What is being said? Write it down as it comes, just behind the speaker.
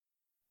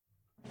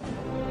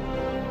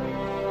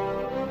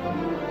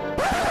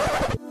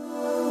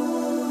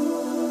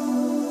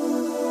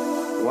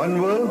One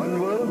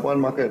world, one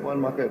market, one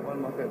market,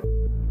 one market.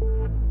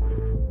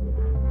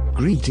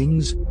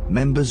 Greetings,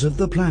 members of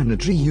the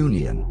Planetary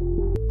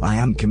Union. I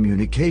am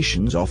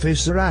Communications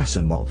Officer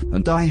Asimov,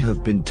 and I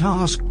have been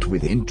tasked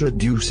with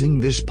introducing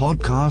this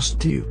podcast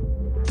to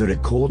you. The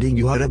recording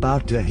you are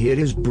about to hear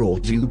is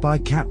brought to you by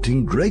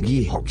Captain Greg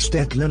E.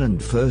 Hochstetler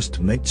and First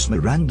Mates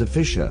Miranda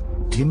Fisher,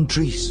 Tim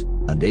Treese,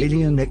 and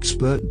alien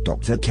expert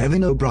Dr.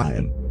 Kevin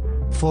O'Brien.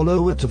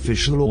 Follow at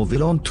Official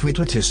Orville on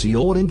Twitter to see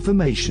all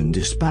information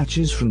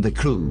dispatches from the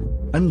crew,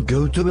 and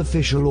go to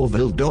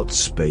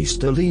officialorville.space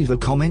to leave a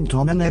comment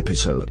on an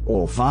episode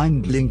or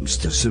find links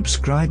to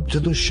subscribe to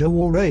the show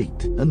or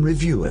rate and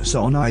review us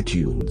on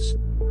iTunes.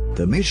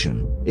 The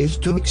mission is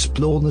to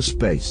explore the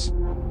space.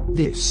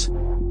 This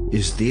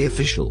is the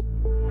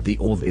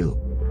Orville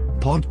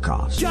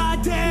podcast.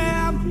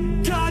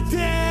 Goddamn,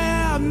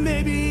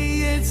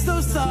 maybe it's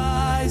those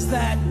thighs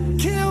that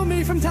kill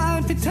me from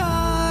time to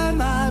time.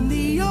 I'm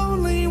the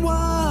only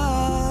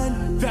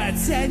one that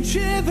sends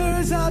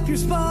shivers up your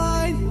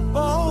spine.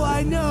 Oh,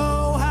 I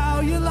know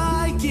how you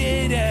like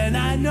it, and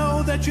I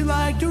know that you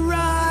like to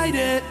ride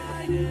it.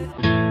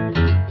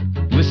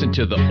 Listen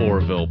to the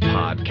Orville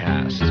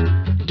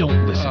podcast.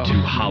 Don't listen to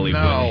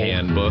Hollywood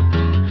Handbook.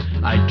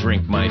 I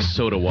drink my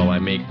soda while I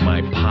make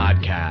my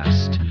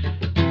podcast.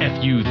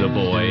 F you, the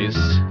boys.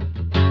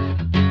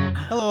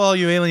 Hello, all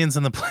you aliens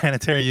in the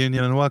Planetary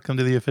Union, and welcome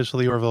to the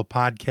Officially Orville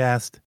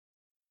podcast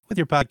with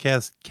your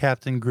podcast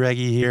Captain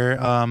Greggy here.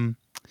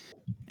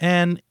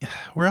 And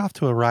we're off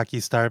to a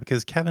rocky start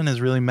because Kevin is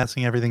really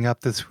messing everything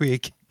up this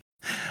week.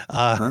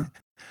 That's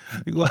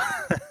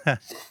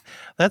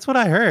what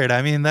I heard.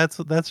 I mean, that's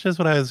just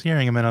what I was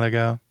hearing a minute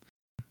ago.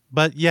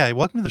 But yeah,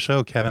 welcome to the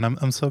show, Kevin.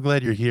 I'm so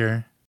glad you're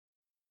here.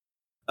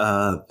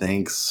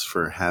 Thanks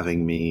for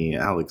having me,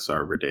 Alex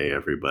Arbor-Day,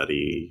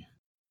 everybody.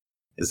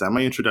 Is that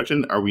my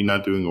introduction? Are we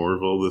not doing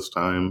Orville this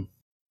time?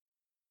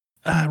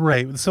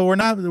 Right. So we're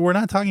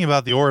not talking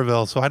about the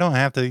Orville, so I don't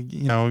have to,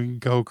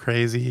 go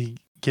crazy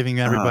giving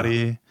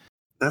everybody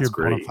that's your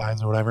great. bona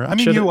fides or whatever. I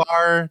mean, you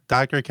are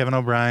Dr. Kevin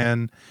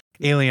O'Brien,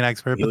 alien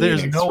expert, but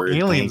there's no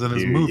aliens in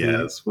this movie.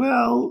 Yes.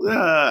 Well,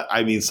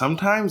 I mean,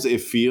 sometimes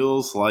it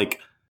feels like,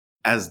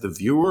 as the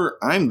viewer,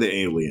 I'm the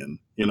alien,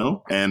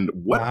 And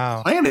what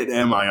planet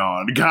am I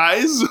on,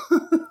 guys?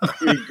 I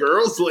mean,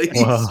 girls,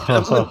 ladies,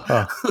 gentlemen.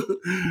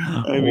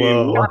 I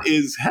mean, what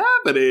is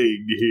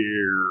happening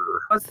here?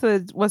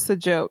 What's the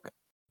joke?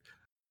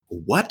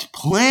 What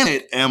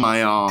planet am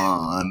I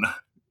on?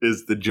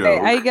 Is the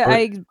joke.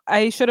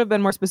 I should have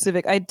been more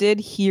specific. I did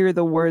hear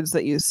the words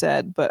that you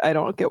said, but I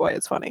don't get why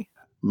it's funny.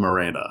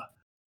 Miranda.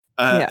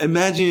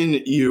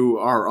 Imagine you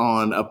are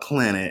on a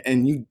planet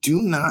and you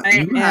do not.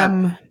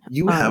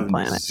 You have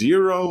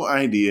zero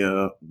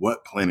idea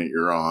what planet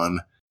you're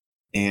on,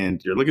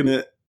 and you're looking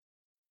at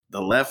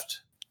the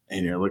left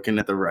and you're looking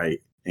at the right,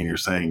 and you're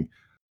saying,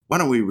 "Why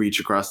don't we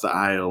reach across the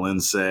aisle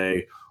and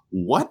say,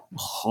 what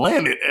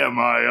planet am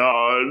I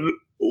on?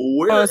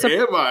 Where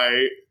am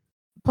I?"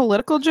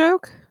 Political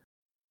joke?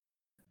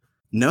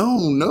 No.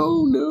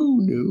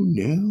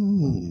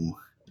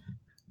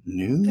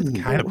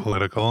 It's kind of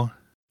political.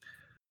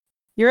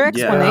 Your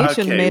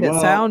explanation made it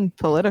sound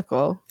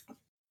political.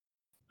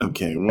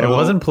 Okay, well, it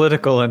wasn't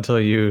political until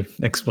you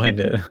explained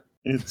it.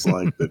 It's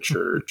like the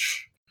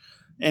church.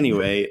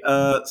 Anyway,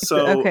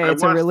 so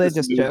it's a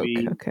religious joke.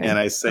 Okay. And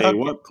I say,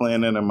 what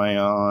planet am I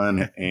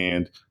on?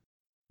 And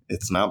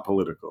it's not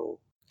political.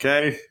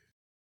 Okay.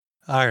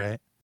 All right.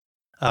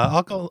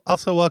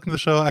 Also, welcome to the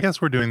show. I guess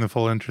we're doing the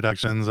full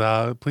introductions.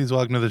 Please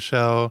welcome to the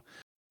show,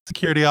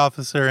 Security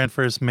Officer and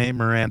First Mate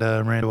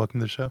Miranda. Miranda, welcome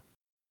to the show.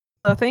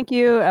 Thank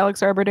you,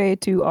 Alex Arbor-Day,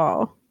 to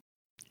all.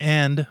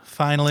 And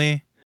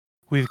finally,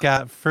 we've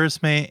got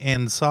First Mate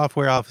and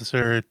Software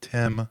Officer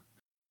Tim.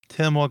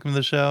 Tim, welcome to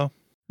the show.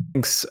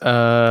 Thanks.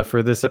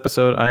 For this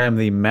episode, I am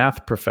the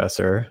math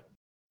professor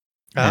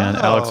and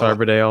Alex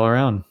Arbor-Day all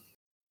around.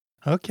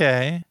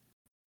 Okay.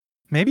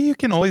 Maybe you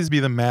can always be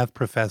the math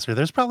professor.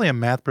 There's probably a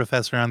math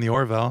professor on the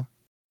Orville.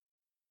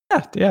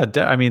 Yeah.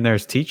 I mean,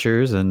 there's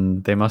teachers,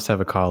 and they must have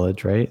a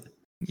college, right?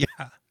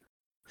 Yeah.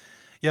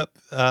 Yep.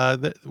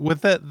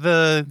 With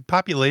the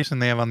population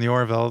they have on the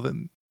Orville,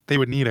 they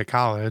would need a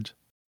college.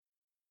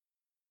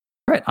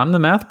 Right. I'm the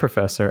math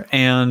professor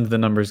and the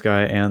numbers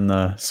guy and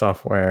the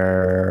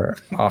software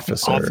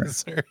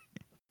officer.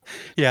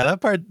 Yeah,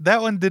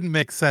 that one didn't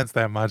make sense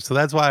that much, so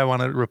that's why I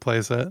want to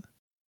replace it.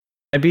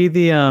 I'd be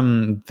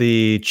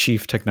the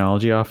chief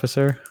technology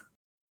officer.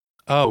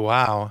 Oh,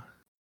 wow.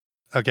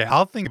 Okay,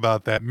 I'll think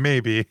about that,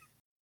 maybe.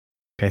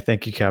 Okay,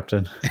 thank you,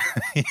 Captain.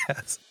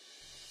 Yes.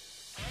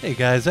 Hey,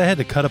 guys, I had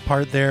to cut a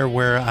part there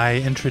where I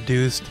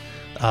introduced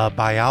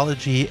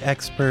biology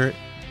expert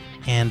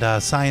and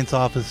science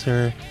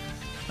officer,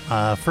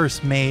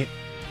 First Mate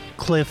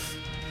Cliff,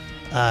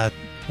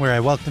 where I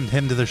welcomed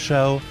him to the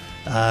show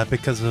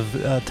because of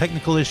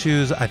technical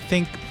issues, I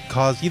think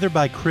caused either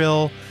by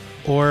Krill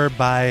or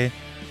by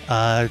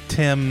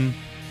Tim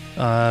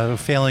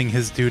failing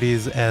his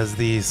duties as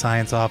the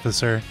science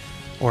officer,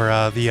 or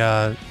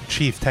the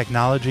chief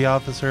technology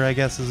officer, I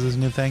guess is his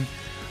new thing.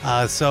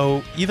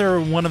 So either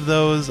one of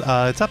those,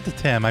 it's up to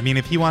Tim. I mean,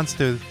 if he wants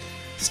to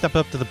step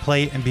up to the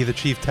plate and be the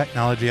chief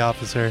technology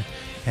officer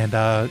and,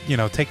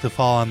 take the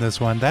fall on this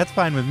one, that's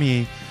fine with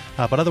me.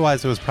 But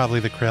otherwise, it was probably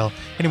the Krill.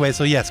 Anyway,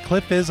 so yes,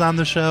 Cliff is on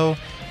the show,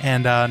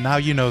 and now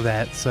you know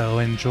that. So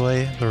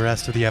enjoy the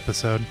rest of the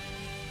episode.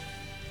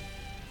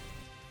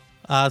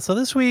 So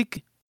this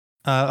week,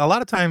 a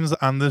lot of times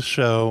on this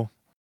show,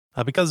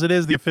 because it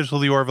is the official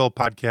The Orville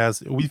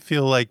podcast, we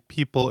feel like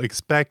people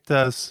expect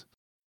us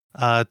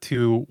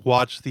to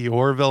watch The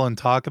Orville and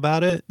talk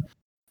about it.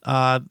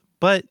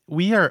 But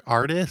we are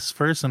artists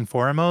first and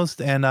foremost,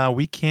 and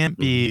we can't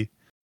be,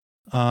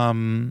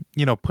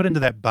 put into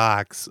that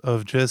box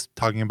of just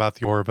talking about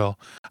The Orville.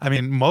 I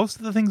mean, most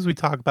of the things we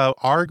talk about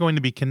are going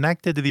to be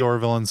connected to The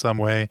Orville in some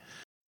way,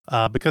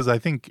 because I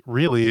think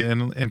really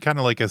in kind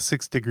of like a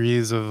 6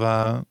 degrees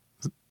of,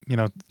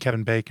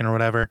 Kevin Bacon or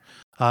whatever,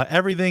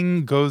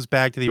 everything goes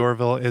back to The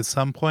Orville at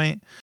some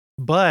point.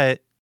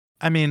 But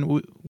I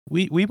mean,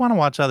 we want to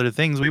watch other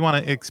things. We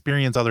want to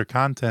experience other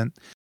content,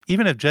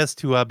 even if just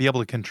to be able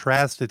to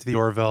contrast it to The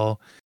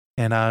Orville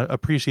and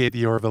appreciate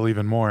The Orville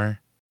even more.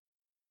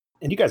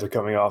 And you guys are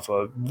coming off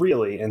a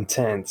really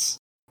intense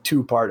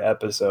 2-part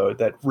episode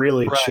that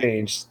really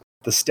changed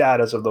the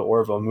status of The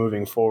Orville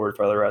moving forward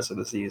for the rest of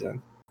the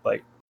season.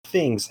 Like,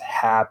 things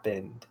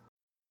happened.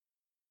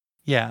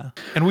 Yeah,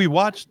 and we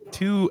watched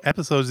 2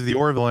 episodes of The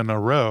Orville in a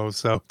row,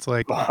 so it's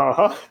like...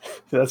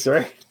 That's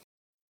right.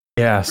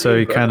 Yeah, so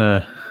you kind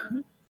of,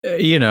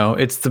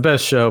 it's the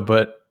best show,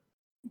 but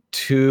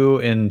 2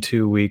 in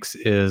 2 weeks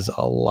is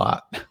a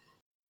lot.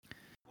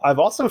 I've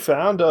also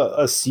found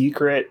a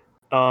secret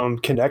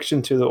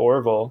connection to The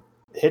Orville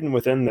hidden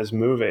within this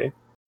movie,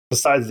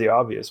 besides the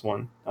obvious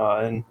one.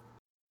 And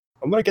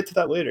I'm going to get to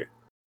that later.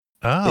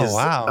 Oh,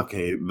 wow.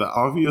 Okay, the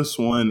obvious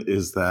one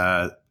is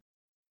that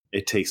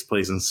it takes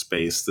place in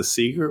space. The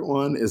secret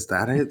one is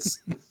that it's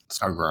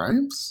Star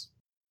Grimes?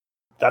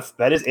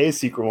 That is a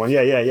secret one.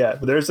 Yeah.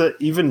 But there's an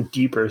even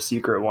deeper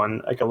secret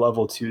one, like a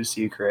level 2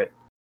 secret.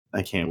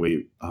 I can't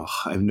wait. Oh,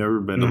 I've never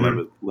been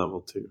to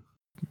level 2.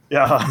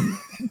 Yeah.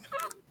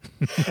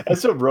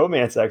 As a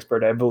romance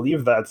expert, I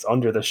believe that's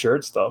under the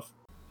shirt stuff.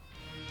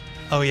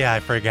 Oh, yeah, I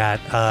forgot.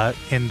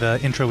 In the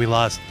intro we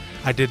lost,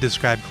 I did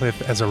describe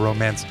Cliff as a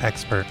romance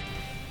expert.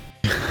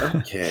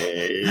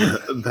 Okay,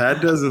 that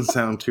doesn't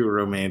sound too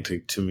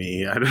romantic to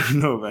me. I don't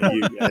know about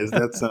you guys.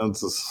 That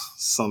sounds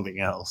something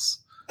else.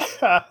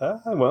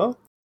 Well,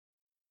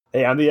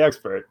 hey, I'm the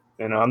expert.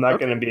 I'm not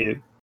going to be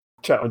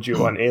challenge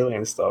you on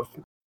alien stuff.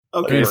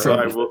 Okay, so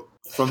I will.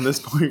 From this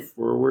point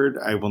forward,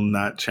 I will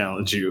not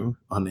challenge you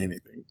on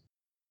anything.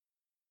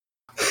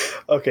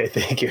 Okay,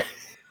 thank you.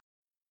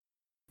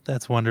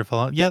 That's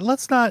wonderful. Yeah,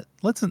 let's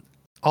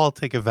all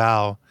take a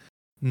vow.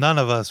 None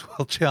of us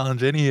will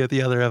challenge any of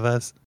the other of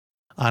us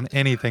on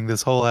anything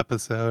this whole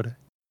episode.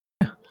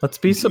 Let's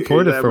be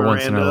supportive for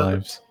once in our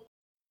lives.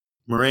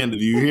 Miranda,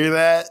 do you hear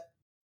that?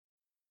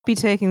 Be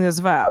taking this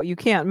vow. You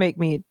can't make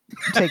me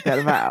take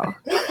that vow.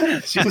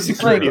 She's a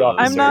security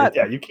officer. I'm not.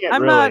 Yeah, you can't.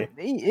 I'm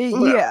really...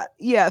 not.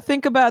 Yeah.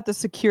 Think about the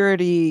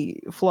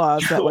security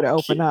flaws that would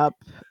open up.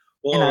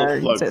 Well,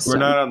 look, we're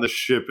not on the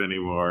ship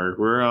anymore.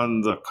 We're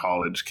on the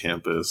college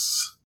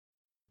campus.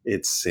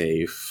 It's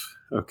safe.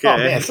 Okay. Oh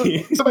man,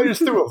 somebody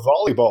just threw a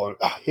volleyball.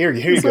 Here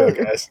you go,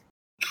 guys.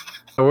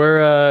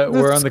 We're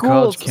on the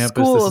college campus.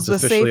 Schools, the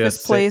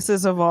safest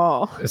places of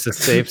all. It's a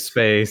safe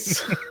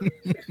space.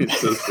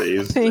 It's a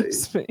safe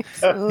space.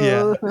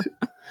 Yeah.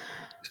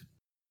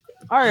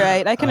 All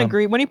right, I can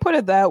agree. When you put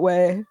it that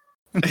way.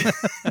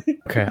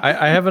 Okay,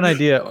 I have an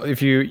idea.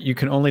 If you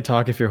can only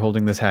talk if you're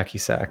holding this hacky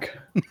sack.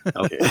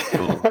 Okay,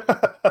 cool.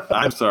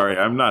 I'm sorry,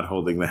 I'm not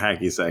holding the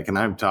hacky sack, and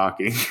I'm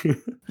talking.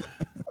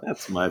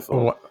 That's my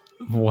fault.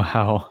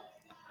 Wow.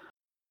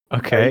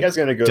 Okay. Are you guys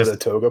gonna go to the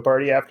toga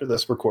party after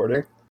this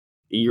recording?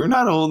 You're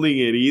not holding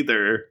it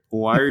either.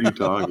 Why are you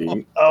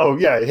talking? Oh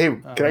yeah. Hey,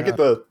 can I get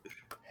the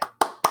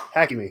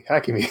hacky me?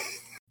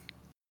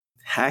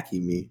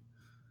 Hacky me.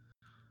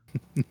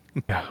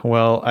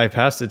 Well, I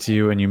passed it to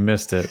you and you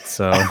missed it,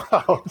 so.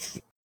 Oh,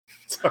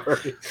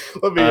 sorry.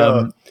 Let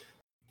me.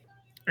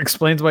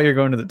 Explains why you're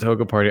going to the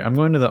toga party. I'm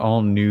going to the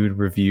all nude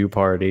review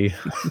party.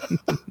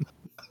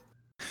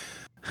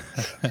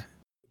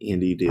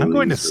 Andy Daly's I'm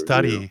going to review.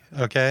 study.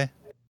 Okay.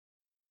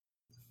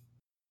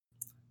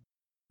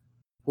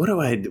 What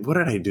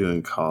did I do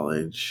in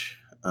college?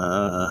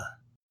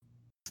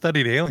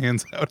 Studied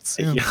aliens, I would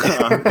assume.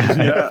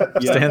 Yeah.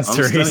 Stands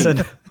to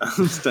reason.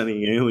 I'm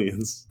studying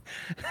aliens.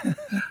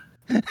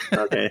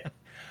 Okay.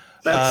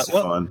 That's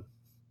fun.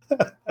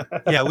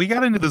 Yeah, we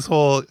got into this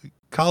whole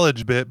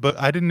college bit, but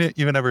I didn't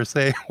even ever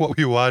say what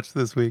we watched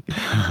this week.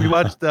 We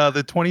watched the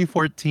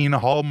 2014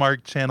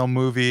 Hallmark Channel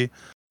movie,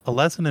 A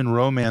Lesson in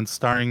Romance,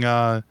 starring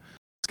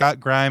Scott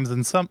Grimes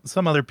and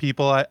some other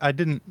people. I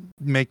didn't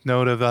make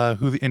note of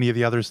who any of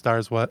the other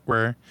stars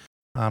were.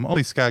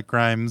 Only Scott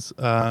Grimes.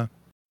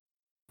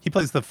 He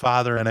plays the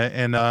father in it,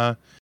 and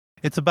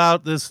it's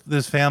about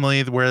this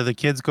family where the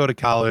kids go to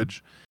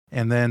college,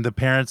 and then the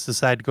parents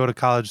decide to go to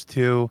college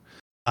too.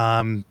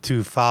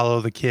 to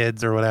follow the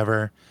kids or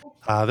whatever.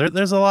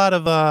 There's a lot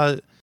of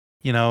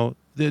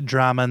the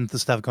drama and the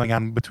stuff going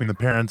on between the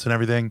parents and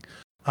everything.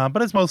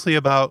 But it's mostly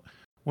about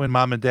when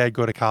mom and dad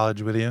go to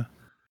college with you.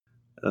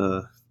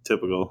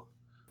 Typical.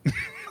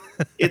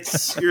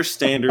 It's your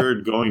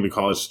standard going to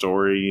college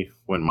story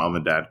when mom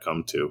and dad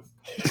come to.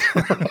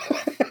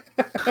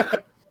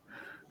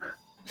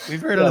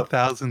 We've heard it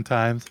 1,000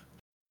 times.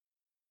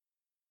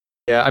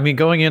 Yeah, I mean,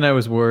 going in, I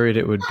was worried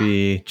it would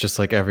be just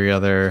like every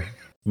other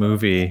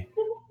movie.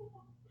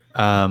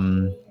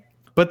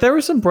 But there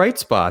were some bright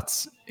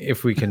spots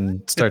if we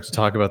can start to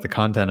talk about the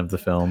content of the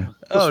film.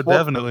 Oh,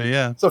 definitely,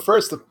 yeah. So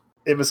first,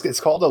 it's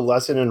called A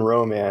Lesson in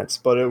Romance,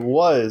 but it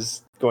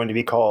was going to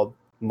be called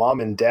Mom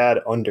and Dad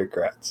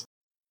Undergrads.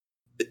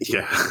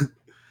 Yeah,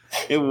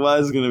 it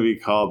was going to be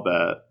called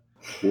that.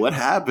 What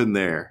happened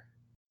there?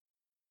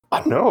 I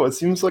don't know. It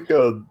seems like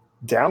a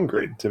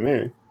downgrade to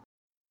me.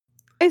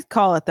 I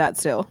call it that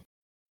still.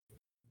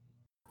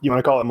 You want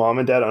to call it Mom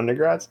and Dad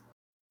Undergrads?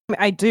 I mean,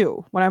 I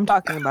do when I'm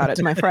talking about it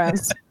to my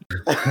friends.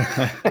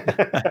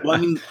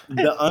 When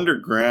the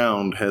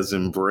underground has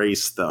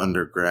embraced the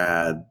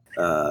undergrad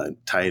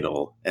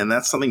title, and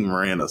that's something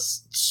Miranda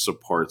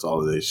supports all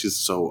of this. She's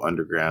so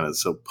underground and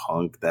so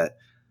punk that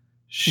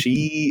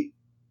she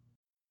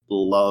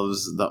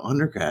loves the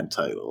undergrad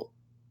title.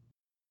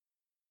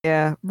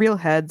 Yeah, real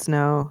heads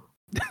know.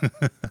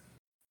 If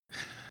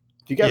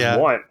you guys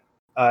want,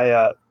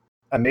 I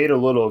made a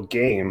little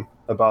game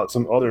about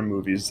some other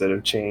movies that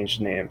have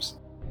changed names.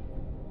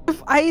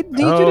 I need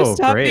you to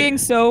stop being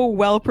so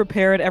well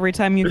prepared every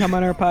time you come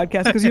on our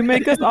podcast because you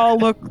make us all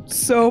look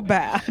so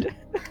bad.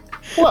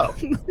 Well,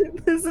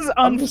 this is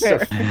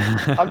unfair.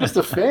 I'm just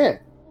a fan.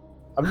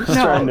 I'm just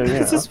trying to.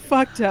 This is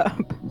fucked up.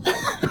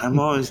 I'm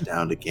always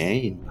down to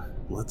game.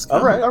 Let's go.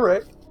 All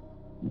right.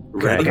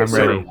 Ready? I'm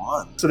ready.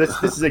 So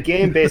this is a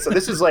game based on.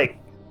 This is like,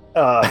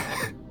 I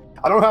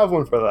don't have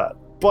one for that,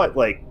 but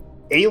like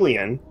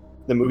Alien,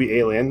 the movie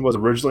Alien was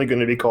originally going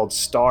to be called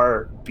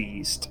Star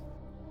Beast.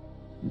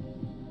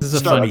 This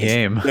is a funny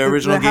game. The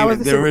original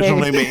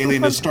name of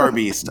Alien is Star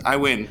Beast. I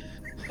win.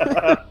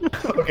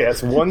 Okay,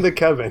 that's one to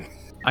Kevin.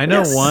 I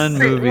know one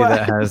movie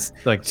that has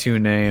like two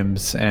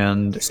names,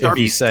 and if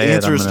you say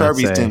it, I'm Star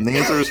Beast. say... The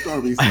answer is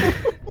Star Beast.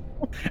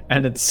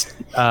 And it's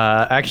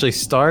actually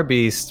Star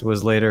Beast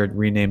was later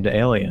renamed to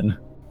Alien.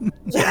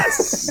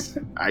 Yes,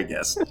 I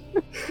guess.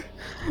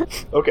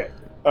 Okay.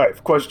 All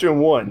right. Question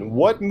 1: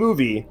 what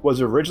movie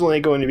was originally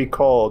going to be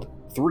called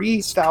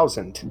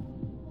 3000?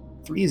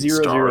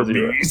 3000.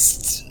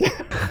 Beast.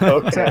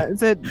 Okay.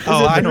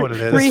 I know what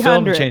it is.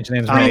 300. Changed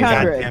names. 300.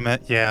 God damn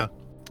it! Yeah.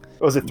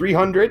 Was it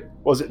 300?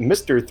 Was it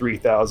Mr.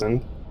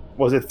 3000?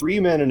 Was it 3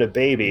 Men and a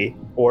Baby?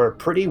 Or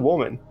Pretty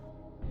Woman?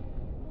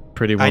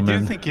 Pretty Woman. I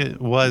do think it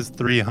was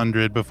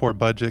 300 before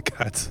budget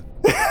cuts.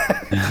 They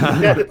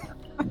had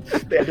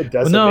to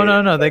decimate.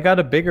 No. They got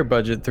a bigger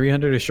budget.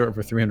 300 is short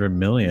for 300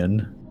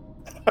 million.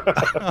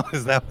 Oh,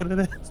 is that what it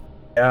is?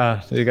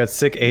 Yeah, they got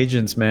sick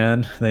agents,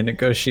 man. They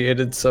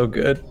negotiated so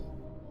good.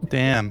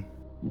 Damn.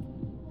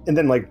 And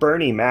then, like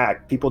Bernie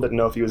Mac, people didn't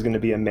know if he was going to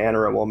be a man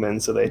or a woman,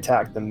 so they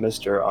tacked the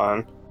Mr.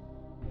 on.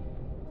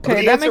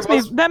 Okay, that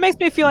makes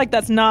me feel like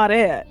that's not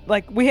it.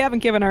 Like we haven't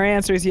given our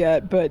answers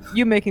yet, but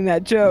you making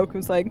that joke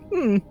was like,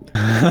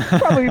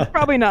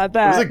 probably not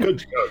that. It was a good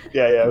joke.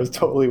 Yeah, it was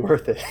totally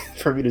worth it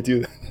for me to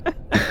do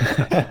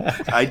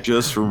that. I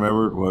just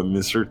remembered what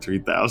Mr.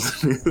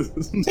 3000 is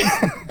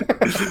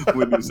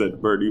when you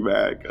said Bernie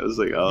Mac. I was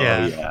like, oh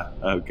yeah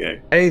okay.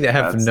 I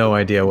have no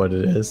idea what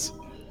it is.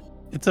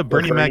 It's a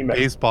Bernie Mac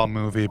baseball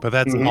movie, but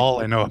that's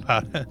all I know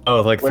about it.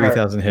 Oh, like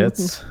 3,000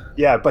 hits?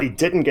 Yeah, but he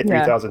didn't get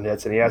 3,000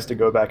 hits, and he has to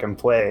go back and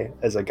play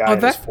as a guy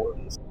in his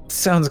 40s.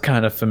 Sounds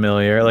kind of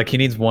familiar. Like he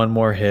needs one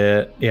more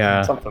hit.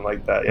 Yeah. Something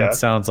like that, yeah. It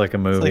sounds like a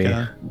movie.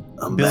 Like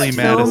Billy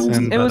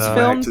Madison. It was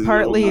filmed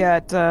partly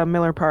at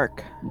Miller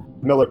Park.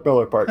 Miller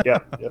Park, yeah.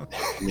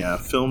 Yeah,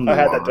 film noir. I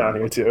had that down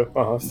here, too.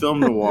 Uh-huh. Film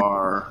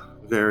noir.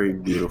 Very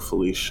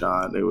beautifully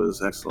shot. It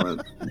was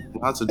excellent.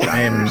 Lots of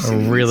I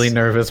am really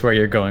nervous where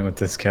you're going with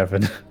this,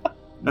 Kevin.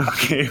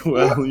 Okay,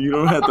 well, you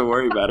don't have to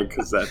worry about it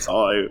because that's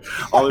all I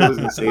was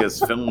going to say is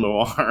film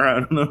noir.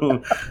 I don't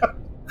know.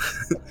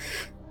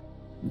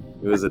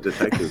 It was a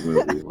detective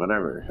movie,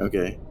 whatever.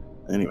 Okay.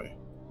 Anyway.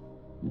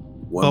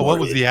 Well, what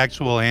was the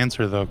actual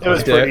answer, though? It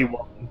was Pretty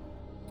Woman.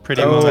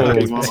 Pretty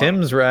Woman.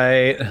 Tim's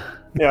right.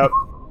 Yep.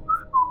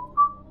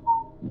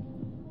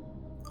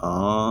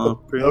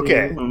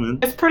 Pretty Woman.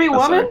 It's Pretty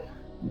Woman?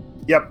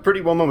 Yep, Pretty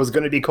Woman was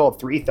going to be called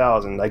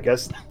 3,000. I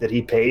guess, did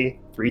he pay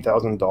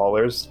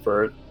 $3,000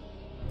 for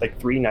like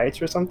 3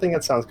 nights or something?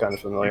 That sounds kind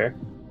of familiar.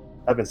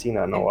 I haven't seen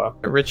that in a while.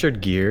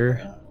 Richard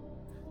Gere.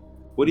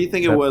 What do you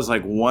think it was?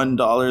 Like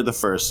 $1 the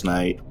first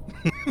night,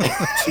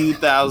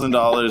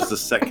 $2,000 the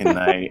second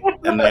night,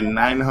 and then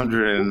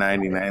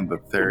 $999 the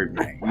third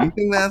night. You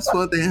think that's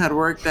what they had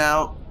worked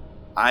out?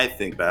 I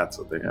think that's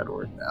what they had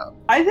worked out.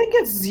 I think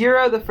it's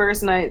 0 the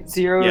first night,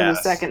 0 the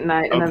second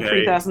night, and then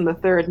 3,000 the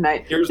third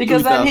night. Here's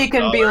because then he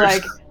can be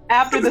like,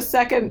 after the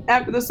second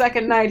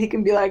night, he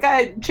can be like,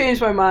 I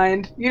changed my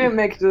mind. You didn't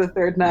make it to the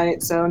third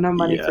night, so no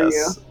money for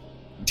you.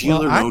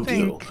 Deal or no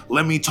deal?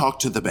 Let me talk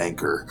to the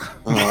banker.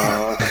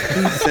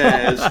 He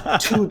says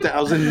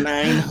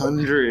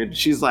 2,900.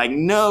 She's like,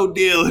 no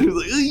deal. He's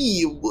like,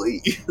 boy.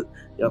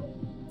 Yep,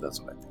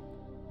 that's what I think.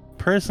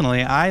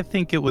 Personally, I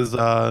think it was.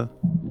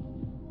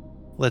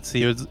 Let's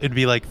see, it'd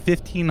be like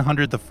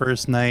 $1,500 the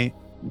first night,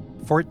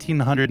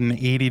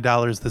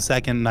 $1,480 the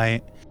second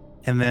night,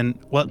 and then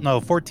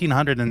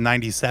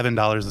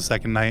 $1,497 the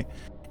second night,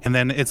 and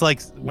then it's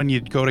like when you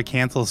go to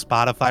cancel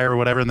Spotify or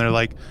whatever, and they're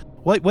like,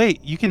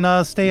 wait, you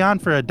can stay on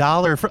for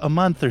 $1 for a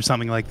month or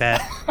something like that.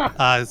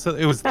 So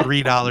it was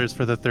 $3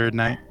 for the third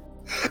night.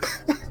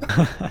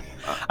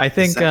 I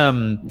think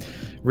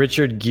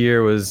Richard Gere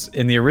was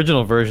in the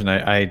original version.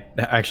 I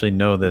actually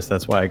know this.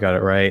 That's why I got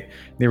it right.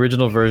 In the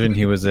original version,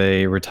 he was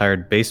a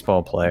retired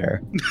baseball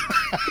player.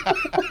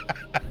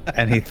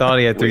 And he thought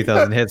he had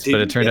 3,000 hits, but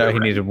it turned out he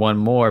needed one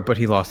more, but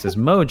he lost his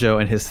mojo,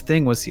 and his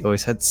thing was he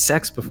always had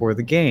sex before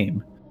the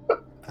game.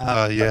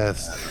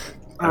 Yes.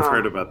 I've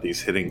heard about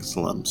these hitting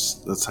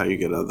slumps. That's how you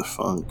get out of the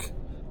funk.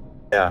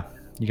 Yeah.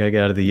 You gotta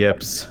get out of the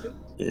yips.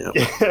 Yeah.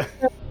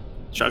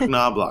 Chuck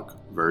Knobloch,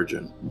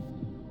 virgin.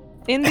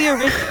 In the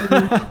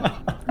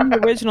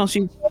original,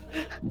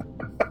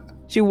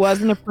 she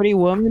wasn't a pretty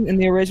woman. In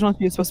the original,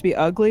 she was supposed to be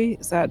ugly.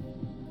 Is that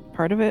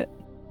part of it?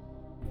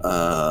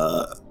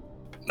 I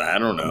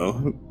don't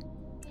know.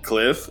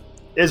 Cliff?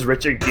 Is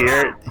Richard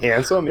Gere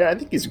handsome? Yeah, I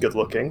think he's good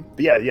looking.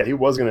 But yeah, he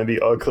was gonna be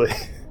ugly.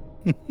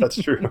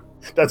 That's true.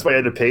 That's why I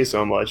had to pay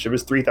so much. It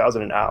was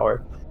 $3,000 an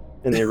hour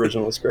in the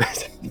original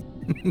script.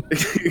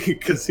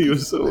 Because he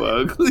was so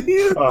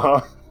ugly. Uh-huh.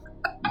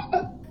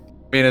 I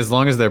mean, as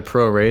long as they're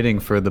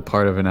prorating for the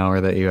part of an hour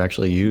that you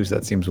actually use,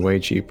 that seems way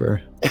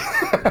cheaper.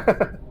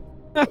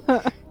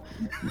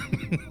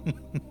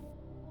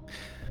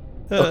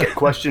 Okay,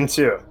 question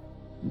 2.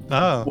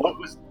 Oh.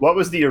 What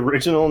was the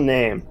original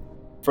name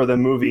for the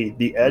movie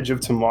The Edge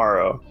of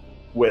Tomorrow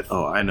with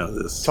I know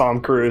this.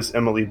 Tom Cruise,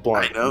 Emily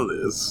Blunt? I know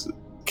this.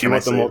 Do you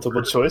want the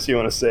multiple choice? You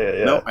want to say it?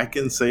 Yeah. No, I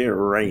can say it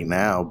right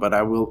now, but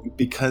I will,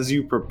 because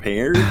you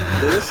prepared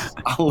this,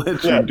 I'll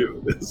let you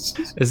do this.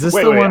 Is this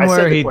wait, the one I where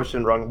said the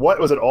question wrong. What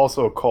was it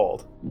also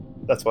called?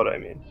 That's what I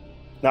mean.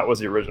 That was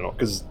the original,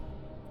 because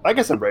I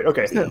guess I'm right.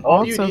 Okay,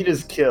 all you need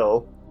is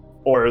kill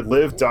or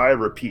live, die,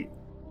 repeat.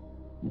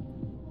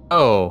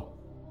 Oh.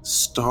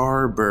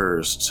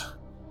 Starburst.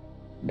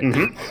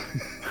 Mm-hmm.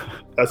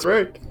 That's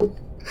right.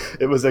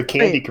 It was a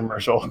candy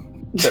commercial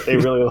that they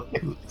really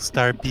liked.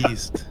 Star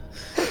Beast.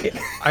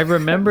 I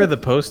remember the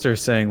poster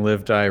saying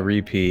live, die,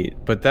 repeat,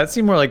 but that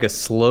seemed more like a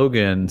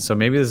slogan, so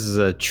maybe this is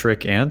a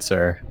trick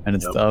answer, and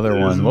it's the other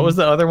one. What was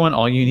the other one?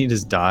 All you need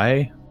is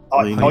die?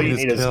 All you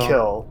need is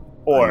kill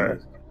or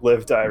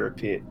live, die,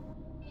 repeat.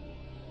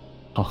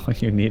 All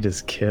you need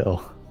is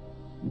kill.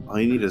 All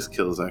you need is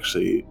kill is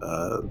actually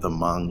the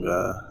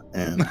manga,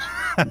 and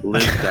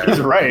live, die, He's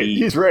right. repeat.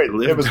 He's right.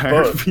 Live, It was die,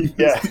 both. repeat.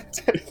 Yeah.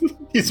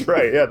 He's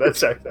right. Yeah,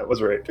 that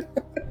was right.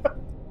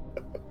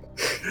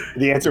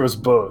 The answer was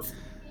both.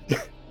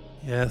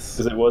 Yes.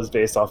 Because it was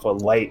based off a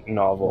light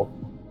novel.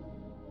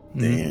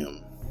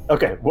 Damn.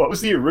 Okay, what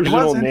was the It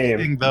original was name?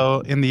 interesting, though,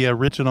 in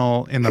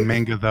the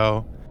manga,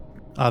 though,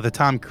 the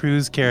Tom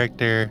Cruise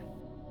character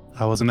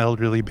was an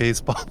elderly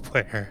baseball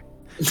player.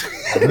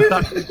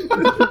 I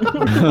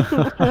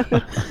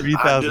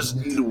just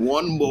need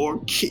one more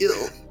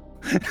kill.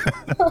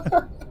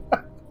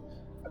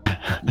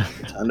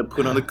 Time to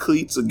put on the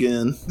cleats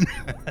again.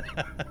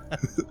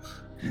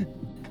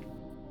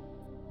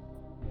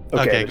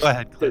 Okay, go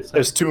ahead.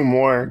 There's 2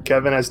 more.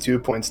 Kevin has 2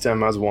 points.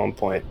 Tim has 1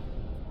 point.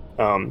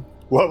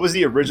 What was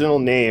the original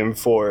name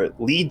for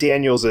Lee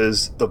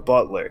Daniels' The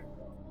Butler?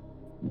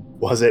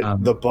 Was it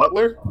The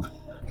Butler?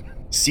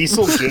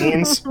 Cecil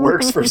Gaines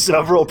works for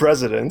several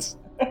presidents.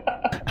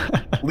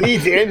 Lee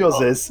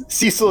Daniels'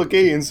 Cecil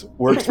Gaines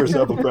works for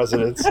several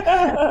presidents.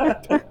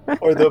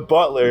 Or The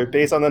Butler,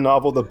 based on the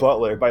novel The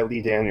Butler by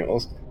Lee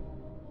Daniels.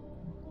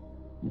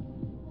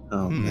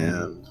 Oh,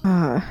 man.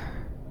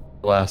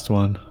 Last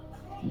one.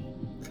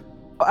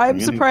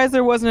 I'm surprised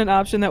there wasn't an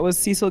option that was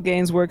Cecil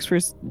Gaines works for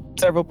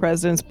several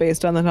presidents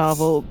based on the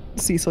novel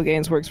Cecil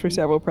Gaines works for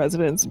several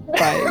presidents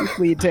by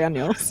Lee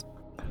Daniels.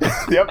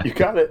 Yep, you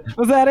got it.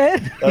 Was that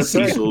it? That's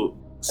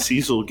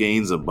Cecil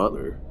Gaines a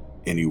butler,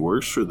 and he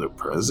works for the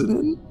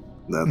president.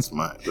 That's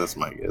my guess.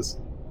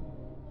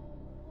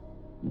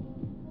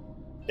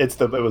 It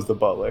was The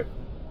Butler.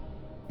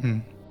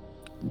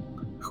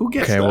 Who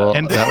gets that? Well,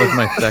 that was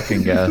my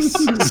second guess.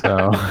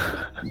 So.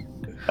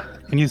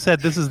 And you said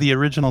this is the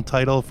original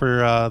title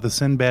for the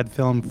Sinbad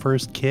film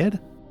First Kid?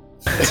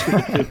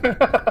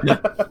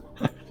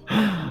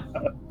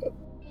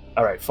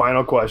 All right,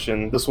 final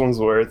question. This one's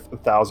worth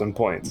 1,000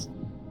 points.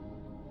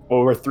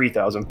 Well, worth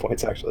 3,000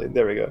 points, actually.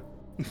 There we go.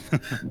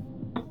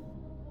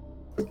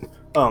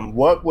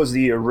 What was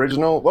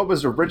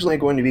originally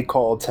going to be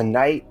called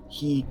Tonight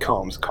He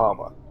Comes,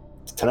 comma.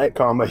 Tonight,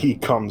 comma, he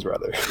comes,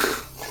 rather.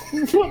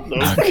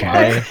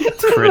 Okay.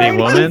 Pretty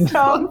Woman.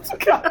 Comma.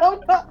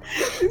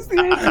 It's the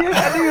idea of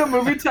having a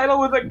movie title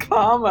with a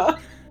comma.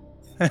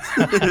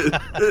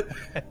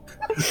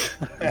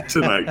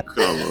 Tonight,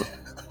 comma.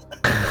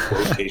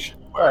 Quotation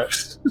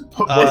marks.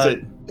 Was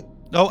it?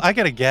 Oh, I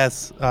got to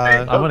guess.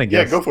 I want to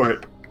guess. Yeah, go for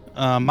it.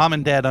 Mom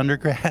and Dad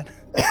undergrad.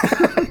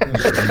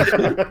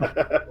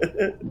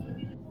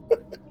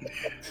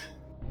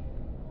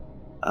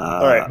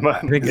 All right.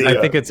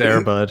 I think it's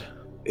Air Bud.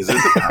 Is it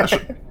the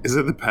passion? Is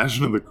it the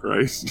Passion of the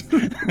Christ?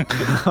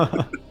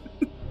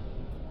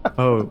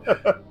 Oh,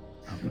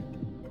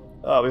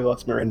 Oh, we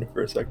lost Miranda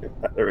for a second.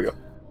 There we go.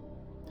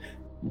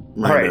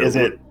 Miranda, All right.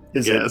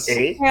 Is yes. it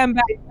A? Hey, I'm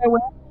back.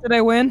 Did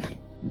I win?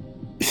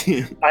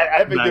 I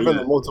haven't Not given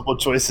yet. the multiple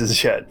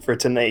choices yet for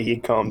Tonight He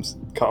Comes,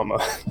 comma.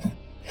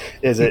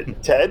 Is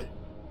it Ted?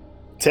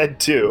 Ted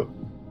 2.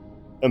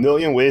 A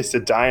Million Ways to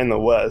Die in the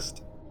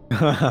West.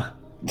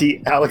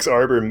 The Alex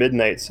Arbor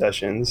Midnight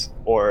Sessions,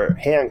 or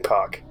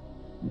Hancock.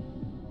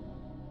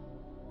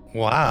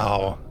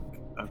 Wow.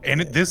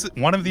 And this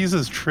one of these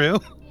is true?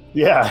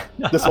 Yeah,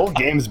 this whole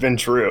game's been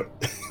true.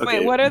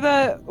 Wait, what are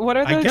the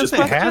I guess it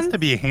has questions? to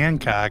be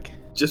Hancock.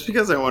 Just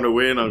because I want to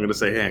win, I'm going to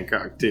say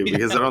Hancock too,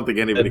 because I don't think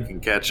anybody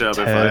can catch up if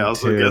I Ted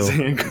also 2. guess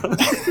Hancock.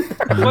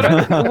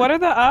 What are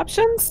the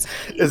options?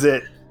 Is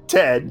it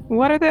Ted?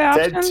 What are the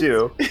Ted options?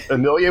 2, A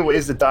Million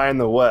Ways to Die in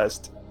the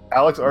West,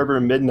 Alex Arbor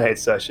Midnight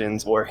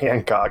Sessions, or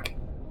Hancock?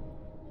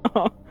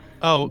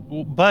 Oh,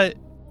 but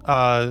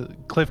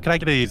Cliff, can I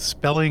get a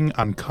spelling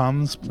on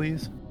comes,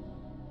 please?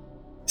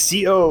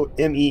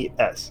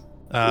 COMES.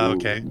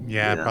 Okay.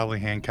 Yeah, yeah. probably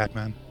Hancock,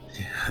 man.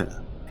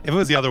 If it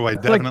was the other way,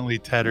 definitely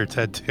Ted or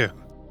Ted 2.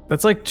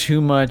 that's like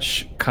too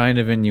much kind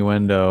of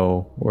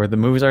innuendo. Where the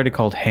movie's already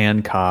called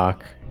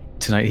Hancock.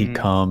 Tonight He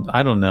Comes.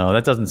 I don't know.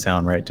 That doesn't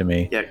sound right to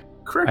me. Yeah,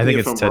 correct I me think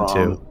if it's I'm Ted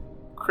wrong. 2.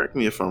 Correct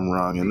me if I'm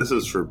wrong, and this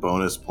is for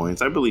bonus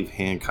points. I believe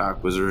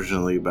Hancock was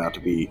originally about to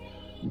be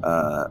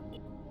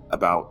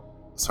about.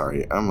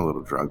 Sorry, I'm a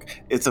little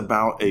drunk. It's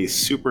about a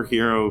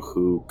superhero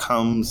who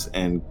comes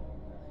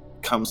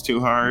too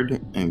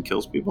hard and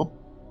kills people.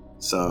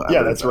 So I Yeah,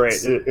 believe that's right.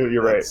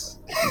 You're right.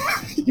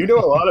 You know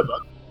a lot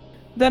about.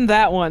 Then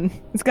that one.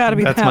 It's got to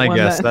be That's that my one.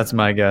 guess. then. That's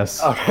my guess.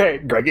 All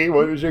right, Greggy,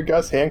 what was your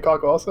guess?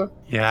 Hancock also?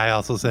 Yeah, I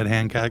also said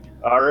Hancock.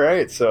 All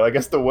right, so I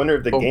guess the winner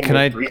of the game can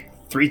was I-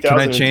 3,000. Can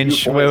I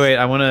change? Wait.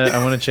 I want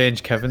to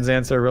change Kevin's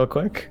answer real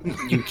quick.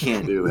 You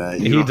can't do that.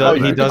 He You don't does-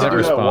 have he that doesn't card.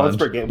 respond. Once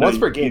per game. No, Once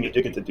per game, you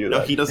do get to do No,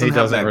 that. he doesn't He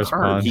have doesn't that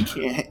card. respond. He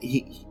can't.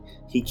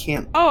 He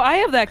can't. Oh, I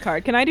have that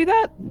card. Can I do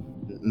that?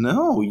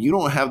 No, you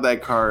don't have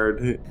that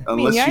card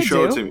unless yeah, you I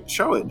show it do. to me.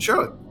 Show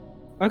it.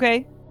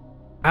 Okay.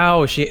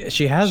 Ow,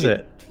 she has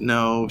it.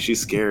 No, she's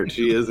scared.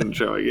 She isn't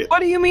showing it. What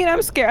do you mean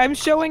I'm scared? I'm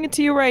showing it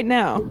to you right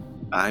now.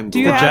 I'm Do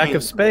you The have- Jack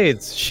of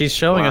Spades. She's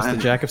showing us the Why?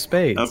 Jack of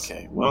Spades.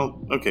 Okay, well,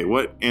 okay.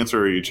 What answer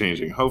are you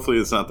changing? Hopefully,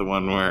 it's not the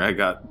one where I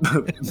got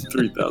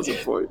 3,000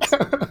 points.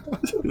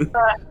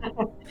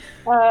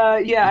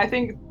 Yeah, I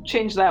think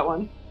change that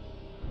one.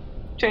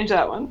 Change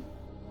that one.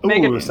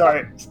 Make Ooh, it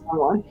sorry.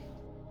 one.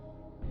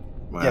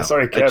 Wow. Yeah,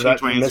 sorry, I Kev.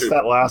 changed my I missed answer.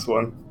 that last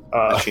one.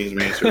 I changed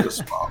my answer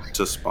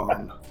to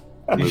Spawn.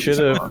 You should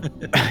have.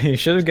 You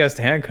should have guessed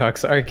Hancock.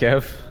 Sorry,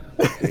 Kev.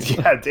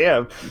 Yeah,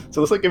 damn. So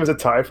it looks like it was a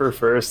tie for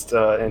first,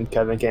 and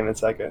Kevin came in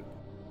second.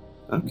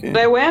 Okay. Did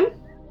I win?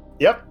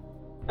 Yep.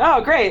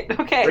 Oh, great.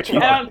 Okay. Great I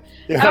job.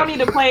 don't need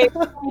to play. I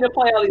don't need to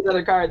play all these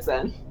other cards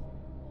then.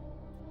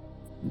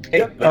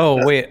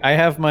 Oh wait, I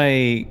have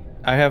my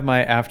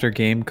after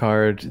game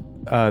card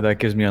that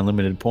gives me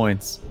unlimited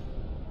points.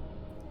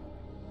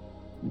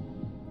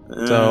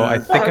 So I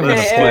think I'm gonna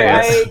Okay. play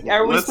it.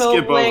 Are we Let's still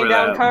skip laying over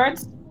down that.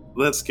 cards?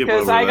 Let's skip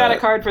Because over I got that. a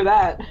card for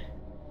that.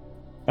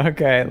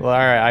 Okay, well, all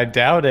right. I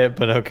doubt it,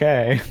 but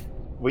okay.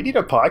 We need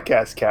a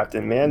podcast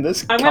captain, man.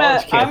 This I'm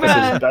college gonna- campus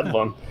I'm is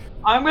bedlam.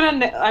 I'm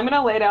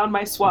gonna lay down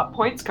my swap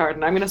points card,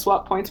 and I'm gonna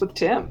swap points with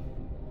Tim.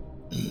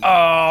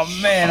 Oh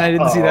man, I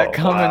didn't see that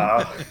coming.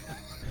 Wow.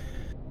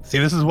 See,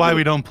 this is why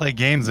we don't play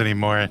games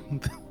anymore.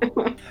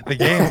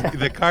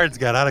 The cards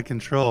got out of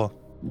control.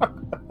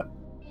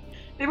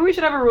 Maybe we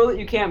should have a rule that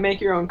you can't make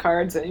your own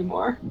cards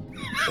anymore.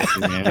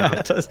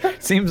 Yeah.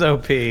 Seems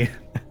OP.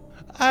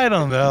 I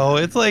don't know.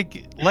 It's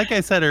like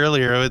I said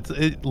earlier,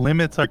 it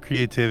limits our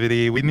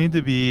creativity. We need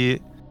to be,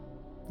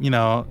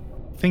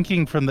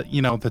 thinking from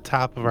the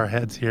top of our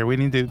heads here. We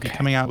need to be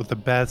coming out with the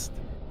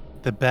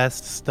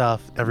best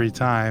stuff every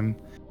time.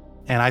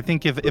 And I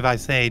think if I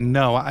say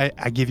no, I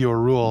give you a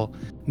rule.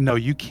 No,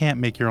 you can't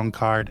make your own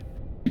card.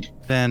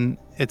 Then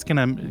it's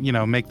gonna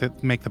make the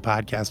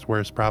podcast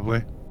worse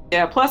probably.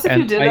 Yeah. Plus, if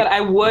you did that,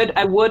 I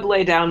would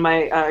lay down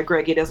my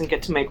Greggy doesn't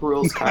get to make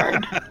rules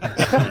card.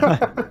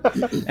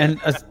 And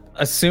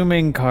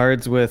assuming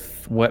cards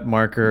with wet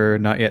marker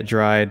not yet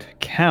dried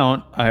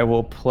count, I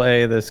will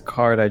play this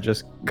card I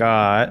just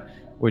got,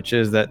 which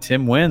is that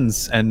Tim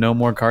wins and no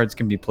more cards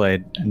can be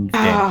played in the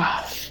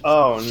game.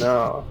 Oh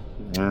no.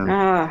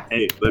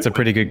 Hey, It's a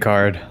pretty good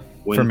card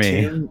for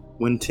me.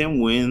 When Tim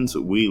wins,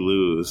 we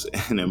lose,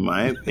 and in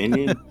my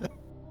opinion,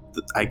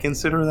 I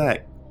consider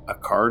that a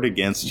card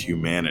against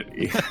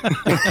humanity.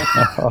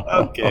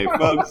 Okay,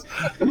 folks,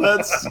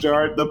 let's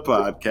start the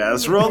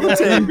podcast. Roll the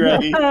tape,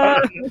 Greggy.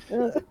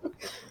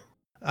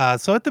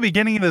 So at the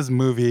beginning of this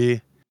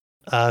movie,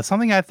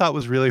 something I thought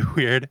was really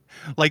weird.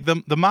 Like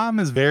the mom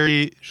is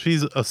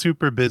she's a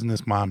super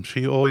business mom.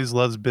 She always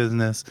loves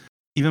business,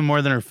 even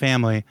more than her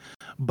family.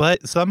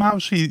 But somehow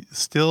she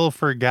still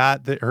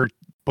forgot that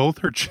both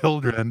her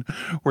children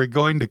were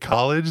going to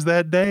college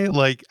that day.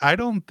 Like, I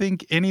don't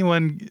think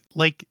anyone,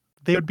 like,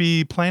 they would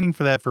be planning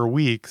for that for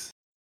weeks.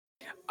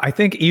 I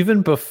think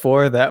even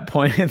before that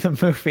point in the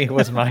movie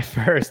was my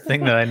first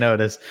thing that I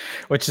noticed,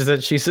 which is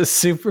that she's a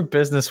super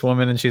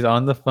businesswoman and she's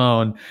on the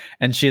phone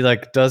and she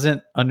like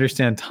doesn't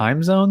understand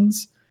time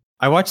zones.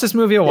 I watched this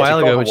movie a while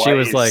ago, but she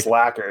was like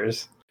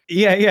slackers.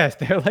 Yeah,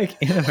 they're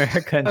like in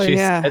America and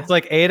it's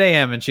like 8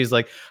 a.m. and she's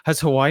like, has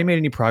Hawaii made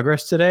any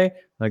progress today?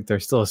 Like they're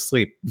still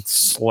asleep.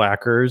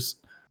 Slackers.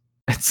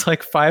 It's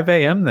like 5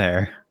 a.m.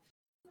 there.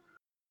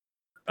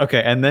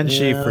 Okay, and then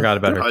she forgot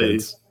about her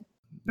kids.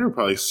 They were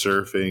probably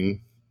surfing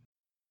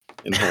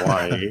in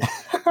Hawaii.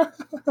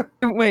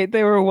 Wait,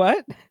 they were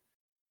what?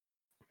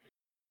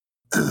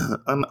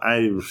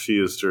 I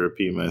refuse to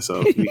repeat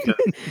myself because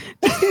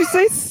did you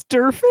say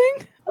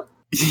surfing?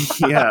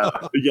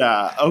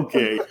 yeah,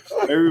 okay.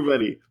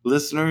 Everybody,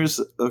 listeners,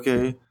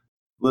 okay.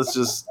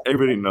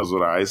 Everybody knows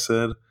what I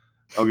said.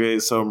 Okay,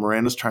 so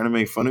Miranda's trying to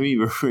make fun of me,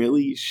 but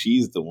really,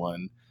 she's the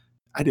one.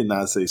 I did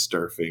not say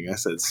surfing. I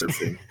said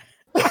surfing.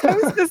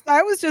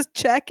 I was just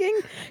checking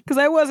because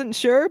I wasn't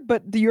sure,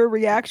 but your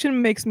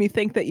reaction makes me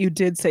think that you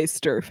did say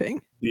surfing.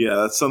 Yeah,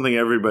 that's something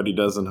everybody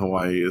does in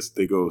Hawaii is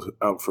they go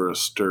out for a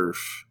sturf.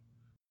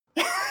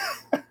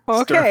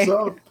 Okay.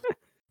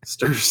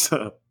 Sturfs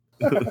up.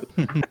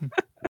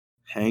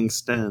 Hang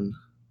Sten.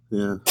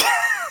 Yeah.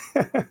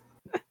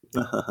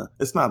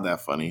 It's not that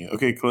funny.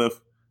 Okay,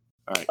 Cliff.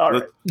 All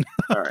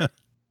right.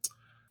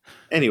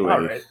 Anyway.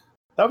 All right.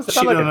 That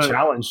sounded like a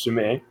challenge to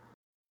me.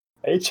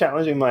 Are you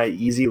challenging my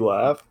easy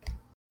laugh?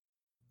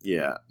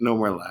 Yeah, no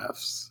more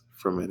laughs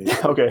from any.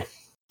 Okay,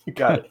 you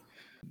got it.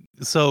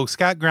 So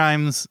Scott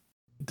Grimes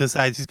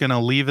decides he's going to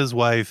leave his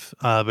wife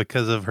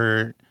because of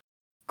her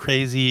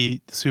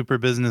crazy super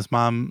business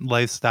mom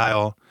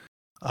lifestyle,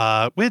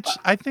 which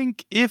I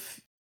think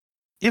if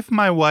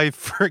my wife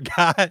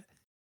forgot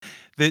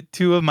that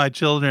two of my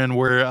children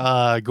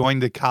were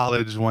going to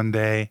college one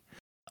day,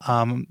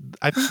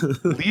 I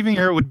think leaving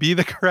her would be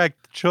the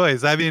correct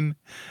choice. I mean,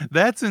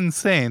 that's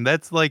insane.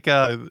 That's like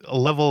a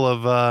level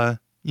of,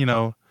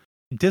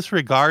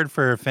 disregard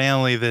for her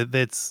family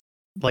that's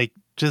like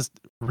just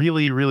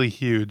really, really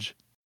huge.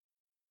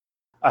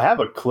 I have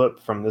a clip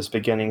from this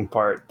beginning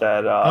part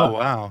that oh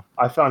wow,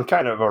 I found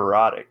kind of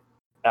erotic,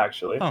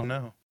 actually. Oh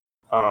no.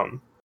 So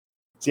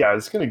yeah,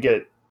 it's gonna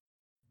get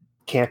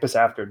Campus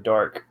After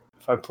Dark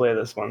if I play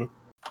this one.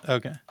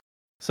 Okay.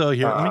 So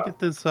here, let me get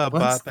this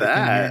bot back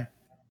in here.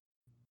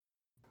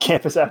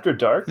 Campus After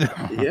Dark?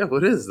 Yeah,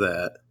 what is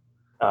that?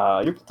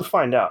 You're about to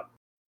find out.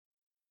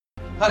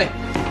 Honey,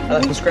 I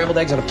left some scrambled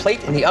eggs on a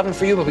plate in the oven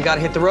for you, but we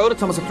gotta hit the road.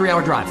 It's almost a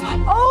 3-hour drive.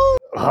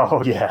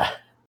 Oh yeah.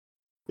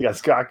 You got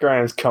Scott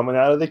Grimes coming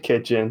out of the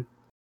kitchen.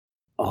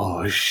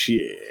 Oh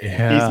shit.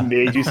 Yeah. He's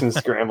made you some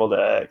scrambled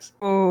eggs.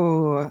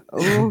 Oh.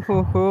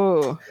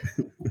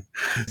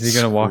 Is he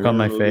gonna walk on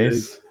my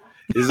face?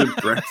 Is it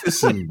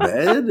breakfast in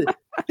bed?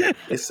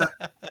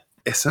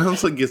 It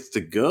sounds like it's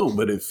to go,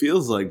 but it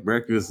feels like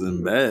breakfast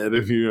in bed,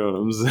 if you know what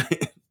I'm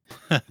saying.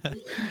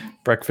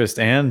 Breakfast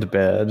and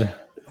bed.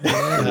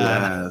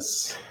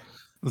 Yes.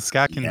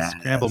 Scott can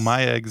scramble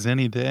my eggs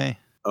any day.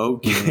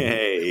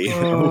 Okay.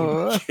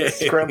 Okay.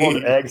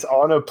 Scrambled eggs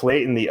on a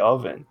plate in the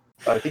oven.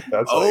 I think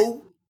that's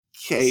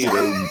okay.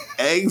 The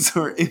eggs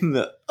are in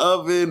the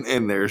oven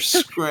and they're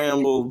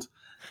scrambled.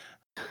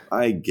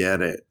 I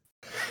get it.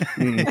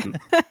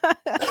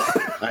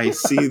 I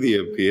see the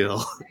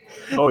appeal.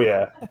 Oh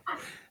yeah.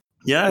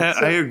 Yeah,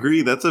 I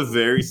agree. That's a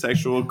very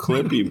sexual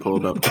clip you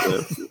pulled up,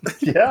 Cliff.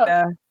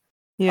 Yeah.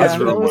 That's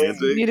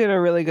romantic. You did a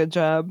really good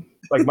job.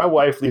 Like my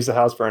wife leaves the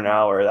house for an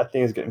hour. That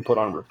thing is getting put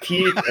on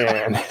repeat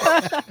and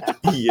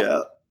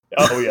yeah.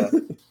 Oh yeah.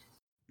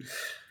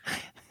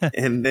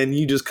 And then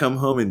you just come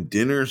home and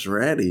dinner's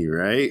ready,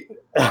 right?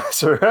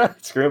 That's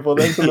right.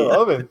 Scrambled eggs in the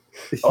oven.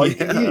 All you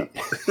can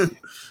eat.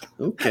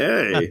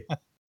 Okay.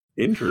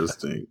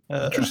 Interesting.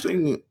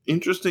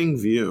 Interesting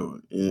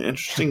view.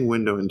 Interesting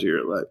window into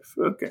your life.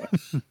 Okay.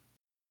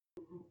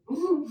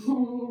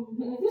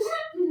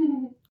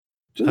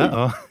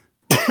 Uh-oh.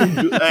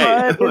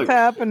 What's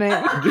happening?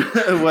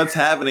 What's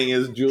happening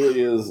is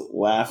Julia's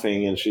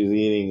laughing and she's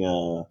eating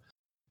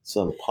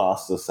some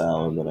pasta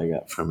salad that I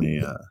got from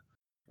a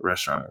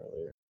restaurant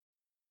earlier.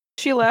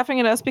 Is she laughing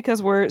at us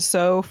because we're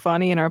so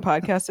funny and our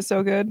podcast is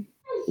so good?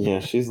 Yeah,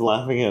 she's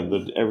laughing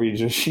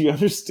at she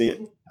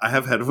understands. I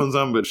have headphones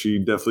on, but she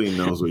definitely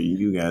knows what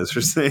you guys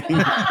are saying.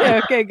 Yeah,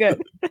 okay, good.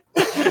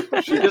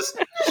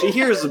 She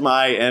hears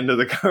my end of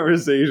the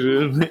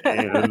conversation,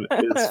 and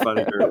it's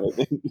funny to her, I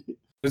think.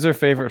 Who's her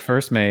favorite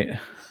first mate?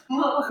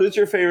 Who's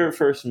your favorite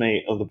first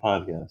mate of the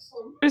podcast?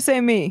 Just say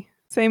me.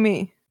 Say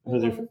me.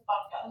 Who's your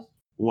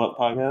What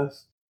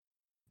podcast?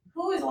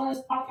 Who is on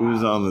this podcast?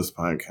 Who's on this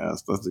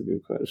podcast? That's a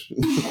good question.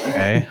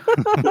 Okay.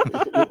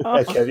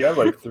 Hey, Kev, you have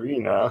like 3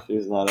 now.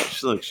 She's not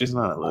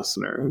a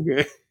listener,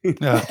 okay?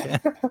 Okay.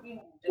 You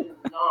did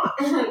not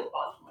respond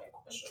to my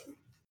question.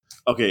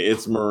 Okay,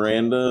 it's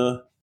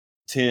Miranda,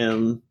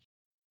 Tim,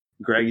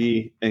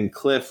 Greggy, and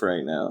Cliff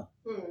right now.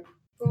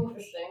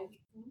 Interesting.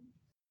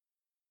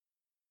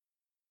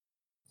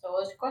 So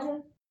what's your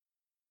question?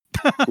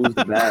 Who's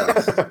the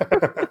best?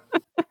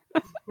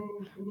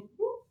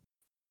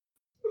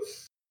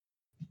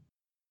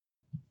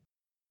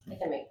 I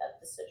can make that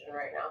decision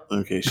right now.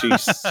 Okay, she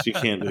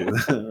can't do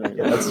that.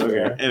 Yeah, that's okay.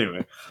 fair.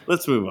 Anyway,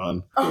 let's move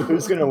on.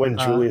 Who's gonna win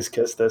Julie's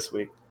kiss this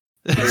week?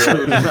 I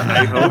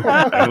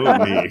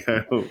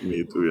hope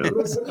me, to be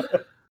honest.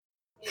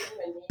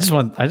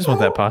 I just want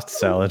that pasta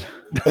salad.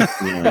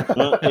 Yeah.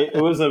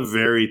 It was a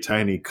very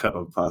tiny cup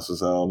of pasta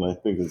salad, and I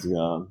think it's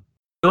gone.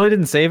 Really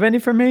didn't save any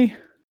for me?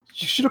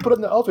 You should have put it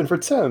in the oven for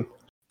Tim.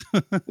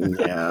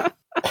 Yeah.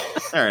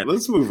 All right,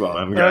 let's move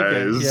on,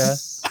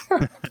 guys.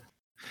 Okay, yeah.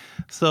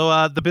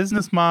 So the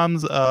business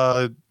mom's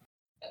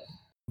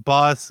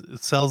boss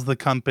sells the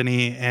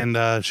company,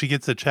 and she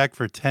gets a check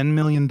for $10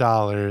 million,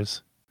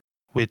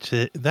 which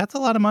that's a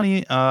lot of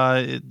money.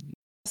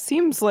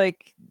 Seems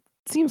like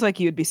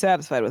you'd be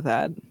satisfied with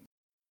that.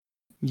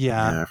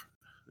 Yeah.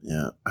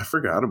 Yeah, I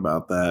forgot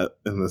about that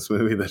in this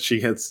movie, that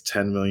she gets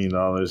 $10 million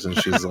and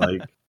she's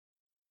like,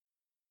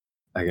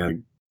 I gotta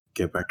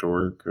get back to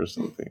work or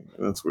something.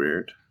 That's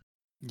weird.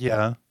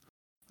 Yeah.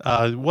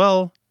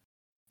 Well,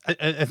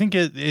 I think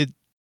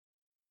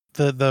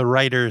the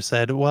writer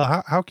said,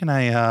 well, how can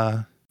I,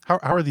 how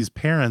are these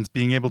parents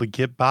being able to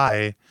get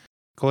by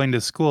going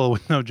to school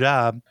with no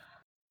job?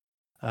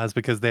 It's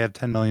because they have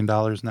 $10 million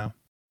now.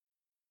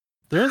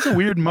 There is a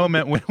weird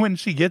moment when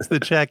she gets the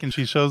check and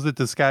she shows it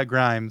to Scott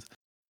Grimes.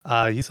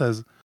 He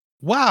says,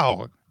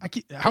 wow,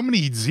 how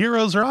many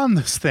zeros are on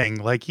this thing?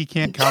 Like, he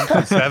can't count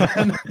to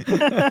 7.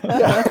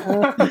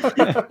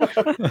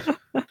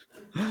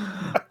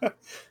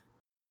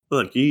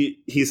 Look,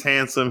 he's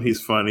handsome,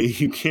 he's funny.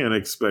 You can't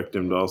expect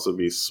him to also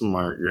be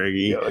smart,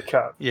 Greggy. Yeah,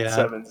 count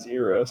 7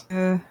 zeros.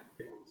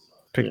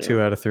 Pick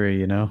 2 out of 3,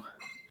 you know?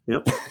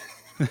 Yep.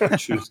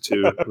 Choose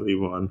 2,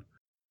 leave 1.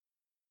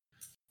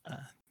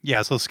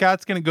 Yeah, so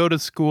Scott's going to go to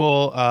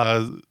school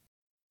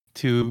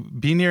to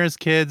be near his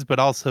kids, but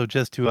also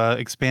just to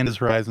expand his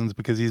horizons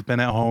because he's been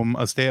at home,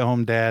 a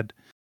stay-at-home dad.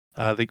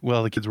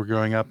 The kids were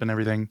growing up and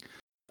everything.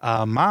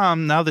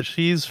 Mom, now that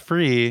she's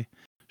free,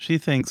 she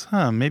thinks,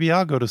 maybe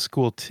I'll go to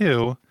school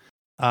too.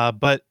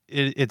 But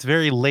it's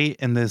very late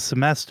in this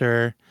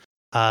semester.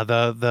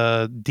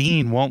 The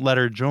dean won't let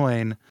her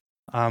join.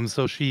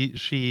 So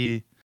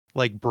she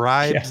like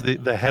bribes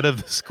the head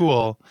of the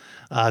school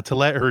to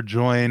let her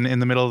join in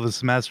the middle of the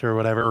semester or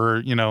whatever,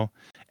 or,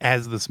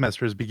 as the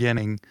semester is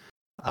beginning,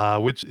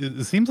 which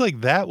it seems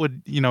like that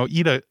would,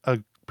 eat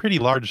a pretty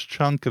large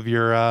chunk of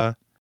your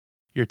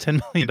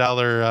 $10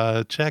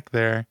 million check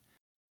there.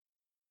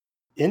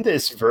 In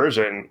this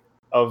version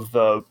of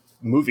the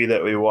movie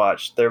that we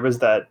watched, there was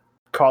that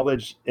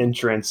college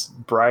entrance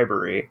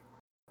bribery,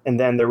 and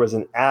then there was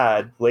an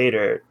ad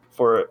later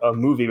for a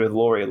movie with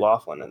Lori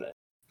Loughlin in it.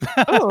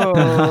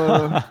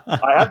 Oh.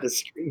 I have the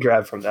screen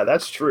grab from that.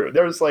 That's true.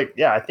 There was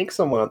I think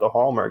someone at the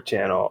Hallmark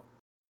Channel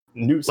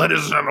knew.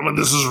 Ladies and gentlemen,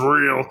 this is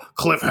real.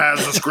 Cliff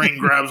has the screen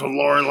grabs of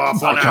Lori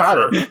Loughlin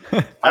after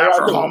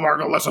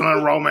Hallmark: A Lesson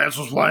in Romance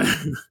was playing.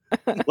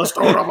 Let's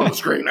throw it up on the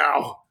screen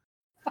now.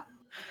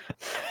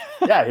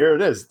 Yeah, here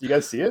it is. You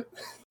guys see it?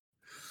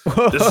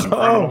 This is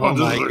incredible. Oh This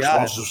my is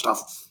God. explosive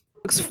stuff.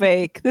 Looks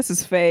fake. This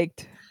is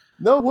faked.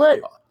 No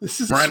way. This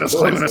is Miranda's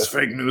explosive. claiming it's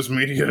fake news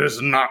media. It is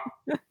not.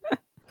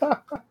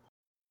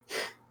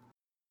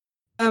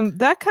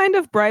 That kind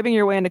of bribing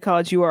your way into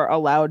college you are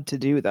allowed to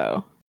do,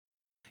 though.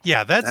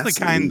 Yeah, that's the That's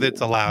kind legal.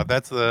 that's allowed.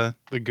 That's the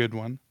good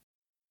one.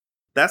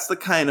 That's the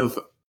kind of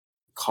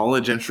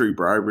college entry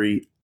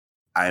bribery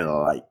I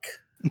like.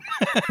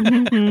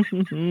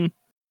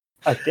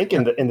 I think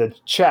in the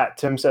chat,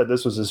 Tim said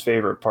this was his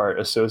favorite part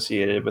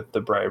associated with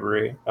the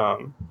bribery.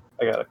 I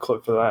got a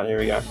clip for that. Here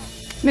we go.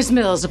 Miss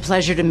Mills, a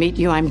pleasure to meet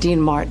you. I'm Dean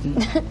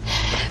Martin.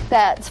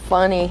 That's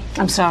funny.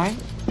 I'm sorry?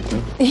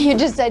 You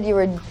just said you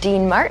were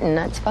Dean Martin.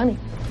 That's funny.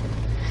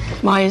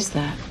 Why is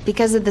that?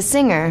 Because of the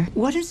singer.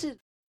 What is it?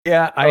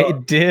 Yeah, I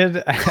did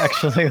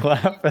actually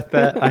laugh at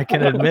that. I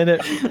can admit it.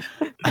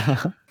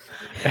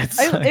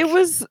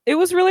 It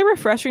was really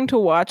refreshing to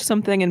watch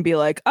something and be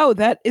like, oh,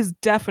 that is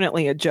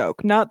definitely a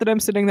joke. Not that I'm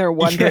sitting there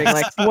wondering,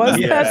 was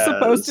that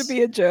supposed to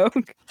be a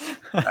joke?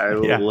 I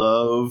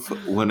love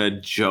when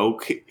a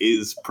joke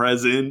is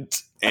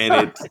present and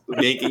it's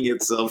making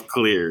itself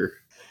clear.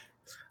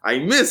 I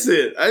miss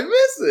it.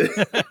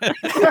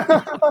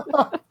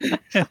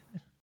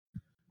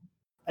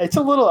 It's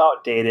a little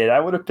outdated. I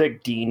would have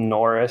picked Dean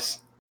Norris.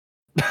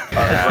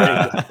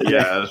 Yeah,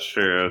 that's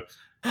true.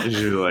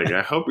 You're like,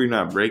 I hope you're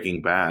not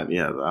Breaking Bad.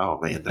 Yeah. Oh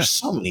man, there's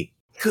so many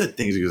good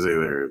things you can say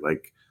there.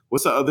 Like,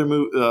 what's the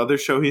other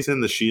show he's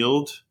in? The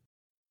Shield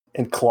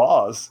And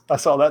Claws. I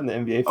saw that in the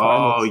NBA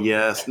Finals. Oh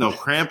yes, no,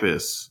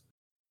 Krampus.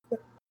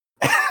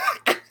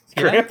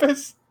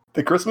 Krampus?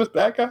 The Christmas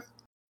bad guy?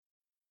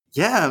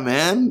 Yeah,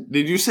 man.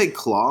 Did you say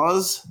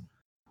Claus?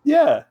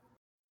 Yeah.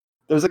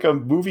 There's like a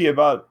movie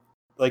about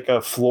like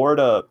a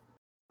Florida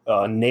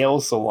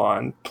nail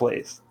salon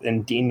place,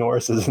 and Dean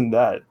Norris is in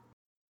that.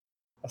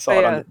 I saw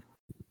it on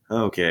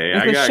Okay,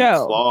 It's I a got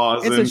show.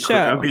 Claus It's and a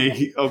show.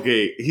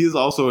 Okay, he's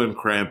also in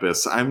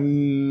Krampus.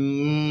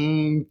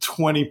 I'm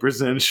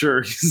 20%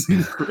 sure he's in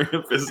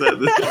Krampus at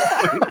this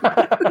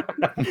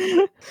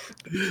point.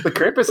 The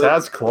Krampus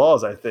has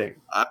claws, I think.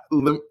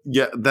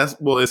 Yeah,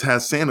 it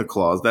has Santa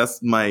Claus.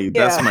 That's my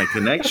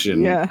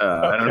connection. Yeah.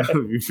 I don't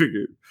know if you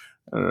figured.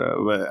 I don't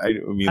know, but I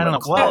mean, I don't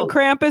like, know. Well,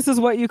 Krampus is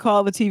what you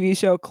call the TV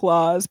show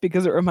Claus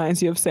because it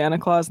reminds you of Santa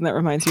Claus and that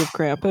reminds you of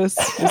Krampus.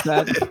 Is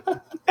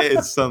that?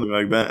 it's something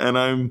like that. And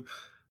I'm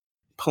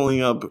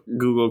pulling up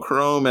Google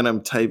Chrome and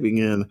I'm typing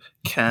in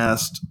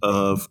cast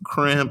of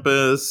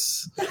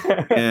Krampus.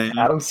 And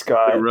Adam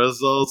Scott. The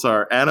results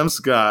are Adam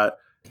Scott,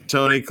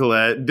 Toni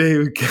Collette,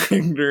 David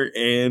Koechner,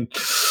 and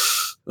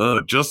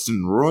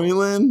Justin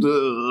Roiland.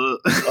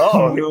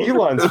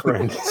 Elon's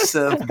friend.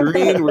 Seth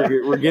Green.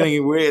 We're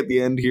getting way at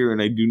the end here,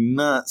 and I do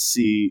not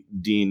see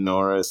Dean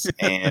Norris.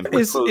 And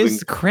Is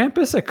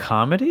Krampus a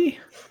comedy?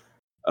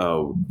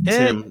 Oh,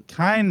 Tim. It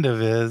kind of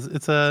is.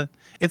 It's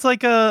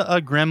like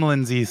a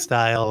Gremlins-y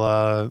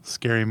style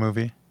scary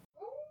movie.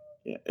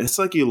 Yeah, it's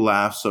like you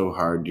laugh so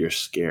hard you're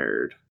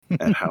scared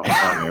at how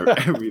funny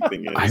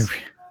everything is.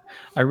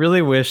 I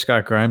really wish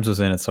Scott Grimes was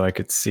in it so I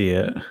could see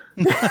it.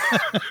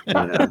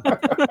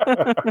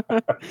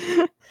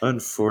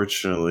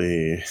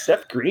 Unfortunately,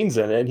 Seth Green's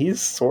in it. He's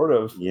sort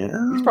of He's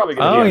probably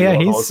going to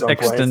be he's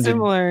extended.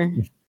 Similar.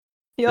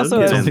 He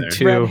also has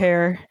red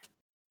hair.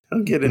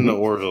 He'll get into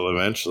Orville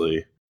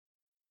eventually.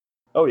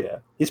 Oh yeah,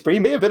 he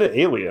may have been an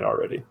alien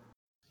already.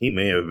 He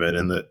may have been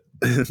in the.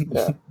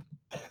 Yeah.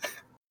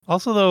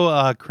 Also, though,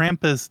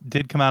 Krampus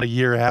did come out a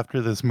year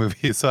after this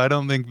movie, so I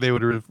don't think they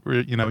would,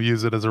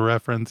 use it as a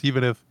reference,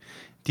 even if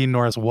Dean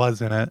Norris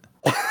was in it.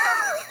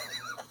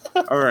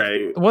 All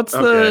right.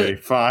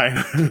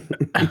 Fine.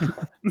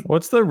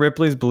 What's the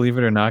Ripley's Believe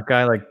It or Not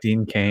guy, like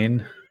Dean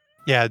Cain?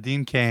 Yeah,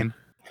 Dean Cain.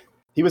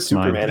 He was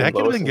Superman and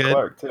Lois and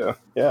Clark too.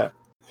 Yeah.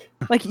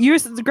 Like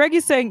Greg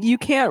is saying, you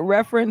can't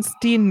reference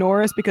Dean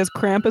Norris because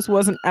Krampus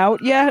wasn't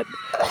out yet.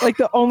 Like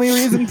the only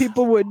reason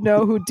people would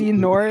know who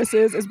Dean Norris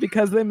is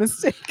because they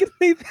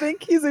mistakenly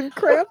think he's in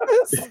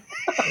Krampus.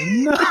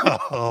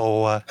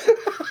 No.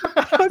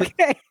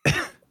 Okay.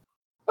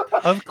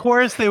 Of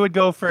course, they would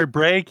go for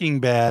Breaking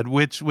Bad,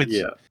 which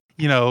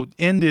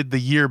ended the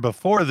year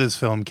before this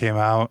film came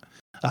out.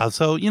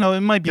 So it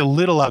might be a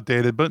little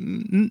outdated, but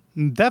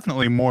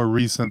definitely more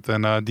recent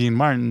than Dean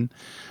Martin.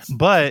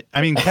 But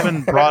I mean,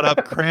 Kevin brought up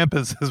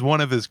Krampus as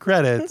one of his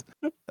credits,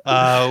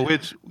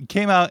 which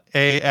came out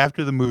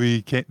after the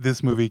movie.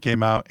 This movie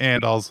came out,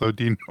 and also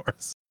Dean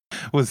Norris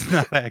was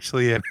not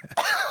actually in it.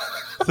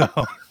 So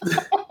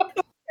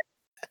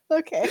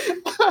okay.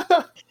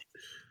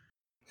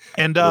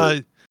 And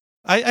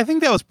I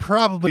think that was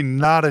probably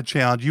not a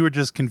challenge. You were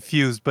just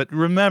confused. But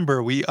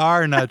remember, we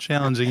are not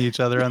challenging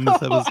each other on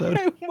this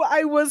episode.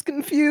 I was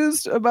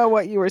confused about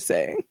what you were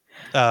saying.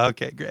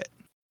 Okay, great.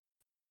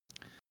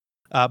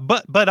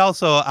 But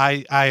also,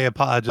 I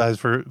apologize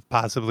for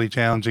possibly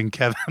challenging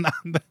Kevin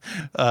on the,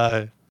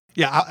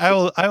 I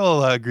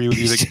will agree with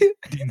you that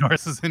Dean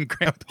Norris is in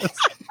Krampus.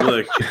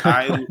 Look,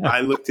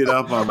 I looked it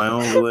up on my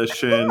own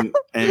volition,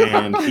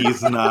 and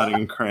he's not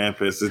in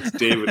Krampus. It's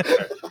David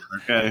Koechner,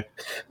 okay?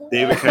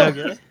 David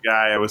Koechner, the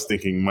guy I was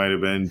thinking might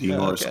have been Dean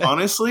Norris.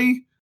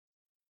 Honestly,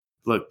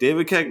 look,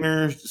 David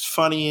Koechner is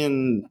funny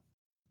in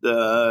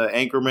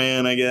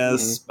Anchorman, I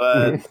guess,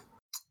 but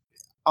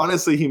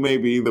honestly, he may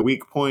be the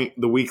weak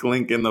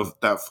link in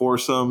that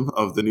foursome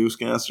of the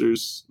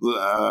newscasters.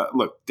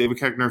 Look, David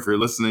Koechner, if you're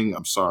listening,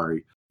 I'm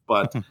sorry,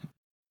 but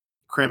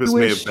Krampus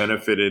may have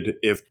benefited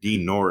if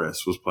Dean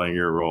Norris was playing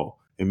your role.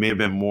 It may have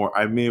been more.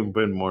 I may have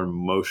been more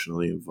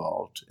emotionally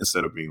involved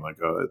instead of being like,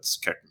 "Oh, it's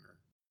Koechner."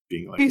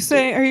 Being like,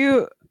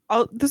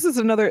 this is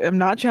another. I'm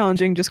not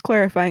challenging, just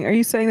clarifying. Are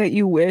you saying that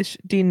you wish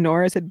Dean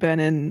Norris had been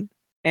in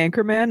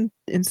Anchorman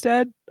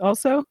instead?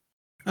 Also.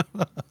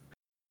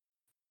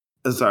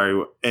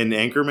 Sorry, in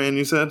Anchorman,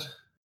 you said?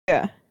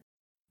 Yeah.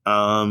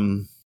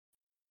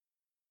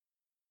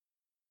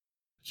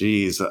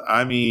 Geez,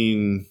 I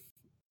mean,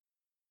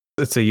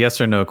 it's a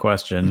yes or no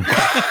question.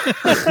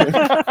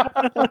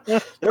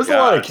 There's a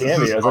lot of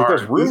cameos. Like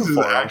there's room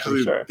for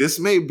actually. Sure. This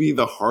may be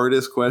the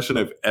hardest question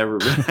I've ever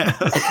been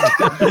asked.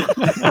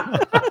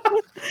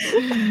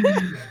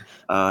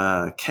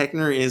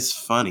 Koechner is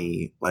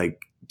funny.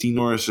 Like Dean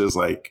Norris is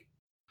like.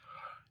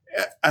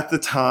 At the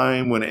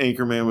time when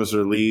Anchorman was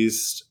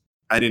released,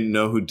 I didn't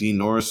know who Dean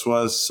Norris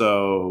was,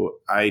 so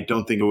I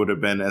don't think it would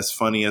have been as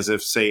funny as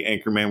if, say,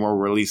 Anchorman were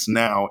released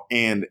now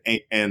and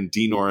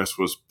Dean Norris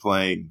was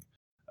playing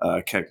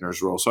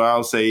Koechner's role. So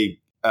I'll say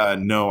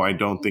no, I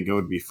don't think it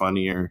would be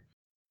funnier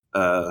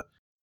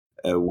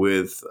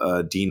with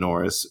Dean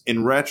Norris.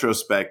 In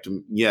retrospect,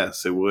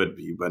 yes, it would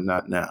be, but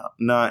not now.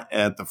 Not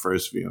at the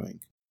first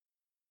viewing.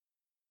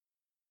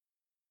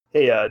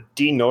 Hey,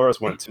 Dean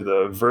Norris went to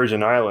the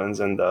Virgin Islands,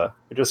 and they're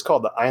just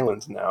called the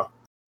Islands now.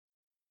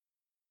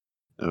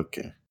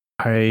 Okay.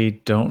 I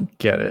don't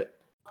get it.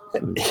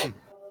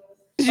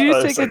 Did you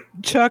just take a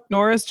Chuck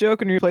Norris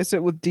joke and replace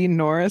it with Dean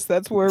Norris?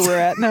 That's where we're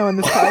at now in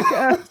this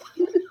podcast.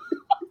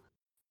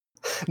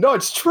 No,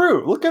 it's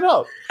true. Look it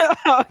up.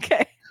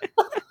 Okay.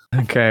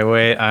 Okay,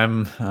 wait.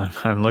 I'm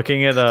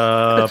looking it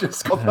up.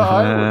 Just called the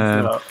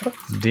Islands now.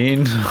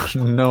 Dean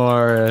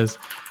Norris,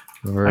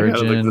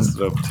 Virgin this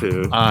up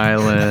too.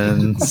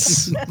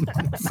 Islands.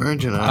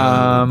 Virgin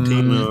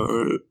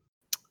Islands.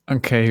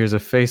 Okay, here's a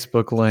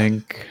Facebook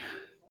link.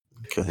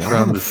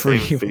 From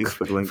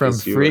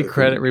free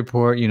credit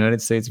report, United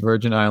States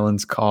Virgin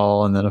Islands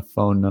call, and then a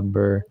phone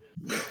number.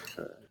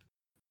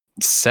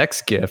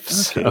 Sex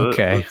gifts.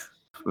 Okay.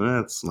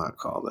 Let's not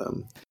call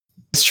them.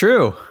 It's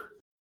true.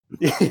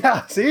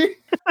 Yeah, see?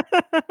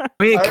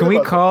 Wait, can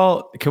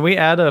we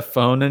add a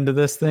phone into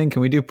this thing?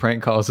 Can we do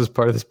prank calls as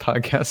part of this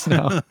podcast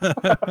now?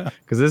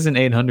 Because this is an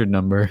 800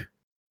 number.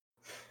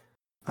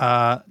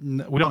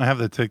 We don't have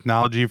the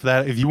technology for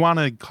that. If you want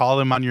to call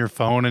them on your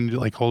phone and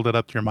like hold it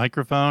up to your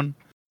microphone,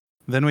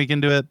 then we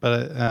can do it.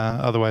 But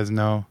otherwise,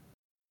 no.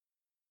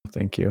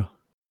 Thank you.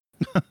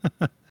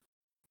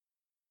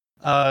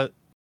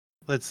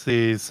 Let's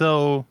see.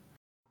 So,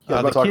 I'm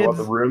about to talk about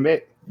the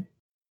roommate.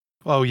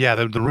 Oh yeah,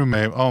 the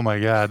roommate. Oh my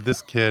god,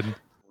 this kid.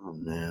 Oh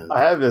man,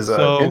 I have his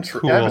intro.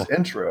 Cool. I have his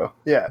intro.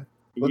 Yeah.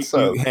 What's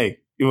up? Hey,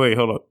 wait,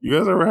 hold on. You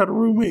guys ever had a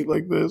roommate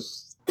like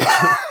this?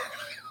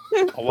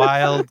 A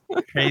wild,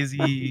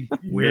 crazy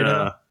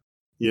weirdo.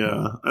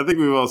 Yeah. I think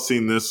we've all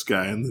seen this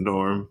guy in the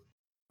dorm.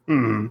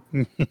 Come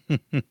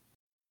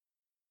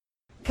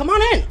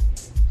on in.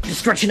 Just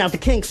stretching out the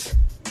kinks.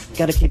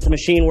 Gotta keep the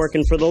machine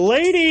working for the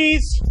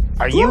ladies.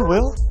 Are you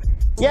Will?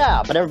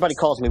 Yeah, but everybody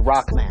calls me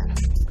Rockman.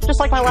 Just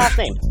like my last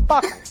name,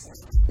 Buck.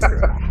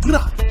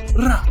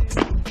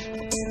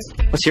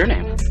 What's your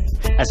name?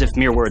 As if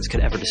mere words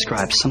could ever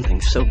describe something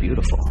so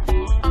beautiful.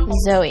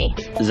 Zoe.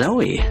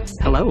 Zoe,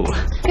 hello.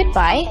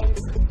 Goodbye.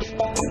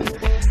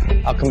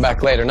 I'll come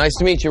back later. Nice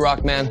to meet you,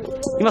 Rockman.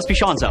 You must be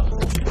Shanzo.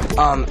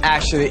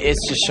 Actually,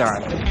 it's just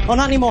Sean. Oh,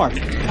 not anymore.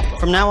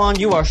 From now on,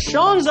 you are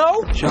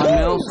Shanzo. Sean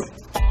Mills.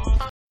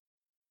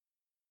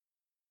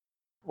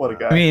 What a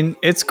guy. I mean,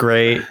 it's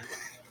great.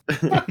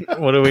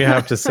 What do we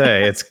have to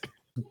say?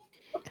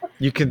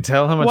 You can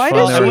tell how much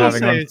fun they were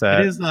having on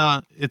set.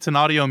 It's an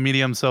audio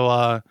medium, so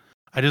I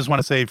just want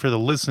to say for the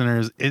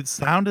listeners, it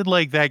sounded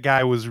like that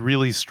guy was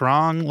really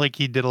strong, like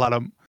he did a lot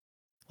of,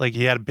 like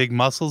he had big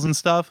muscles and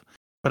stuff.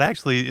 But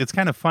actually, it's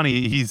kind of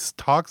funny. He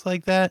talks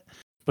like that,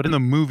 but in the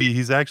movie,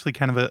 he's actually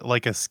kind of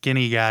like a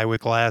skinny guy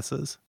with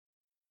glasses.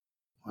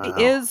 Wow.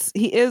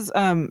 He is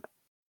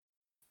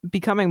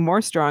becoming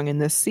more strong in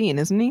this scene,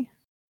 isn't he?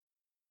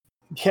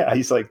 Yeah,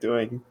 he's like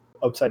doing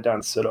upside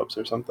down sit-ups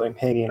or something,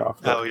 hanging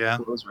off the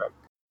clothes rack.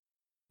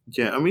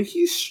 Yeah, I mean,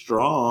 he's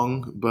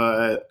strong,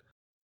 but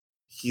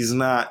he's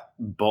not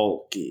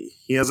bulky.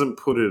 He hasn't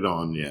put it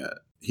on yet.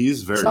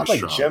 He's very strong.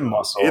 It's not like gym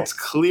muscle. It's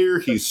clear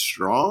he's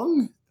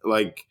strong.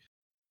 Like,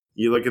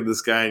 you look at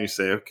this guy and you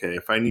say, okay,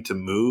 if I need to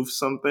move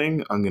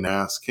something, I'm going to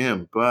ask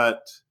him.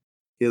 But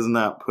he has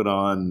not put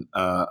on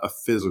a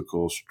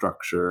physical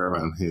structure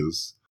around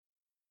his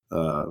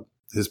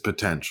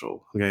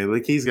potential. Okay,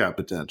 like he's got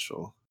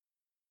potential.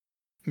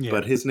 Yeah.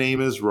 But his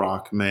name is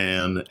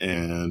Rockman,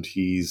 and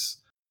he's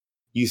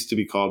used to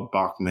be called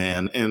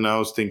Bachman. And I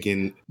was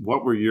thinking,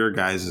 what were your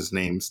guys'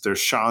 names?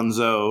 There's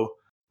Shanzo.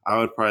 I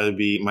would probably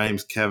be, my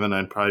name's Kevin.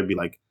 I'd probably be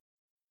like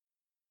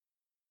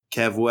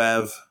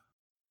Kevwev.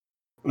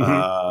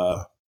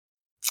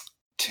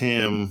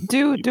 Tim.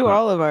 Do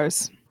all of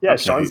ours. Yeah,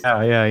 Okay. Sean's.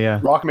 Yeah.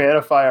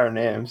 Rockmanify our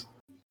names.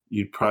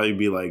 You'd probably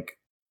be like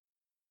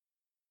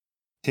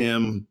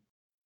Timmer,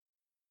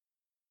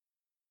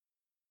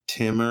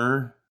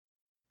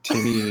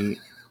 Timmy.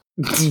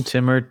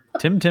 Tim or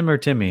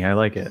Timmy. I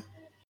like it.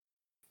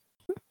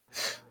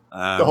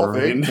 The whole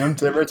thing.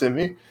 Tim or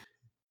Timmy.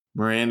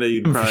 Miranda,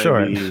 you'd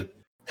probably be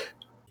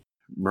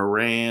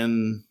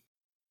Miranda,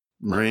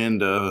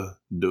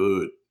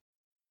 do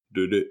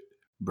it,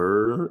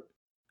 Bird.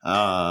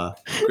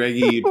 Greggy,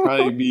 you'd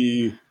probably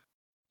be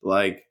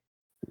like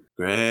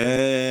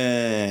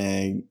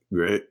Greggy.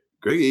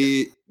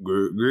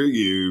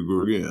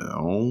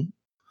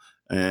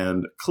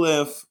 And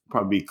Cliff,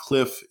 probably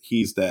Cliff,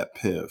 he's that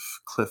Piff.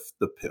 Cliff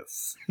the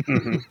Piff.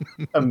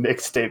 A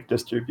mixtape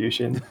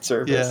distribution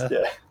service.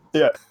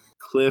 Yeah.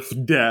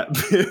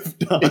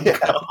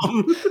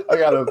 CliffDatPiff.com. I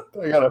got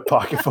a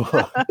pocket full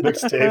of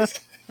mixtapes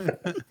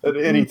at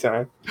any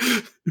time.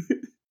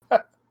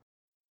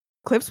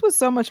 Cliff's was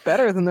so much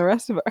better than the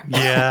rest of our.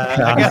 Yeah,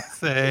 I gotta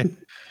say.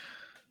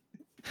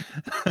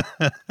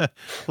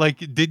 Like,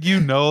 did you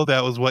know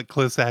that was what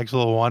Cliff's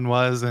actual one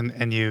was,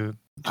 and you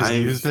just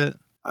used it?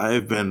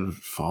 I've been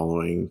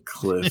following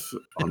Cliff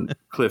on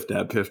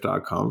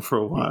CliffDatPiff.com for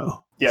a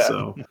while. Yeah.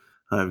 So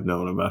I've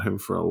known about him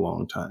for a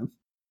long time.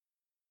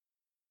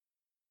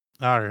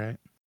 All right.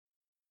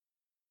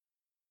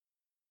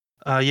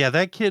 Yeah,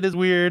 that kid is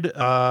weird.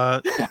 The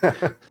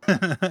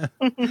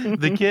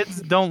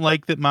kids don't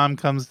like that mom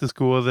comes to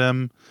school with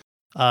them.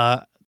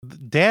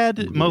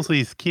 Dad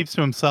mostly keeps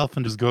to himself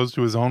and just goes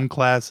to his own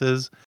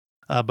classes.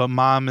 But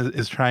mom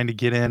is trying to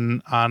get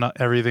in on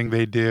everything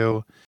they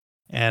do.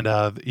 And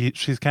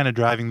she's kind of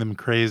driving them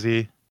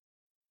crazy.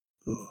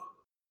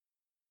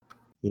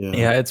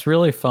 Yeah, it's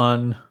really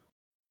fun.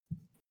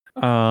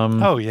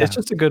 Yeah. It's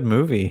just a good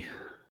movie.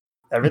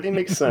 Everything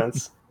makes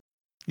sense.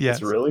 Yes.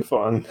 It's really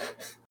fun.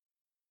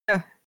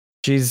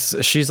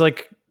 She's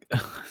like,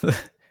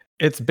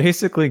 it's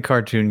basically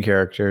cartoon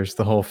characters,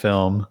 the whole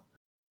film.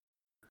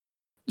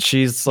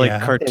 She's like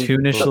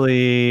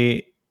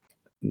cartoonishly,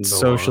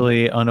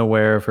 socially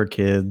unaware of her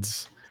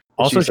kids.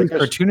 Also, she's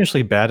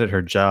cartoonishly bad at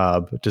her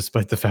job,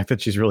 despite the fact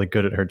that she's really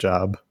good at her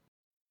job.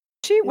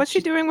 What's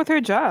she doing with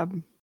her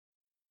job?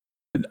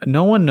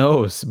 No one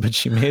knows, but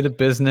she made a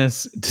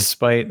business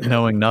despite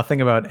knowing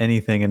nothing about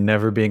anything and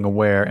never being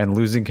aware and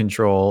losing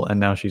control, and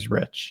now she's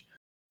rich.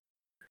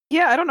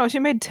 Yeah, I don't know. She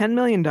made $10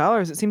 million.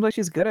 It seems like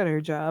she's good at her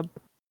job.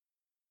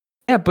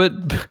 Yeah,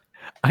 but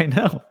I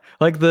know.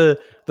 Like the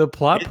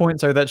plot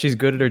points are that she's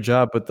good at her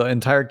job, but the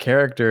entire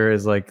character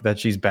is like that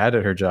she's bad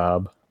at her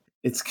job.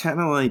 It's kind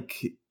of like,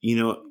 you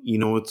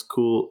know what's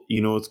cool?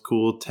 You know what's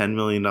cool? $10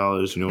 million.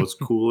 You know what's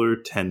cooler?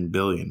 $10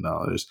 billion.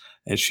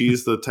 And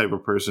she's the type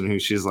of person who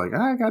she's like,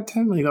 I got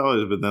 $10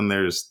 million. But then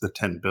there's the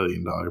 $10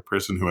 billion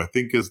person who I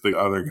think is the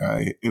other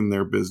guy in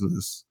their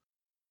business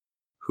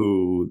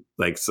who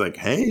it's like,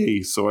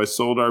 hey, so I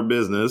sold our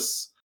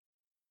business.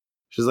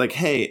 She's like,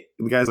 hey,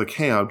 the guy's like,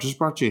 hey, I just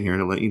brought you in here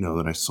to let you know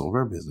that I sold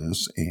our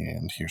business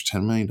and here's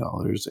 $10 million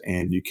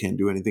and you can't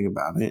do anything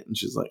about it. And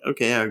she's like,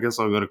 okay, I guess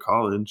I'll go to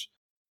college.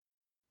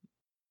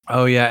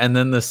 Oh, yeah. And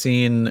then the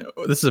scene,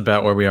 this is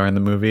about where we are in the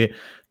movie,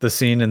 the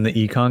scene in the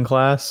econ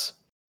class.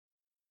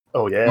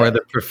 Oh, yeah. Where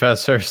the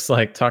professor's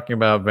like talking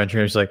about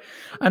venture. He's like,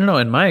 I don't know.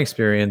 In my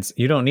experience,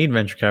 you don't need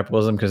venture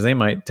capitalism because they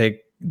might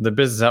take the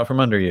business out from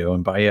under you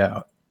and buy you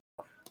out.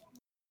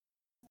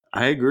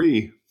 I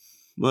agree.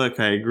 Look,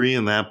 I agree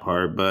in that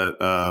part,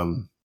 but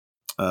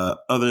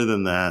other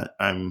than that,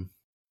 I'm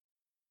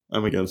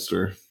against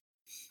her.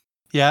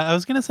 Yeah, I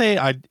was gonna say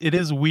it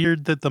is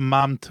weird that the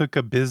mom took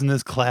a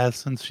business class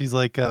since she's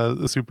like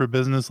a super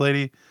business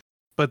lady,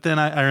 but then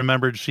I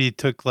remembered she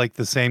took like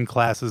the same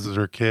classes as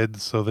her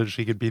kids so that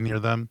she could be near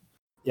them.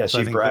 Yeah,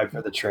 So she bragged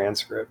for the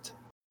transcript.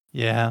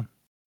 Yeah,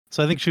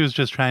 so I think she was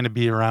just trying to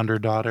be around her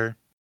daughter.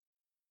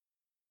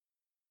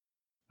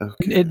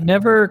 Okay. It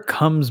never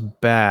comes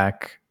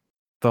back,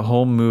 the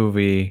whole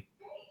movie,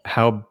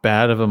 how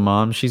bad of a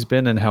mom she's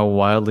been and how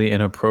wildly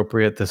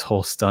inappropriate this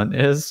whole stunt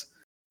is.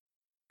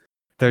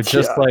 They're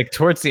just like,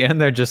 towards the end,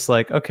 they're just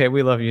like, okay,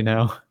 we love you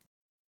now.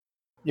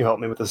 You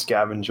helped me with the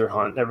scavenger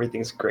hunt.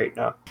 Everything's great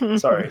now.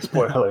 Sorry,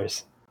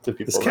 spoilers to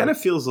people. This kind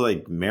of feels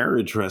like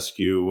Marriage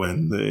Rescue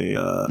when they...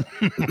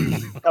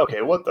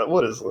 Okay,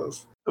 what is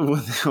this?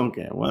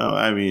 Okay, well,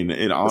 I mean,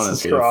 it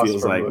honestly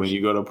feels like when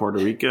you go to Puerto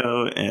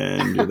Rico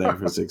and you're there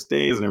for 6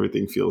 days and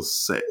everything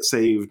feels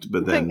saved,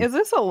 but then... Is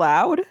this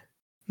allowed?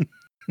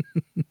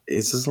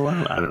 Is this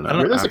allowed? I don't know.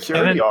 You're the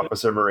security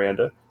officer,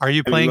 Miranda. Are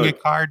you playing a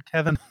card,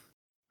 Kevin?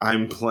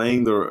 I'm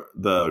playing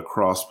the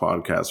cross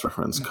podcast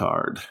reference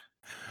card.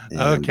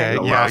 Okay,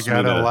 yeah, I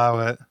gotta allow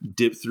it.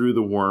 Dip through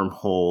the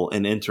wormhole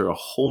and enter a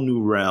whole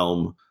new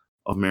realm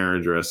of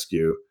Marriage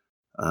Rescue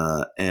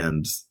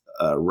and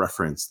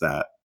reference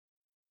that.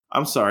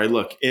 I'm sorry,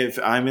 look, if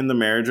I'm in the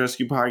Marriage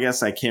Rescue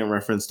podcast, I can't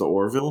reference the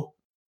Orville.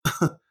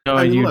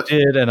 No, you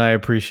did, and I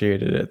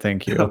appreciated it.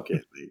 Thank you. Okay,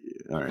 thank you.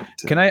 All right.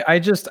 Can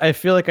I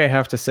feel like I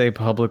have to say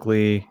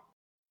publicly...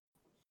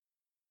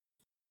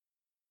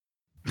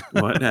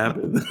 What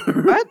happened?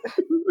 What?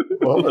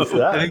 What was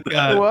that? I think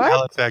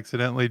Alex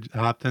accidentally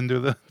hopped into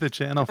the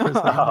channel for a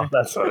second. Oh,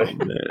 that's funny.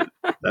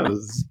 That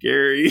was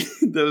scary.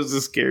 That was the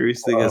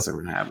scariest thing that's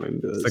ever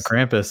happened to us. The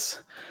Krampus.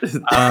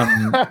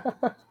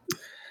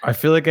 I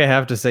feel like I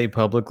have to say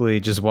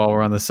publicly, just while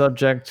we're on the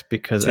subject,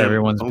 because Tim,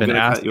 everyone's been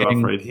asking. Cut you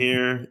off right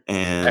here,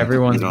 and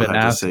everyone's you don't been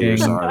have asking. To say you're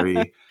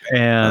sorry,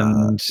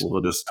 and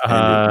we'll just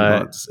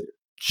end it.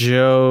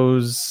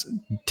 Joe's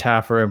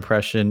Taffer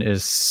impression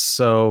is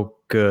so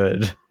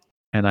good,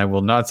 and I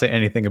will not say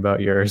anything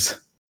about yours.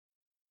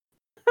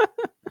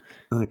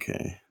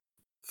 Okay.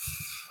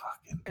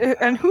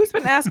 And who's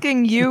been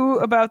asking you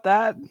about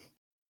that?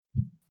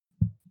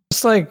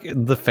 Just like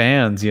the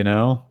fans, you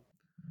know?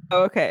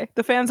 Oh, okay.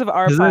 The fans of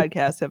our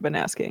podcast have been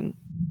asking.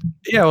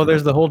 Yeah, well,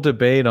 there's the whole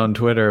debate on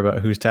Twitter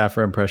about whose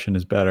Taffer impression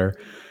is better.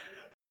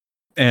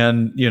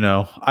 And, you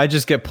know, I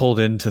just get pulled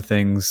into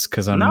things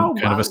because I'm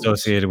kind of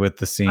associated with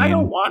the scene. I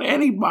don't want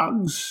any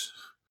bugs.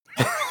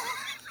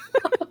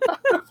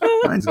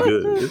 Mine's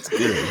good. It's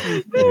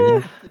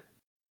good.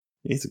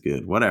 It's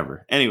good.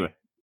 Whatever. Anyway,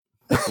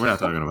 we're not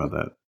talking about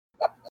that.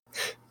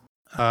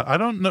 I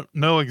don't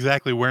know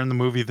exactly where in the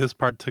movie this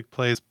part took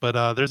place,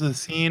 but there's a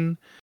scene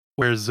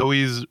where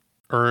Zoe's,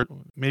 or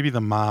maybe the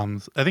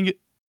mom's, I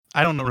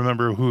don't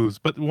remember whose,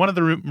 but one of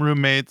the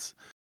roommates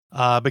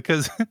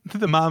because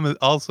the mom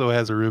also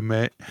has a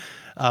roommate.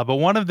 But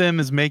one of them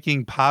is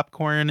making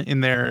popcorn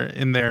in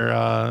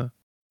their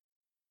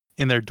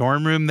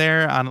dorm room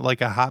there on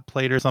like a hot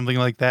plate or something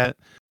like that.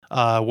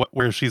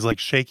 Where she's like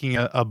shaking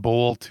a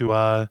bowl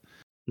to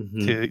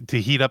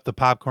heat up the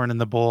popcorn in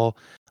the bowl.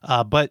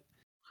 But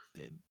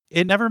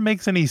it never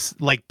makes any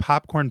like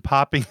popcorn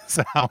popping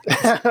sound.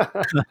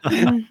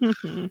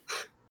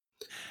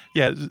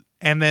 Yeah,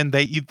 and then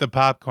they eat the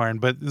popcorn,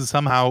 but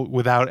somehow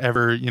without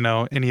ever,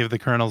 any of the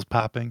kernels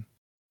popping.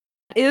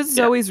 Is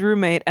Zoe's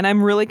roommate, and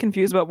I'm really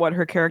confused about what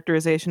her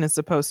characterization is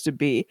supposed to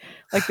be.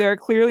 Like, there are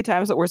clearly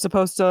times that we're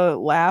supposed to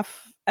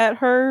laugh at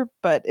her,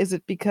 but is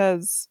it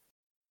because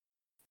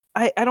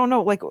I don't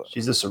know, like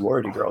she's a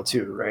sorority girl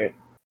too, right?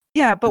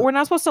 Yeah, but we're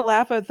not supposed to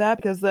laugh at that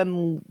because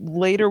then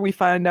later we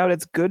find out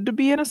it's good to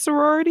be in a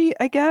sorority,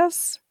 I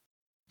guess.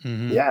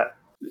 Mm-hmm. Yeah.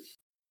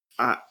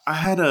 I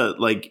had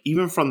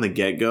even from the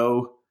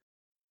get-go,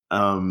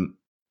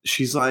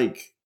 she's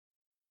like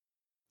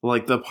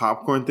the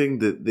popcorn thing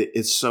that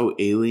it's so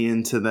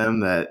alien to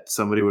them that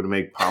somebody would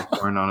make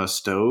popcorn on a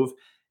stove.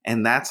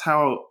 And that's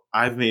how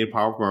I've made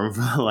popcorn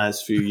for the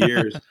last few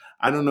years.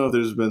 I don't know if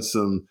there's been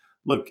some...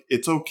 Look,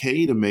 it's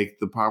okay to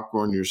make the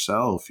popcorn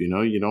yourself.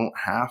 You don't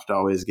have to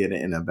always get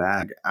it in a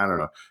bag. I don't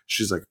know.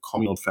 She's like, call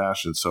me old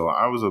fashioned. So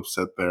I was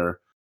upset there.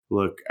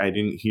 Look, I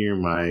didn't hear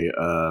my,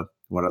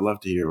 what I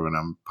love to hear when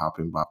I'm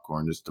popping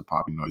popcorn is the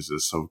popping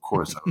noises. So of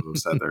course I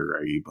was upset there,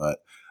 Greggy. But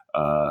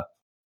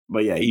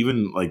yeah,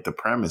 even like the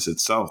premise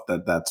itself,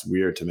 that's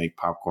weird to make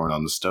popcorn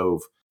on the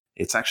stove.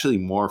 It's actually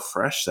more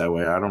fresh that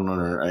way. I don't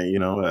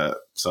know,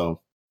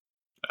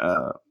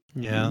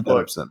 yeah.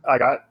 Look, I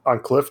got on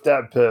Cliff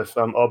Dat Piff.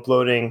 I'm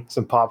uploading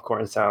some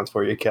popcorn sounds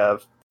for you,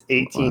 Kev.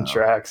 18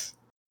 tracks,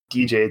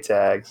 DJ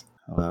tags.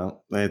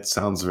 Well, it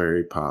sounds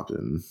very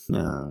poppin'.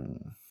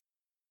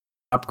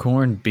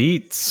 Popcorn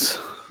beats.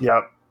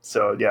 Yep.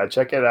 So yeah,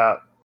 check it out.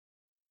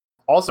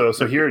 Also,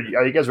 so here,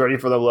 are you guys ready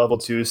for the level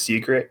 2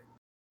 secret?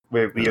 We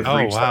have reached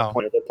that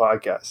point of the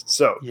podcast.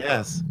 So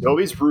yes,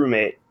 Zoe's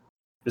roommate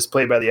is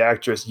played by the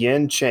actress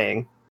Yin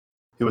Chang,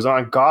 who was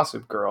on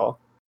Gossip Girl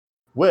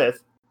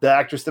with the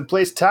actress that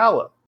plays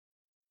Tala.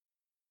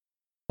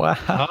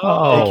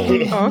 Wow.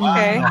 Okay.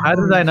 How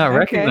did I not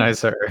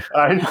recognize her?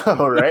 I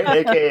know, right?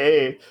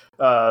 AKA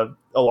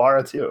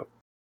Alara too,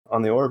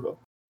 on the Orville.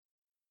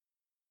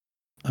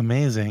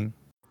 Amazing.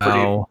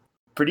 Wow.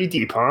 Pretty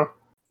deep, huh?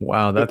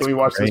 Wow, that's we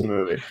watched great. this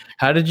movie.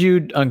 How did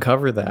you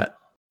uncover that?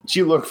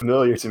 She looked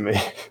familiar to me.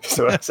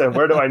 So I said,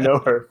 where do I know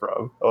her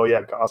from? Oh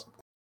yeah, Gossip.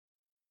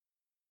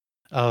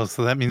 Oh,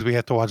 so that means we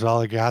have to watch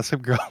all the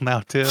Gossip Girl now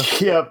too.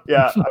 Yep.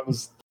 Yeah.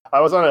 I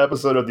was on an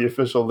episode of the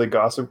official The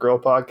Gossip Girl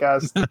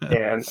podcast,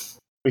 and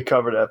we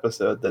covered an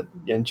episode that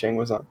Yin Chang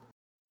was on.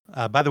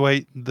 By the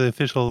way, the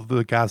official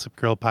The Gossip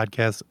Girl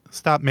podcast,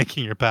 stop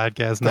making your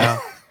podcast now.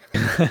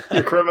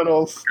 You're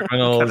criminals.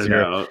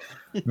 You're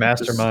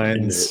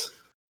masterminds.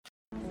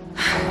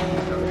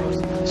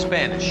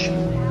 Spanish,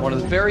 one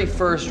of the very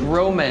first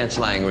Romance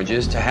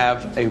languages to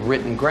have a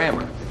written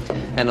grammar.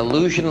 An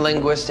Illusion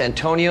linguist,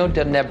 Antonio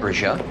de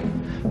Nebrija,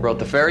 wrote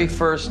the very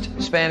first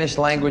Spanish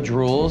language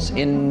rules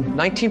in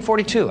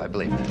 1942, I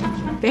believe.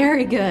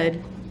 Very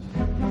good.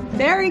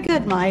 Very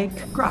good,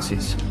 Mike.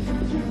 Gracias.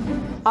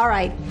 All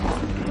right.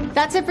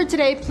 That's it for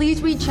today.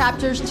 Please read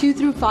chapters 2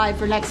 through 5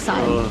 for next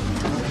signing.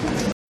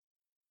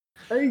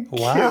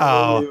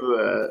 Wow.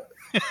 So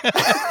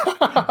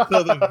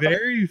the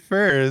very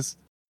first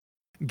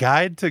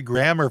guide to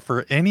grammar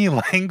for any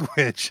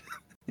language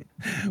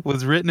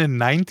was written in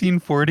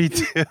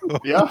 1942.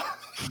 Yeah.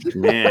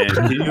 Man,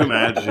 can you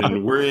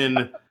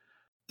imagine?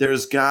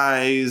 There's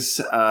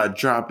guys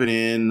dropping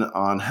in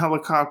on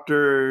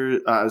helicopter,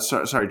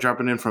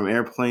 dropping in from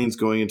airplanes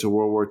going into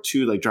World War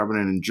II, like dropping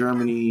in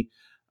Germany.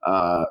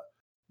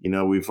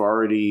 We've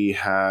already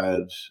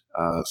had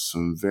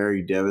some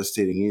very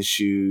devastating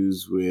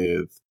issues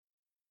with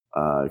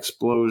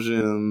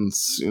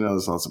explosions.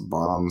 There's lots of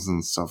bombs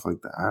and stuff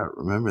like that. I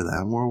remember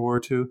that in World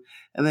War II.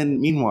 And then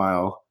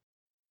meanwhile,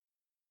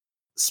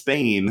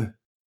 Spain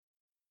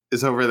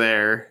is over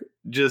there,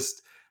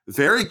 just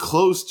very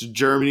close to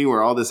Germany,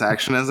 where all this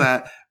action is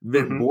at,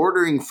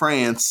 bordering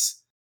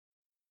France,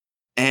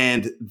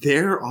 and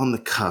they're on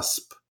the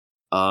cusp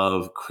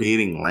of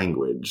creating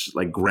language,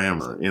 like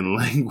grammar in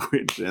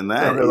language, and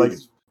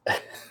that's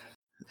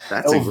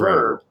El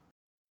verb,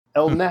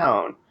 El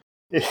noun.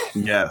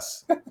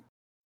 Yes.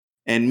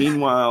 And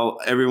meanwhile,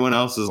 everyone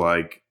else is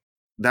like,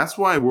 that's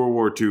why World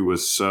War II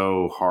was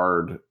so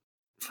hard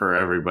for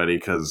everybody,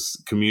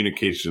 because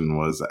communication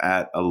was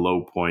at a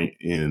low point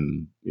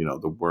in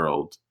the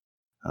world.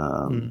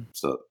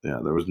 So yeah,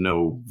 there was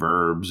no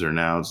verbs or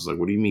nouns. It's like,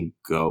 what do you mean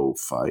go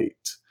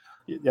fight?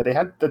 Yeah, they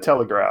had the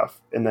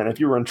telegraph, and then if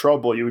you were in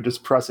trouble, you would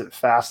just press it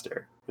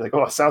faster. You're like,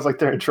 oh, it sounds like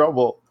they're in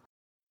trouble.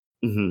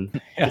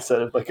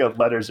 Instead of like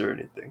letters or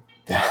anything.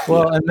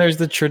 Well, and there's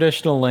the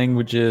traditional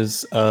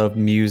languages of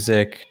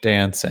music,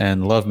 dance,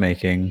 and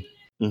lovemaking.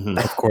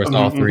 Of course,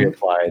 all three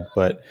applied,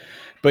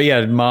 but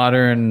yeah,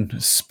 modern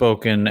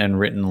spoken and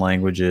written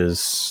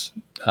languages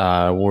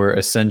were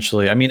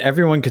essentially, I mean,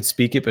 everyone could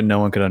speak it, but no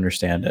one could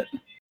understand it.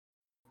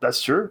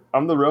 That's true.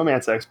 I'm the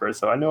romance expert,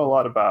 so I know a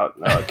lot about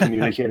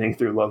communicating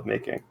through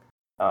lovemaking.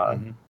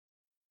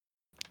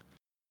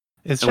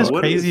 It's just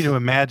crazy to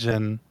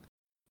imagine,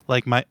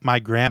 like my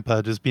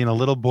grandpa just being a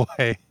little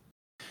boy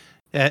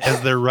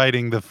as they're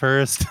writing the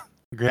first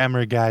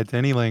grammar guide to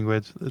any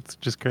language. It's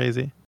just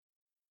crazy.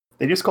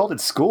 They just called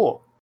it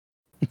school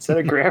instead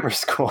of grammar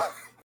school.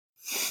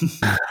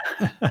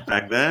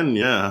 Back then,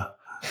 yeah.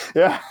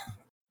 Yeah.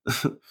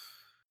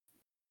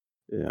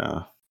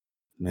 Yeah.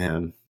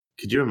 Man,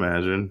 could you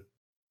imagine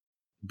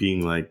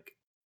being like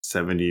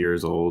 70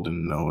 years old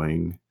and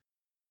knowing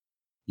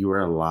you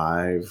were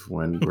alive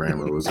when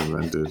grammar was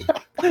invented?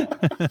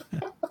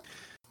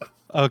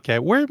 Okay,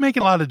 we're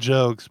making a lot of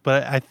jokes,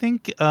 but I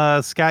think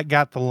Scott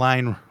got the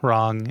line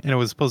wrong, and it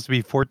was supposed to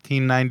be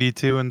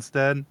 1492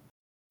 instead.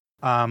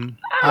 I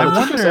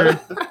wonder.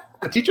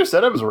 The teacher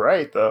said I was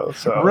right, though.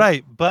 So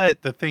Right,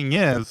 but the thing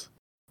is,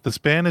 the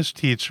Spanish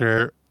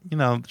teacher,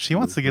 she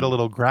wants to get a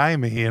little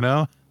grimy,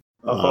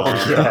 Oh,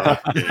 yeah.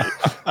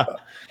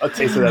 A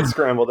taste of that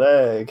scrambled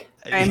egg.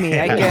 I mean,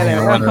 I get it.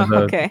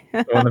 Okay.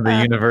 One of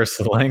the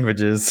universal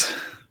languages.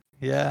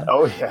 Yeah.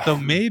 Oh, yeah. So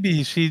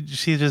maybe she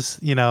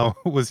just,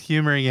 was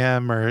humoring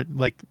him or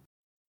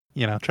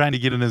trying to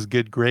get in his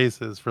good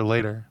graces for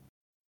later.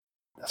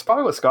 That's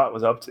probably what Scott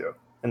was up to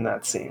in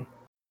that scene.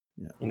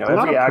 Yeah.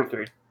 Every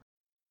actor,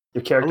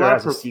 your character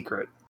has a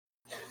secret.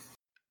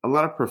 A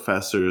lot of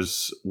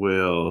professors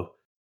will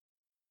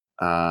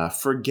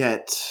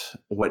forget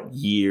what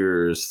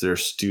years their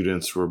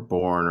students were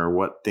born or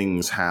what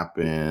things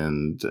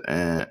happened,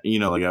 and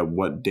like at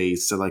what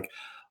dates. They're like,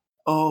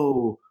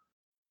 "Oh,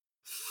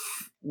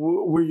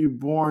 were you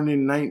born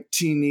in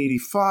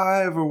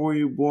 1985 or were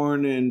you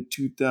born in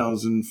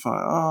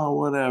 2005? Oh,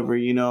 whatever."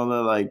 They're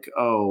like,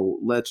 "Oh,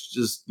 let's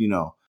just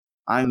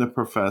I'm the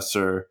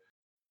professor,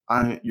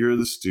 you're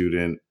the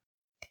student.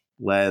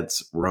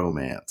 Let's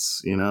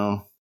romance."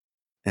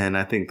 And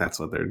I think that's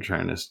what they're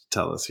trying to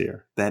tell us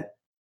here, that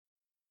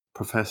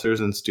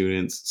professors and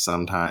students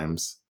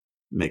sometimes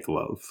make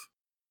love,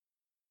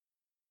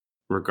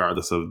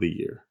 regardless of the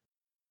year.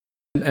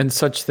 And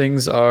such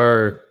things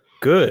are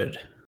good.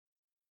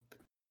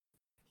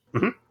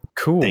 Mm-hmm.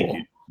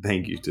 Cool.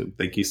 Thank you, Tim.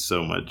 Thank you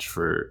so much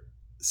for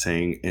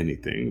saying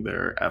anything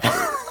there after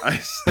I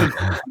said.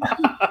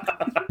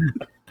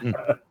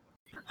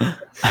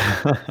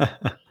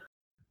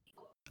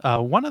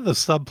 One of the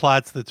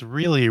subplots that's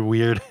really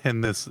weird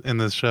in this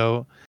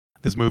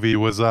this movie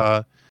was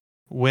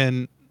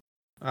when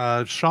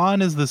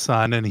Sean is the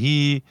son and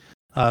he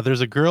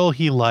there's a girl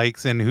he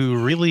likes and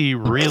who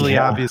really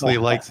obviously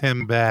likes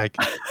him back.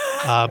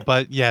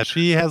 But yeah,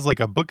 she has like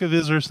a book of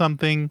his or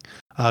something.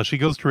 She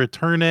goes to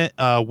return it.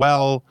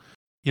 While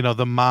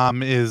the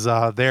mom is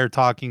there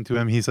talking to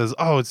him, he says,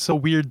 "Oh, it's so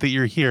weird that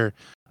you're here.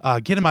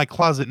 Get in my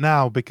closet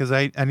now because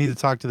I need to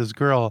talk to this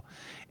girl."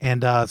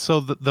 And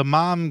so the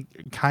mom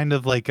kind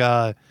of like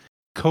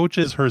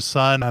coaches her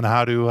son on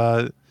how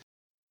to,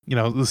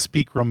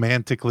 speak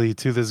romantically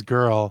to this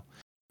girl.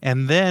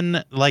 And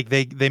then like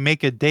they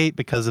make a date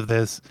because of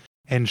this.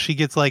 And she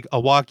gets like a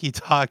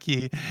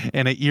walkie-talkie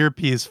and an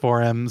earpiece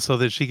for him so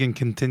that she can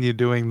continue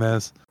doing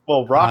this.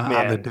 Well,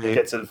 Rockman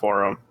gets it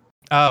for him.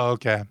 Oh,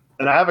 okay.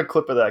 And I have a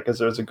clip of that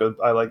because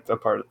I like the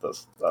part of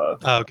this. Oh,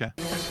 okay.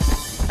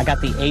 I got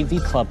the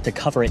AV Club to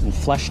cover it in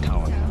flesh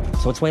tone,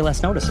 so it's way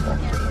less noticeable.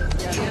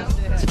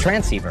 It's a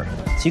transceiver,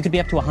 so you could be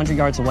up to 100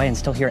 yards away and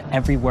still hear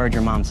every word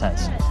your mom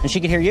says. And she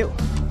could hear you.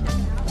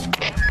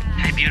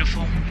 Hey,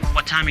 beautiful.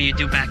 What time are you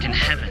due back in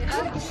heaven?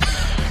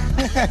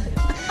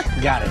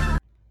 Got it.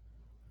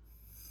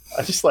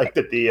 I just like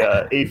that the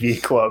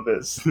AV Club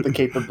is the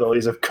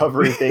capabilities of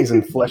covering things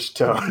in flesh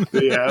tone.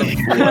 Yeah,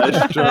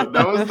 flesh tone.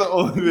 That was the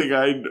only thing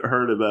I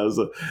heard of that. Was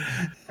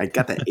I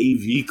got the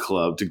AV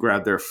Club to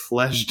grab their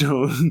flesh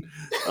tone,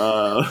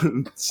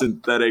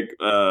 synthetic,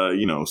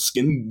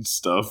 skin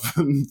stuff.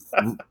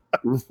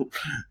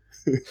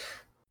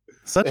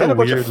 Such a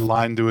weird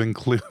line to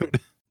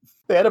include.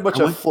 They had a bunch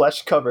of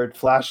flesh-covered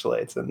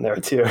flashlights in there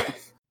too.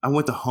 I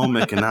went to home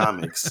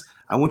economics.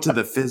 I went to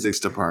the physics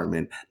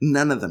department.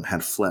 None of them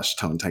had flesh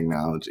tone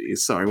technology.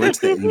 So I went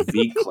to the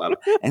AV Club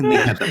and they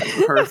had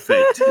the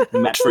perfect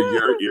match for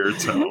your ear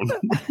tone.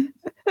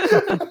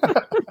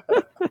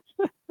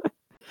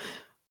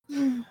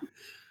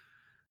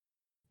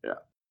 Yeah.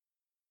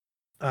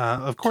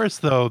 Of course,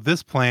 though,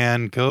 this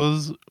plan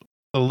goes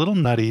a little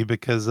nutty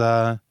because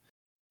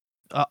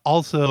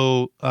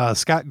also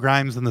Scott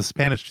Grimes and the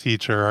Spanish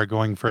teacher are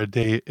going for a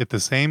date at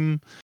the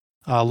same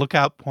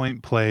Lookout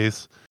Point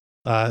place.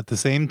 At the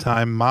same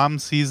time, Mom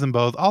sees them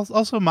both.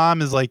 Also,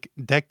 Mom is like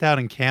decked out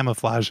in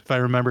camouflage, if I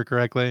remember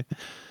correctly.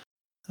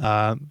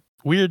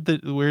 Weird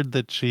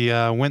that she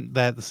went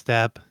that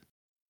step.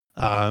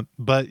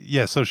 But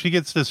yeah, so she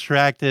gets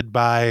distracted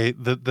by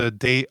the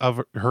date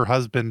of her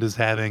husband is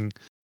having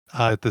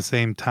at the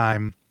same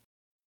time.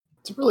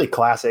 It's a really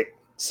classic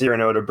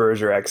Cyrano de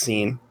Bergerac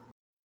scene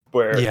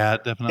where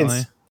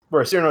definitely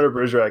where Cyrano de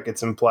Bergerac,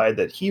 it's implied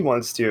that he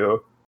wants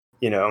to,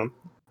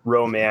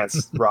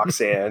 romance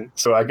Roxanne.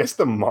 So I guess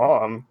the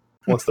mom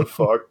wants to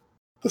fuck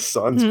the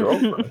son's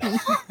girlfriend.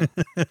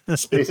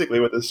 That's basically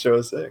what this show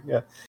is saying.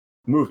 Yeah.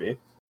 Movie.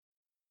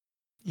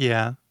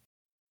 Yeah.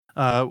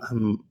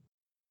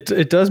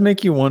 It does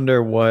make you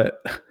wonder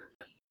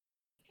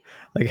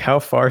like how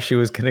far she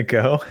was gonna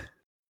go,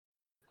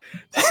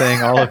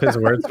 saying all of his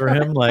words for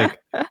him. Like,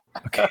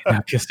 okay,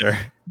 now kiss her.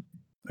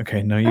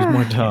 Okay, now use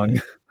more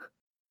tongue.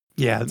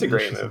 Yeah, it's a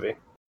great movie.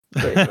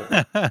 Great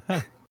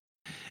movie.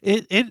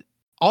 It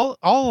all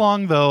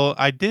along though,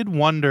 I did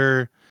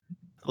wonder.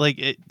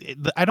 Like,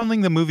 I don't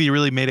think the movie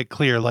really made it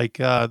clear. Like,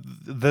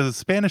 the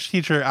Spanish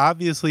teacher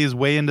obviously is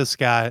way into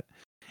Scott,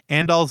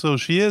 and also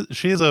she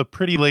is a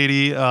pretty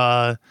lady.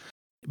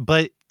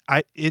 But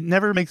it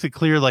never makes it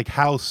clear like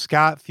how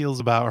Scott feels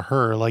about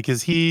her. Like,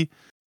 is he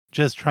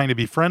just trying to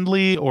be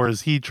friendly, or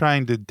is he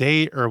trying to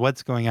date, or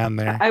what's going on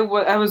there? I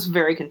was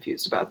very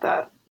confused about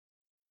that.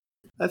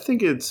 I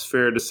think it's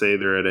fair to say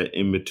they're at an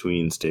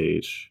in-between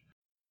stage,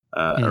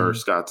 or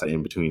Scott's at an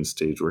in-between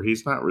stage where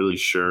he's not really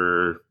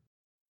sure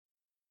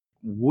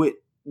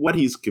what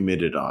he's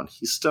committed on.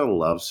 He still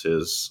loves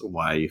his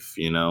wife,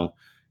 you know.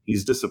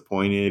 He's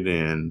disappointed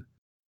in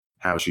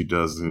how she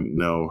doesn't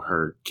know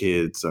her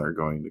kids are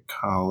going to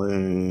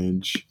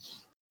college.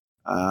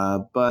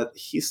 But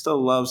he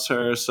still loves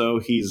her, so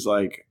he's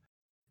like,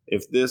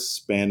 if this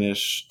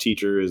Spanish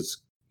teacher is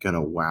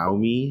gonna wow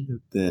me,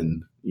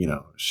 then, you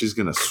know, she's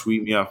gonna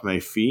sweep me off my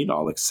feet,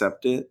 I'll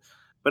accept it.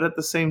 But at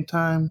the same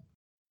time,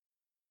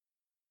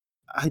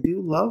 I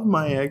do love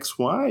my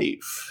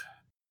ex-wife.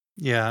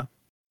 Yeah.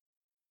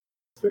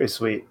 It's very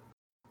sweet.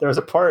 There was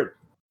a part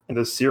in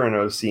the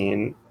Cyrano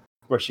scene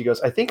where she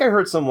goes, I think I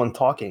heard someone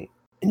talking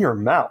in your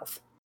mouth.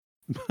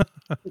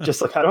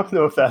 Just like, I don't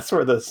know if that's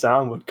where the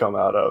sound would come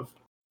out of,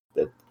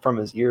 from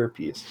his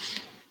earpiece.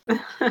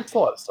 It's a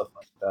lot of stuff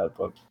like that,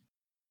 but...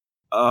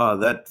 Oh,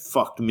 that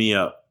fucked me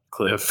up,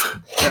 Cliff.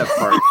 That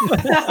part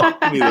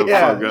fucked me the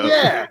fuck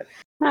up.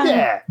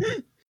 Yeah.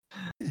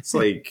 It's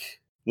like...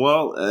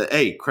 Well,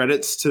 hey,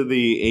 credits to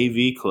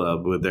the AV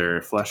Club with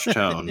their flesh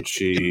tone.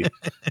 It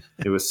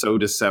was so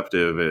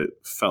deceptive, it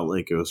felt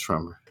like it was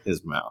from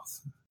his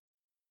mouth.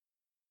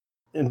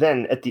 And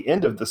then at the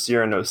end of the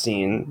Cyrano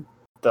scene,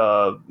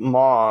 the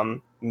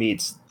mom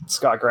meets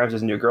Scott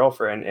Grimes' new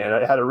girlfriend, and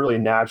it had a really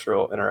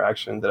natural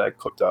interaction that I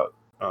clipped out.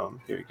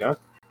 Here you go.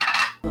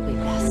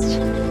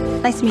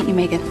 Nice to meet you,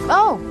 Megan.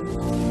 Oh,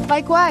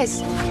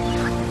 likewise.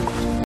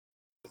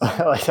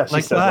 I like that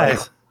she said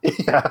Likewise.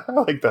 Yeah, I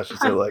like that she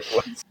said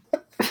likewise.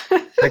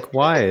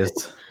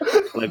 Likewise.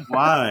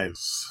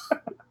 Likewise.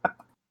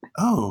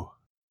 Oh,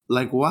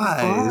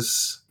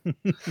 likewise.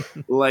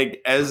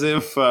 Like, as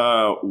if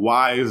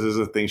wise is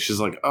a thing.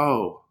 She's like,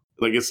 oh,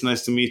 like, it's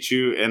nice to meet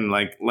you. And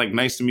like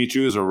nice to meet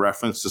you is a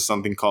reference to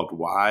something called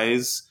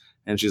wise.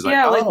 And she's like,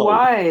 yeah, oh, like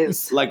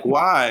wise. Like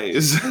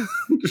wise.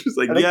 She's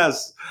like,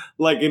 yes,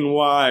 like in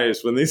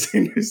wise, when they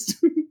say nice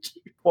to meet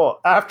you.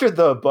 Well, after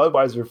the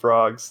Budweiser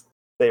frogs,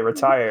 they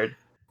retired.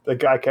 The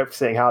guy kept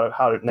saying,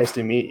 how nice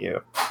to meet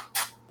you.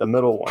 The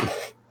middle one.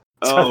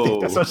 So I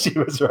think that's what she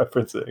was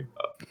referencing.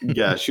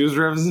 Yeah, she was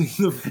referencing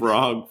the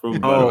frog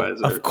from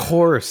Budweiser. Of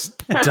course.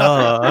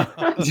 Duh.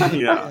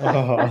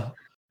 Yeah.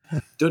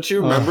 Don't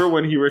you remember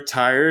when he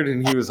retired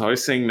and he was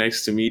always saying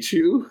nice to meet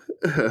you?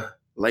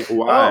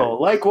 Likewise. Oh,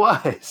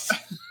 likewise.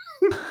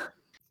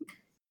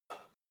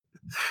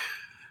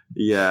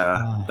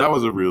 Yeah, that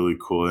was a really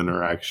cool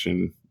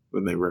interaction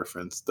when they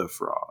referenced the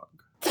frog.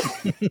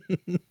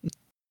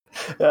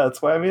 Yeah,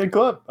 that's why I made a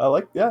clip.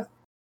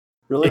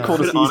 Really cool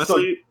to see.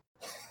 Honestly,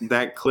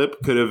 that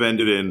clip could have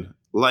ended in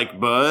like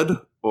Bud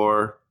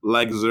or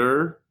like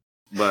Zer,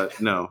 but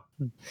no,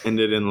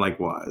 ended in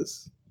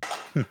likewise.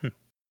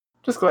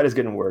 Just glad it's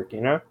getting work, you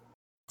know?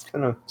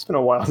 It's been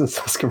a while since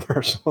those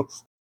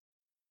commercials.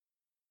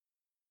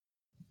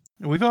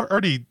 We've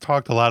already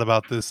talked a lot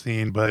about this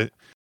scene, but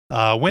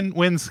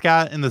when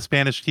Scott and the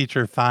Spanish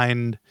teacher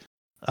find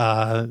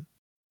the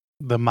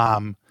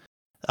mom,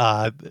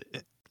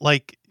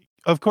 like,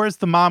 of course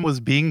the mom was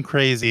being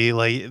crazy,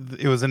 like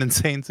it was an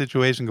insane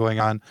situation going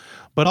on,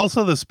 but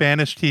also the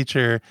Spanish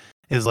teacher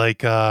is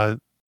like, I'm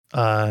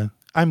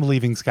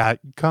leaving, Scott.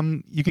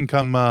 You can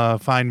come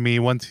find me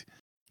once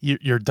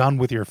you're done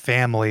with your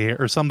family,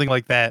 or something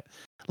like that.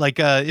 Like,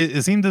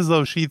 it seemed as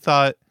though she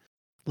thought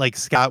like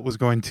Scott was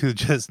going to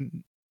just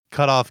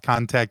cut off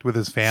contact with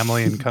his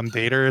family and come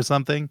date her or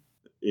something.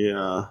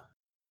 Yeah.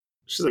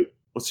 She's like,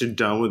 once you're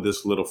done with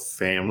this little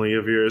family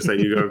of yours that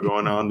you got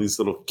going on, these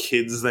little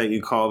kids that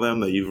you call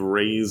them, that you've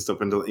raised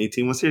up until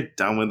 18, once you're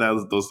done with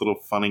those little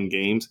fun and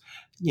games,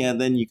 yeah,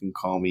 then you can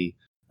call me.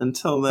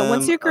 Until then,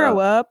 once you grow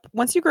up,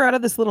 once you grow out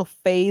of this little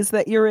phase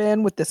that you're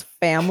in with this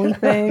family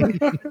thing.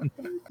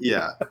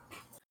 Yeah.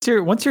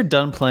 Once you're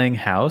done playing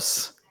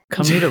house,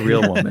 come meet a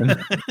real woman.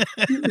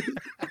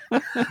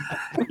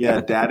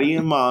 Yeah, daddy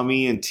and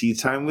mommy and tea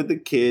time with the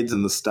kids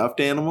and the stuffed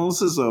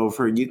animals is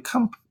over. You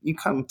come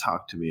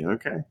talk to me,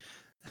 okay?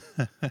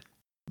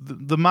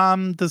 The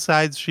mom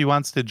decides she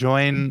wants to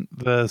join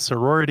the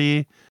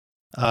sorority.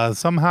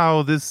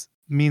 Somehow this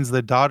means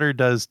the daughter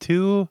does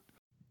too.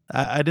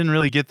 I didn't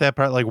really get that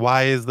part. Like,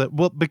 why is that?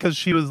 Well, because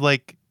she was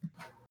like,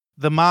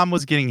 the mom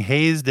was getting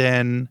hazed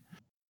in,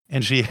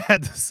 and she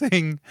had to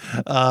sing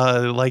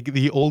like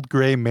the Old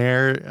Gray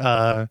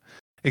Mare,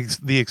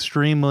 the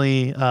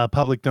extremely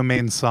public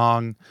domain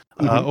song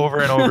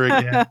over and over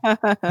again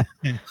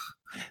to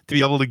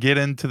be able to get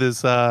into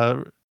this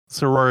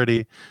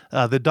sorority.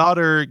 The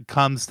daughter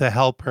comes to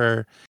help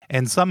her,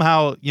 and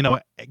somehow,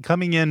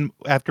 coming in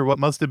after what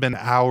must have been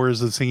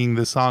hours of singing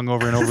this song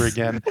over and over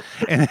again,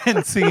 and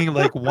then singing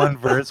like one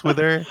verse with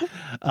her,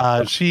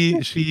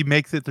 she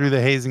makes it through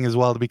the hazing as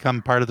well to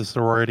become part of the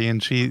sorority,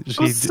 and she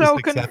was so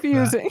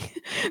confusing.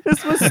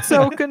 This was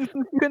so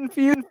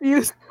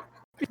confused.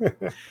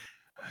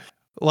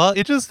 Well,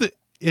 it just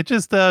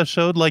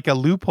showed like a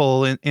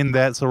loophole in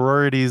that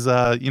sorority's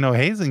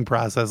hazing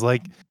process.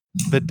 Like,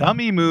 the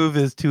dummy move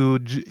is to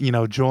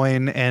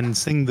join and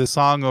sing the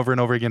song over and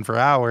over again for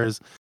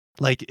hours.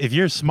 Like, if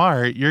you're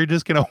smart, you're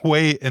just gonna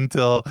wait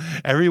until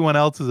everyone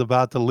else is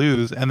about to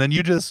lose, and then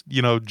you just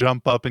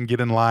jump up and get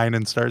in line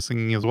and start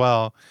singing as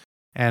well,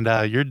 and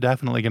you're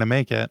definitely gonna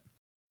make it.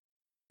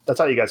 That's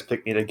how you guys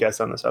picked me to guest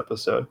on this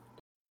episode.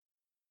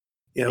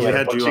 Yeah, we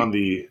had you on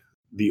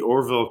the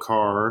Orville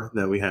car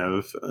that we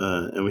have,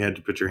 and we had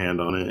to put your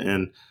hand on it,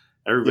 and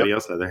everybody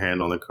else had their hand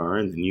on the car,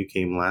 and then you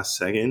came last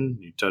second.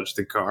 You touched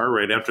the car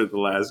right after the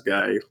last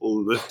guy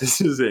lifted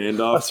his hand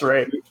off. That's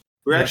right.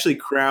 We're actually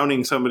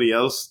crowning somebody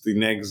else the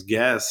next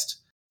guest,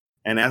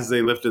 and as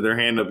they lifted their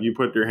hand up, you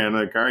put your hand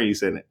on the car, and you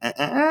said,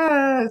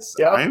 I'm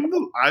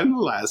the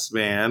last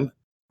man.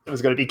 It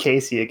was going to be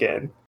Casey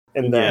again.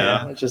 And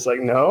then it's just like,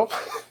 no,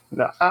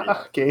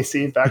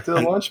 Casey, back to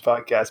the lunch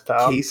podcast,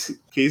 pal.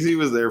 Casey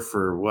was there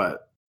for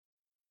what?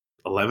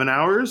 11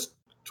 hours?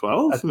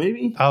 12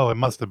 maybe? Oh, it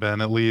must have been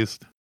at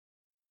least.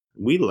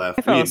 We left.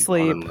 I fell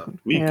asleep.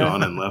 We'd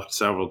gone and left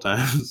several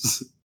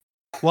times.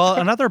 Well,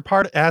 another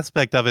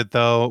aspect of it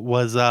though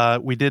was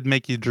we did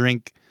make you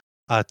drink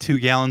 2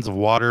 gallons of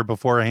water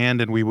beforehand,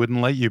 and we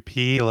wouldn't let you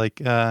pee. Like,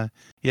 you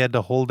had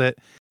to hold it.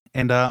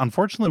 And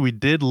unfortunately, we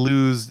did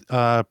lose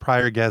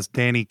prior guest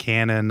Danny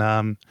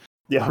Cannon.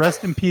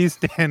 Rest in peace,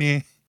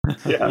 Danny.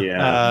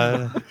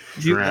 Yeah.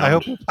 I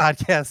hope you're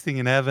podcasting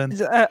in heaven.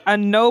 It's a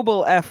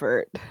noble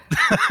effort.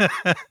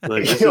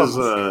 Like, this is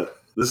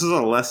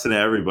a lesson to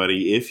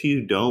everybody. If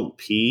you don't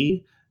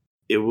pee,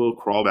 it will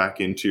crawl back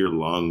into your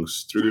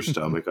lungs, through your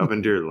stomach, up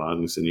into your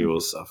lungs, and you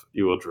will suffer.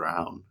 You will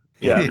drown.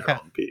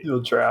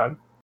 You'll drown.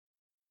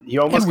 He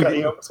almost got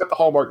the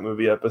Hallmark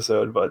movie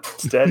episode, but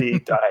instead he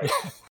died.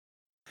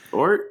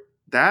 Or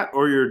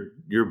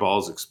your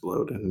balls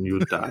explode and you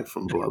would die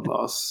from blood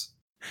loss.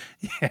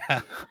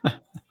 Yeah.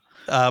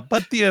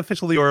 But the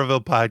Officially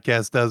Orville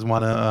podcast does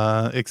want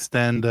to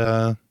extend,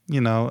 a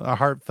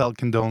heartfelt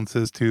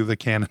condolences to the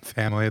Cannon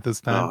family at this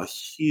time. Oh,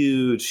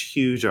 huge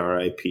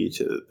RIP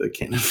to the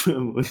Cannon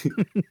family.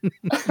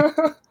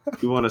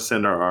 We want to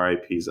send our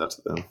RIPs out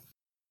to them.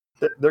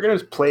 They're going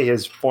to play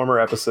his former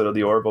episode of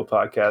the Orville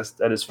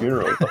podcast at his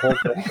funeral, the whole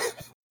thing.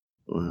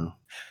 Wow.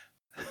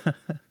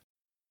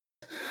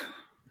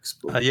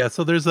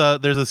 So there's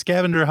a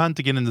scavenger hunt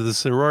to get into the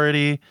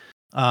sorority.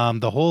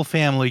 The whole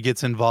family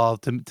gets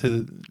involved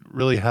to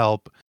really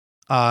help.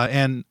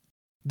 And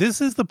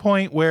this is the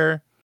point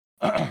where,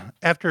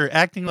 after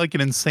acting like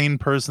an insane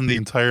person the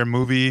entire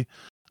movie,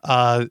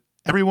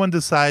 everyone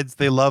decides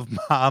they love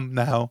Mom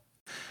now.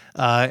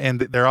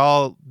 And they're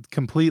all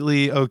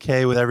completely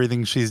okay with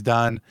everything she's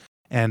done.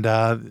 And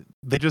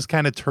they just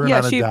kind of turn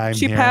on a dime.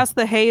 She passed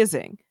the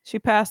hazing.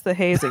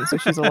 So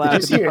she's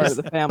allowed to be part of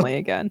the family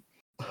again.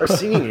 Her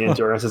singing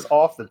endurance is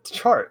off the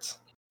charts.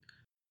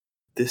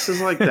 This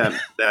is like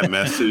that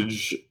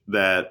message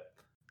that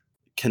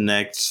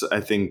connects,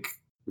 I think,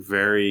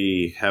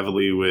 very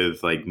heavily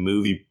with like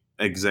movie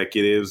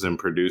executives and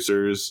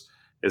producers,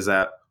 is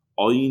that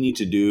all you need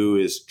to do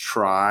is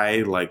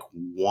try like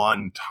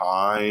one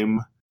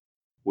time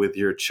with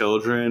your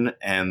children,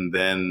 and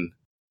then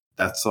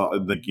that's all.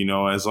 Like,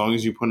 as long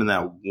as you put in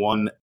that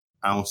 1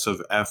 ounce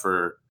of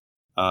effort,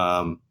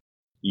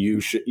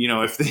 you should,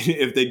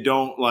 if they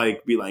don't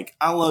like be like,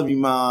 I love you,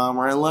 Mom,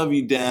 or I love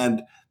you,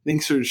 Dad,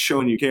 thanks for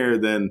showing you care,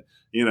 then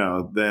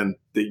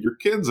your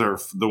kids are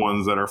the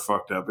ones that are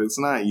fucked up. It's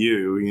not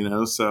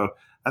you, so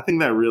I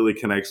think that really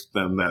connects with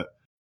them.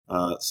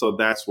 So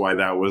that's why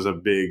that was a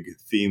big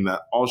theme,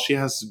 that all she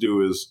has to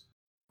do is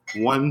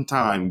one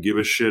time give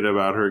a shit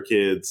about her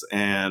kids,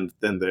 and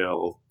then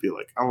they'll be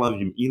like, I love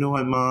you. You know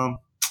what, Mom?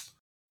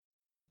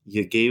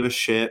 You gave a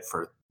shit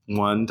for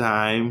one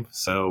time,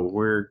 so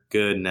we're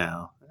good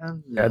now.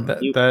 Yeah,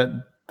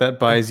 that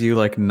buys you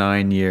like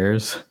 9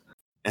 years.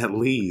 At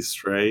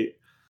least, right?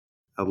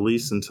 At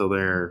least until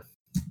they're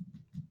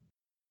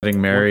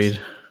getting married.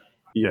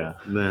 Yeah,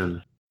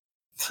 then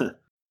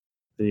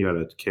you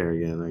gotta care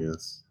again, I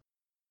guess.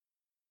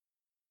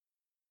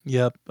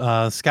 Yep.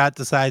 Scott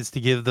decides to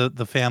give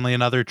the family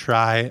another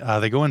try.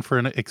 They go in for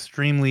an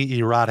extremely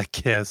erotic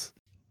kiss.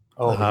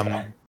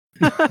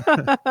 They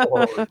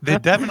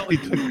definitely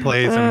took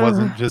place and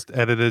wasn't just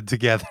edited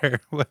together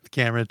with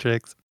camera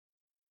tricks.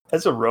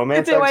 As a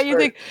romance Why expert, you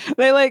think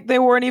they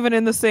weren't even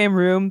in the same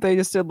room? They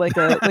just did like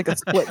a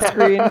split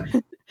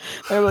screen.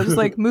 They were just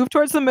like, move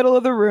towards the middle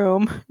of the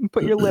room and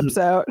put your lips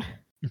out.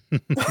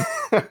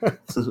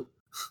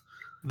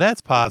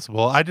 That's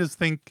possible. I just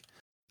think,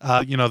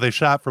 they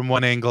shot from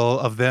one angle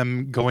of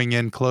them going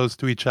in close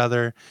to each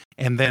other,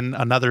 and then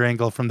another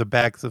angle from the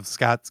backs of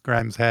Scott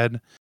Grimes'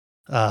 head,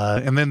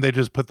 and then they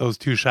just put those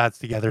two shots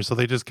together. So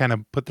they just kind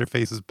of put their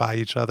faces by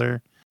each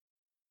other.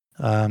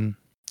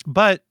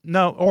 But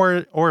no,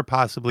 or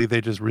possibly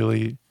they just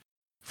really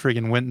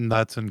friggin' went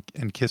nuts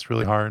and kissed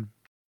really hard.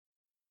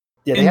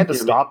 Yeah, they had to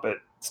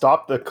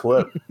stop the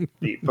clip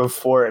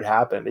before it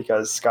happened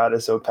because Scott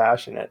is so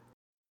passionate.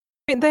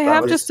 I mean, they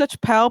have just such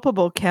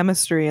palpable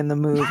chemistry in the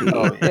movie.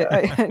 Oh,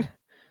 yeah.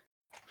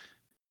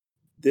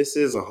 This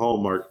is a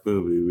Hallmark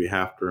movie, we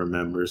have to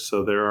remember.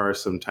 So there are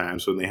some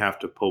times when they have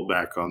to pull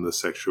back on the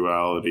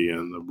sexuality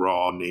and the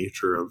raw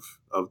nature of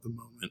the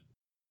moment.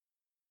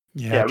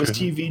 Yeah, it was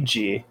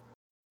TVG.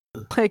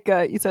 Like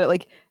you said it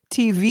like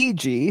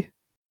TVG.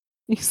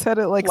 You said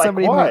it like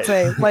somebody Likewise. might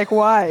say,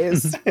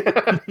 likewise.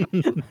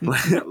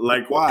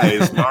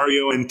 Likewise,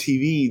 Mario and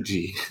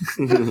TVG.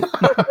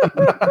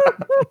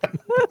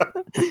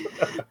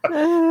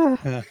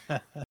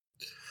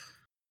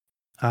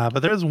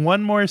 But there's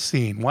one more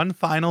scene, one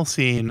final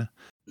scene.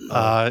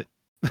 The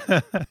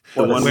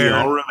one we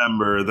all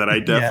remember that I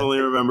definitely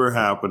remember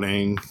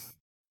happening.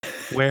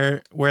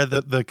 Where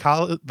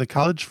the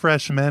college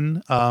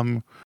freshmen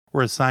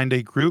were assigned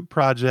a group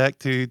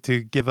project to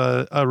give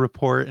a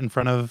report in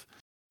front of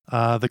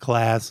the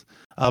class,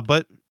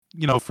 but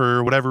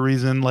for whatever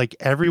reason, like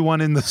everyone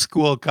in the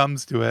school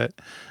comes to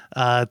it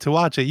to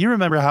watch it. You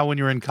remember how when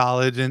you were in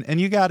college and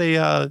you got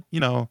a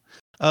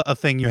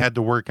thing you had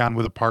to work on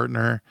with a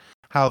partner,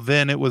 how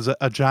then it was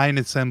a giant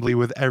assembly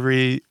with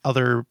every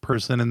other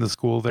person in the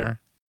school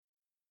there.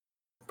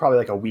 Probably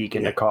like a week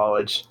into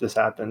college, this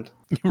happened.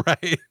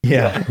 Right.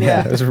 Yeah.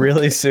 It was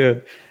really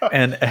soon.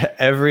 And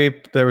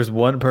there was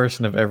one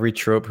person of every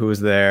trope who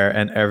was there,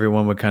 and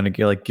everyone would kind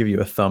of give you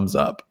a thumbs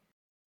up.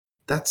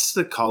 That's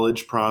the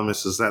college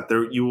promise, is that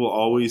there you will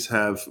always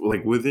have,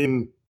 like,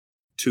 within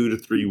 2 to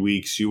 3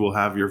 weeks, you will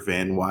have your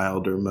Van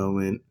Wilder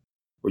moment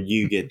where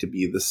you get to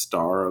be the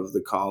star of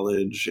the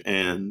college,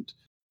 and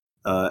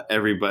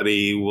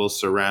everybody will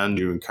surround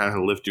you and kind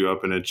of lift you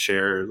up in a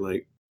chair,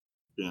 like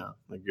you're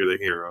the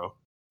hero.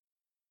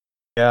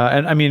 Yeah,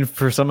 and I mean,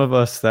 for some of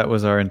us, that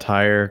was our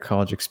entire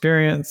college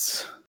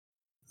experience.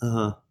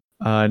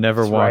 I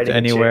never walked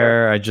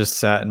anywhere. I just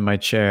sat in my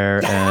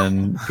chair,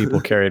 and people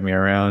carried me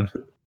around.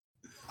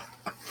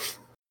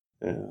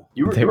 Yeah.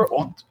 You were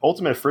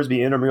ultimate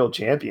Frisbee intramural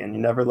champion. You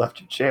never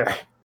left your chair.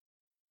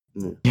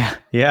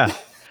 Yeah.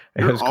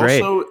 It was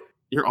great.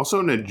 You're also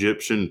an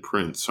Egyptian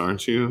prince,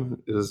 aren't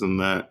you? Isn't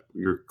that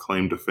your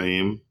claim to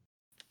fame?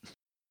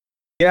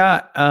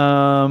 Yeah,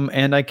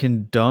 and I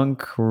can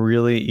dunk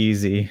really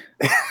easy.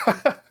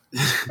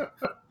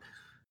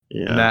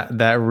 Yeah,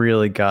 that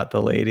really got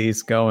the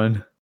ladies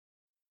going.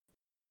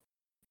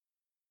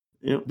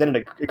 Yep. Then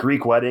at a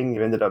Greek wedding,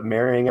 you ended up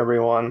marrying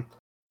everyone.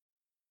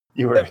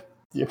 You were,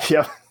 yep.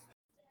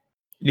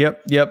 Yeah,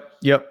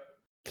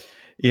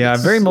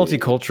 I'm very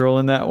multicultural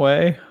in that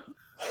way.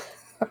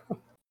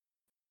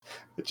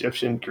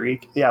 Egyptian,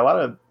 Greek, a lot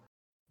of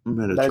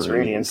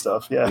Mediterranean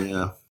stuff.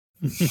 Yeah.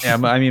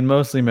 I mean,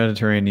 mostly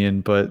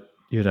Mediterranean, but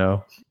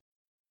not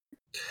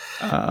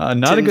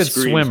Tim a good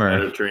screams swimmer.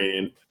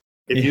 Mediterranean.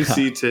 If you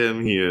see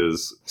Tim, he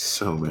is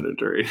so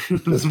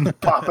Mediterranean. Just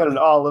popping an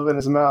olive in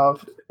his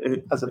mouth.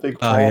 Has a big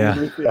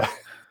palm.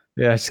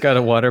 Yeah, she's got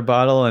a water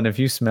bottle, and if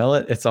you smell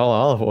it, it's all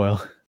olive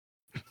oil.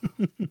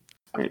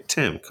 Hey,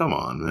 Tim, come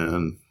on,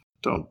 man.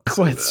 Don't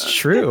say What's that.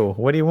 true?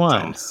 What do you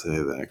want? Don't say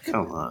that.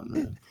 Come on,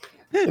 man.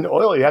 In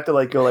oil, you have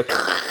to go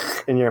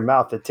in your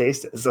mouth to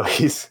taste it. So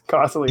he's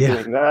constantly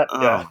doing that.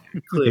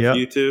 Cliff,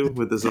 you too,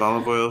 with this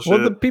olive oil shit.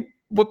 Well,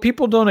 what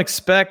people don't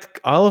expect,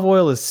 olive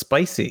oil is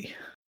spicy.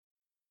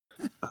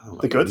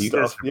 The good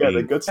stuff.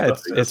 The good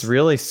stuff. It's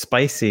really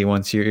spicy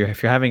if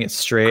you're having it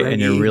straight and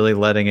you're really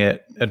letting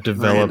it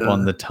develop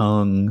on the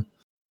tongue.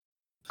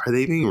 Are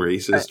they being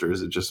racist or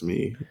is it just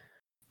me?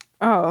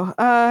 Oh,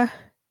 I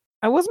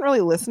wasn't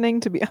really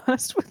listening, to be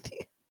honest with you.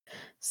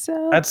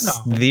 So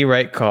that's the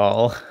right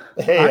call.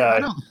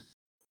 Hey,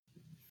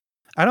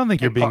 I don't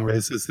think you're being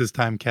racist this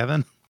time,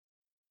 Kevin.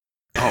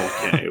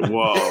 Okay.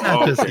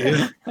 Whoa.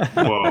 Okay.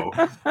 Whoa.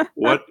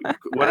 What did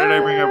I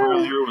bring up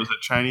earlier? Was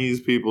it Chinese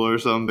people or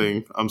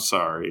something? I'm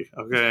sorry.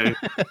 Okay.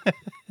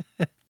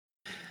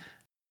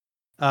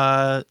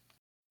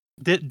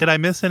 Did I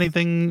miss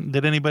anything?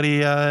 Did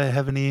anybody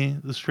have any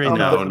straight?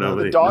 No,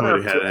 the daughter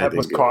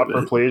was caught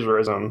for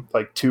plagiarism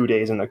 2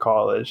 days into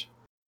college.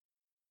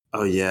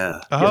 Oh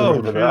yeah.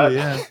 Oh, really?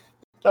 Yeah.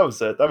 That was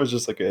it. That was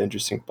just an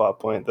interesting plot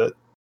point that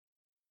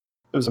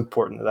it was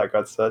important that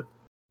got said.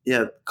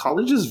 Yeah,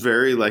 college is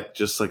very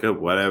just a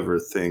whatever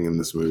thing in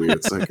this movie.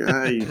 It's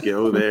you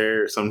go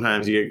there.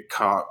 Sometimes you get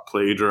caught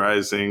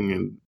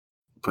plagiarizing,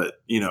 but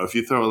if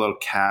you throw a little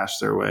cash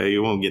their way,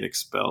 you won't get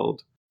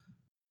expelled.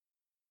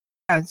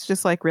 Yeah, it's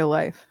just like real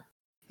life.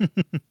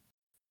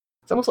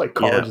 It's almost like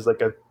college is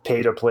like a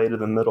pay to play to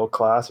the middle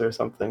class or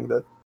something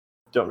that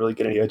don't really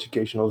get any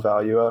educational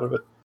value out of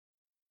it.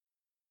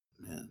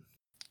 Man,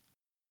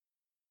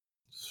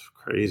 it's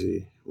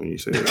crazy when you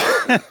say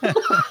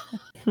that.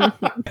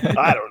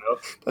 I don't know.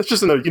 That's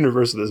just in the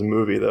universe of this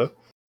movie, though.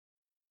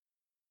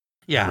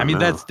 Yeah, I mean,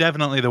 that's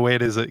definitely the way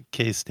it is at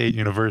K-State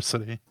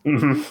University.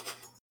 Mm-hmm.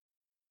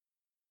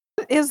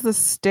 What is the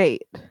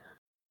state?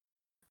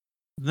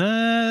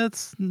 I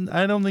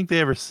don't think they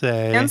ever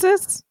say.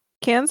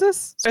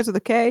 Kansas? Starts with a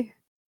K?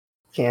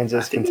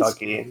 Kansas,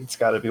 Kentucky. It's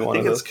got to be one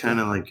of those. I think it's kind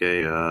of like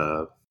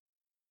I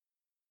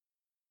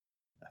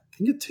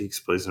think it takes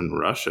place in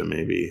Russia,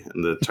 maybe,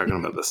 and they're talking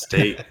about the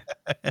state.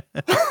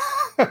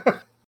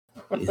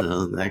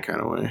 In that kind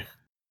of way.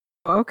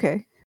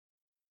 Okay.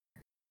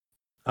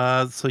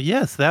 So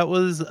yes, that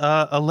was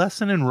a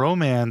lesson in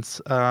romance.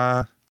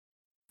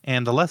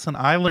 And the lesson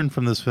I learned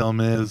from this film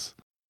is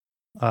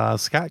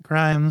Scott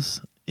Grimes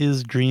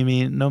is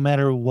dreamy no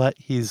matter what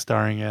he's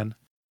starring in.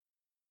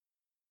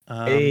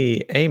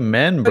 Hey,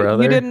 amen,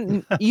 brother.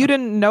 You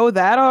didn't know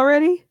that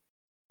already?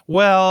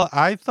 Well,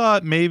 I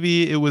thought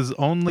maybe it was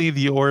only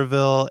the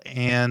Orville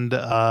and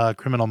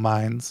Criminal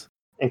Minds.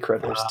 And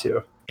Critters,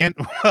 too. And,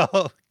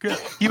 well,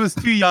 he was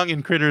too young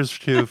in Critters,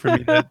 too, for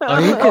me to...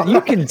 Oh,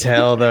 you can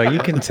tell, though. You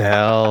can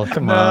tell.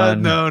 Come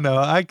on. No,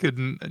 I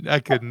couldn't.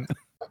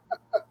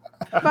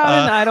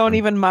 I don't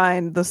even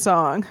mind the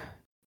song.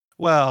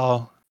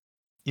 Well,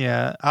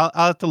 yeah, I'll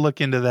have to look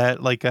into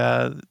that, like,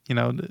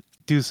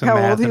 do some How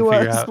math old he and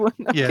figure was out. when-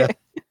 Yeah.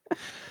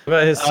 What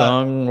about his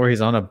song where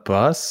he's on a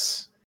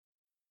bus?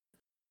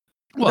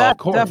 Well, That of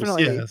course,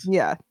 definitely, yes.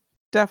 yeah,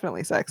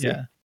 definitely sexy.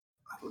 Yeah.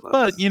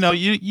 But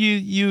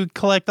you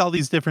collect all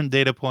these different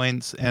data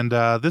points, and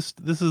this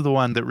is the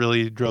one that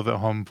really drove it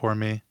home for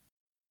me.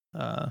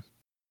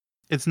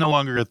 It's no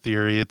longer a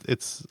theory;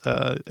 it's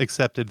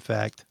accepted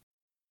fact.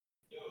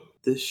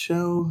 This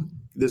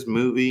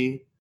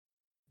movie,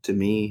 to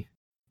me,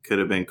 could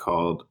have been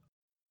called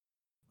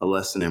A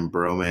Lesson in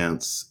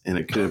Bromance, and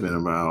it could have been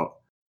about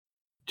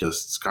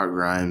just Scott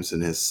Grimes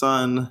and his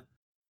son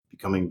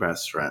becoming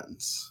best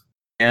friends.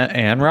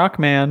 And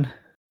Rockman.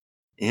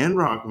 And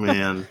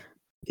Rockman.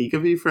 He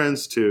could be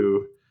friends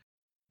too.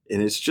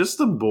 And it's just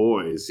the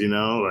boys,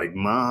 like,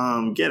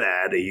 Mom, get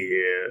out of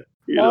here.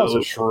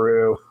 Also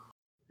true.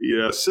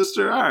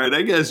 Sister, all right,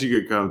 I guess you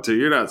could come too.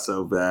 You're not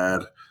so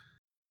bad.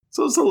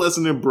 So it's a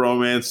lesson in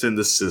bromance, and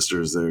the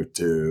sisters there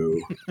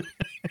too.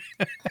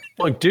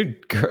 Look,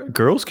 dude,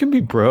 girls can be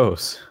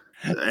bros.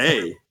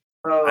 Hey,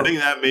 I think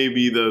that may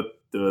be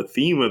the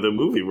theme of the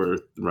movie we're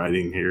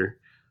writing here.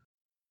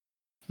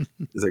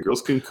 Is that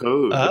girls can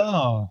code?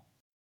 Oh.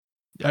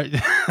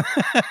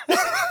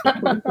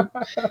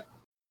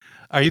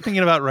 Are you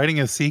thinking about writing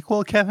a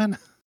sequel, Kevin?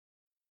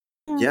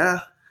 Yeah,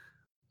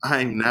 I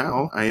am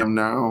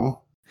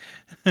now.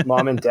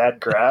 Mom and dad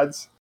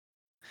grads?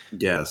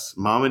 Yes,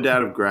 mom and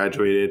dad have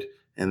graduated,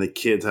 and the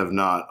kids have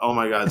not. Oh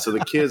my god! So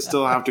the kids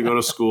still have to go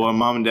to school, and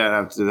mom and dad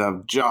have to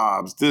have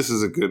jobs. This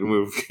is a good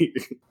movie.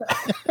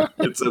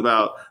 It's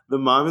about the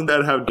mom and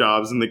dad have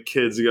jobs, and the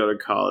kids go to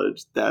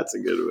college. That's a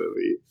good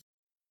movie.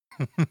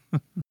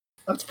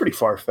 That's pretty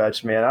far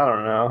fetched, man. I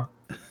don't know.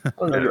 I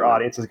don't know if your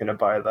audience is going to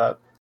buy that.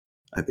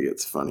 I think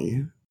it's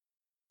funny.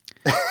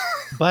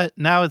 But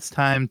now it's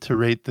time to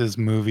rate this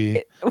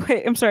movie.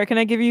 Wait, I'm sorry. Can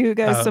I give you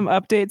guys some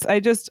updates?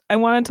 I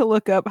wanted to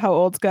look up how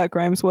old Scott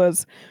Grimes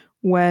was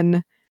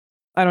when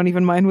I Don't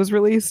Even Mind was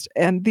released.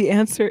 And the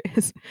answer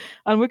is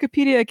on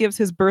Wikipedia, it gives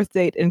his birth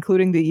date,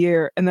 including the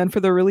year. And then for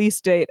the release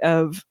date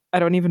of I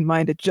Don't Even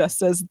Mind, it just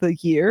says the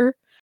year.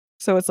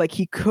 So it's like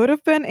he could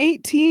have been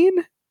 18,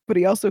 but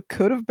he also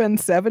could have been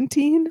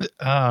 17.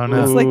 Oh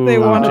no! It's like they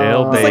want to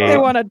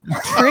jailbait.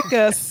 trick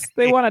us.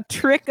 They want to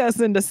trick us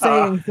into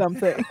saying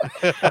something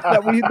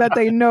that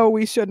they know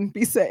we shouldn't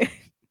be saying.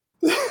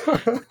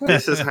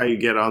 This is how you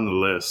get on the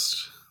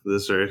list.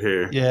 This right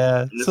here.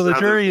 Yeah. So the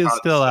jury is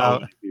still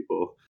out.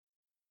 People.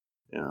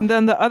 Yeah. And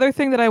then the other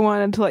thing that I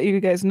wanted to let you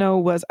guys know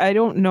was I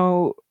don't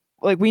know.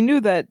 Like we knew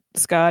that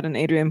Scott and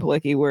Adrienne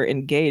Palicki were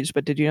engaged,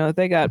 but did you know that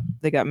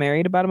they got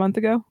married about a month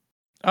ago?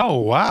 Oh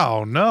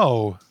wow!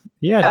 No.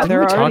 Yeah,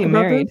 they're already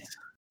married.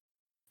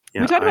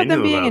 Yeah, we talked about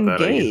them being about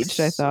that, engaged,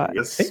 I thought.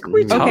 I think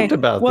we talked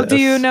about well, this. do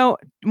you know?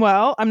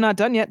 Well, I'm not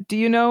done yet. Do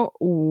you know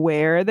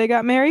where they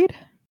got married?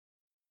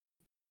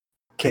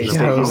 In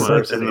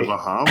the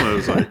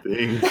Bahamas, I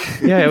think.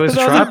 Yeah, it was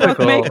Those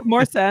tropical. make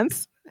more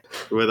sense.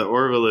 Where the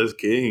Orville is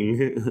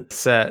king.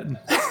 Set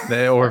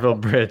the Orville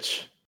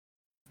Bridge.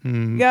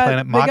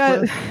 Planet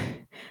Machla?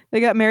 They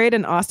got married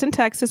in Austin,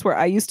 Texas, where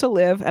I used to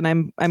live, and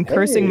I'm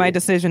cursing my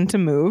decision to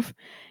move.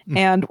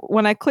 And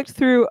when I clicked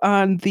through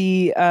on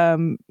the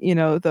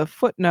the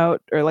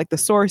footnote or like the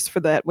source for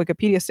that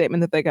Wikipedia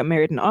statement that they got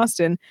married in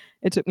Austin,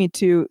 it took me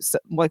to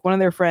like one of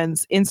their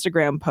friends'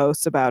 Instagram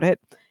posts about it.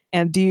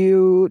 And do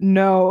you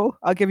know?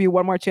 I'll give you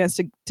one more chance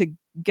to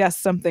guess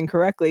something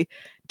correctly.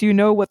 Do you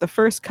know what the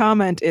first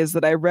comment is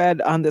that I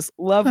read on this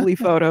lovely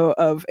photo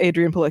of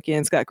Adrienne Palicki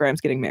and Scott Grimes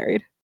getting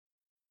married?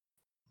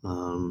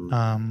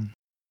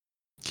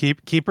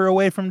 Keep her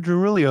away from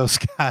Drulio,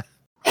 Scott.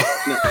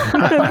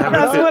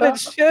 That's what it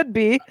should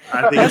be.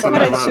 I think That's it's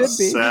what it about should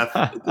be.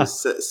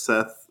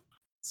 Seth,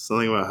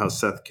 something about how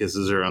Seth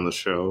kisses her on the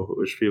show,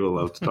 which people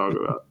love to talk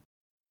about.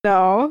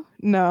 No.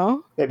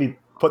 Maybe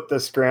put the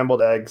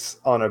scrambled eggs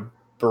on a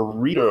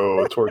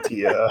burrito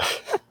tortilla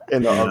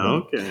in the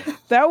oven. Okay.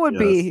 That would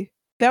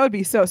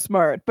be so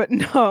smart, but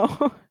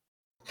no.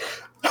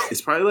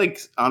 It's probably like,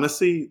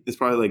 honestly, it's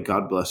probably like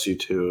God bless you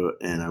two,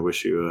 and I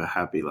wish you a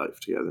happy life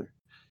together.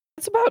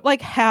 It's about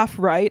like half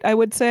right, I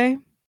would say.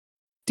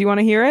 Do you want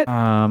to hear it?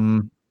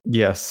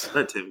 Yes.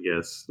 Let Tim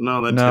guess.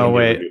 No,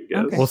 wait.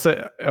 Guess. We'll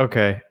say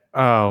okay.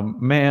 Oh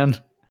man.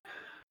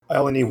 I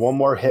only need one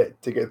more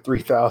hit to get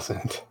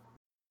 3,000.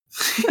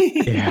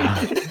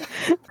 Yeah.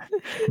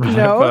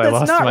 No, but I that's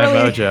lost not my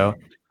really. mojo.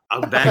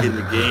 I'm back in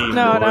the game.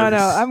 No. boys.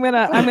 I'm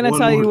gonna One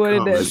tell you more what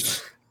comment. it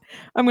is.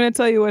 I'm gonna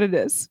tell you what it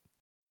is.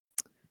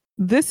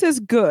 This is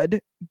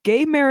good.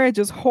 Gay marriage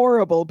is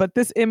horrible, but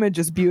this image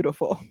is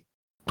beautiful.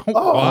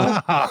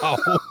 Oh. Wow.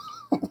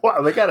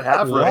 Wow, they got it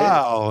half right.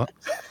 Wow.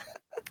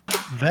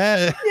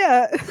 That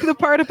Yeah, the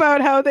part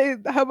about how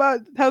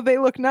they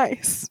look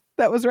nice.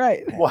 That was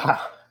right. Wow.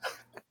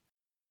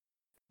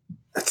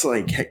 It's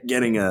like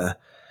getting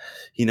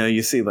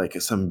you see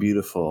like some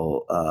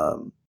beautiful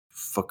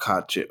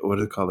focaccia. What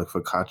is it called? Like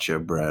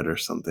focaccia bread or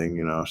something?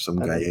 Some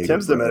guy.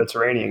 Tim's the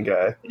Mediterranean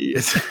guy.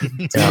 Yes.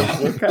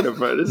 Yeah. What kind of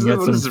bread is You it? got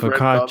What some is the bread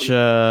called?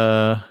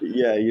 focaccia.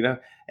 Yeah,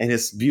 and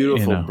it's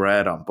beautiful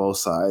bread on both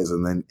sides,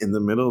 and then in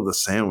the middle of the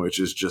sandwich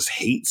is just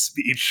hate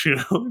speech.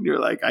 And you're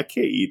like, I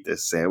can't eat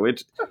this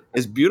sandwich.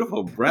 It's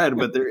beautiful bread,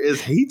 but there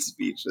is hate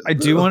speech. I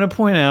do want to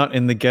point out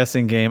in the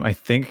guessing game, I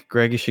think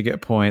Greggy should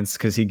get points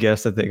because he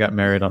guessed that they got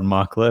married on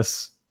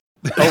Mockless.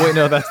 Oh wait,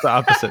 no, that's the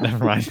opposite.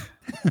 Never mind.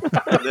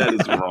 That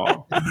is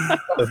wrong.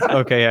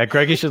 Okay, yeah,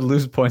 Greggy should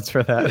lose points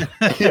for that.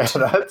 Yeah,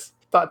 that's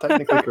not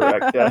technically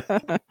correct. Yeah.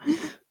 And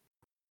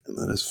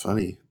that is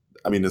funny.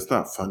 I mean, it's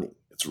not funny.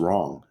 It's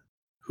wrong.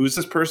 Who's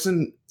this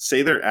person?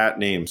 Say their @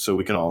 name so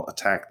we can all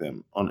attack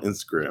them on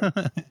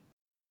Instagram.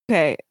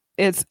 Okay,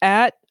 it's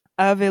at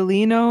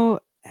Avelino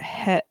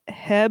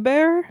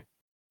Heber.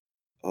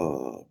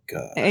 Oh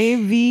god.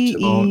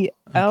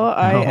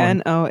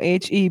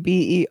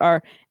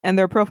 AVELINOHEBER, and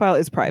their profile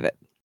is private.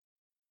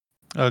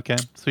 Okay.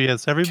 So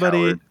yes,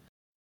 everybody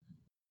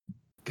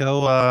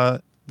go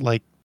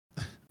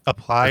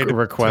apply to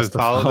request to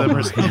follow them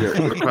or Yeah,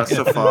 something. request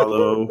to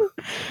follow.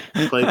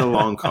 Play the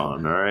long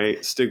con, all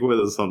right? Stick with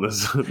us on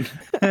this one.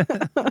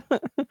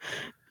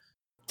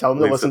 Tell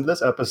them to listen to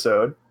this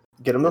episode.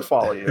 Get them to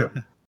follow you,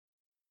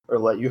 or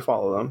let you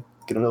follow them.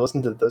 Get them to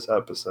listen to this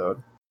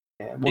episode.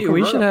 And Hey, we'll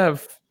we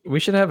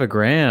convert should have a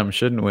gram,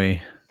 shouldn't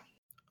we?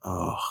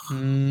 Oh.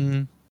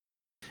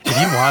 If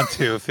you want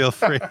to, feel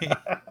free.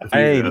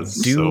 I That's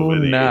so do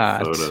many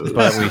not, photos.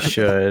 but we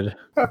should.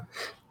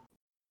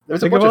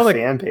 There's Think a bunch of all of the-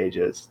 fan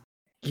pages.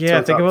 Yeah,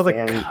 it's think of not all the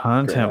fan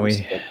content we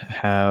grams.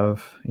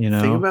 have.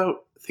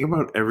 Think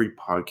about every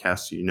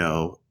podcast you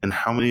know, and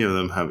how many of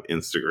them have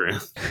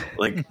Instagram.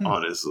 Like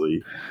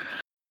honestly,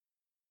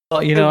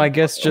 Well, I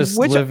guess just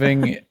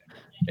living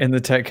in the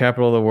tech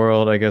capital of the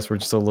world, I guess we're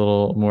just a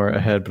little more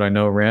ahead. But I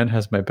know Rand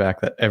has my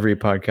back that every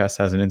podcast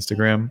has an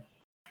Instagram.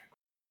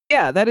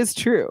 Yeah, that is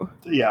true.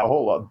 Yeah, a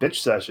whole lot. Bitch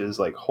sessions,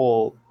 the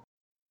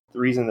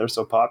reason they're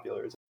so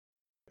popular is.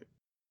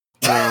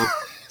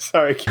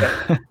 Sorry,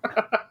 Kevin.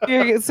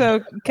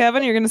 So,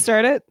 Kevin, you're going to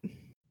start it?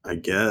 I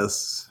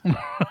guess. I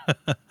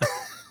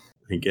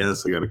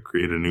guess I got to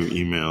create a new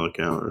email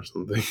account or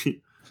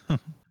something.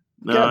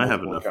 No, Yeah, I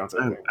have multiple enough. accounts, I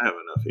I have think.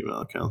 enough email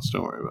accounts.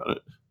 Don't worry about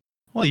it.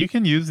 Well, you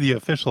can use the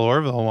official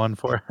Orville one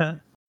for it.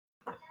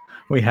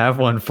 We have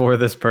one for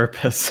this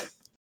purpose.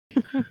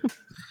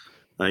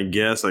 I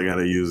guess I got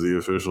to use the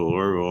official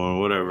Orville or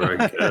whatever.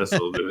 I guess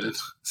I'll do it.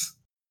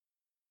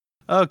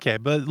 Okay,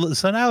 but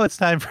so now it's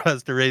time for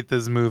us to rate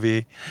this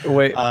movie.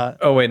 Wait.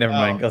 Never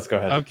mind. Let's go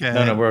ahead. Okay.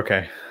 No, we're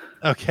okay.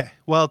 Okay.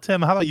 Well,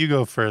 Tim, how about you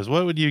go first?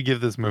 What would you give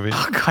this movie?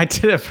 Oh, I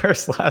did it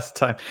first last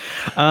time.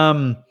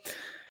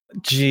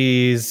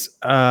 Geez.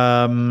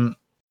 I'm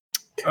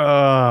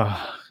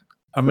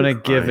gonna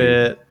give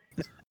it.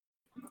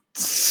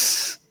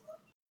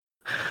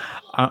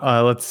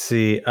 Let's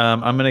see. I'm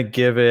gonna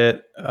give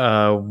it.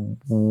 I'm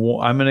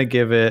gonna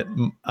give it.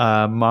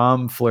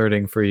 Mom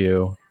flirting for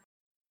you.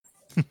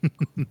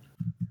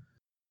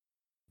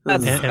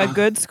 That's a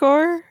good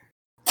score?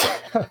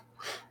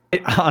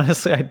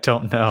 Honestly, I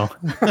don't know.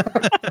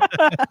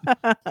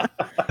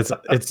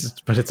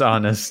 But it's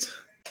honest.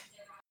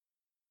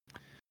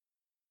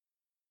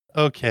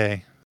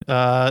 Okay.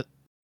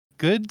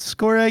 Good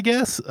score, I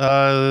guess.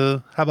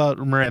 How about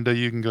Miranda?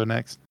 You can go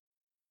next.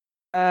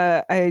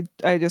 I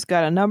just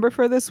got a number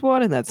for this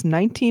one, and that's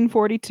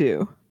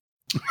 1942.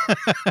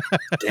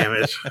 Damn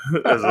it.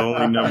 That's the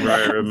only number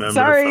I remember.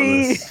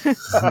 Sorry.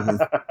 From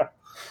this.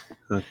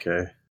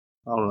 Okay.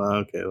 I don't know.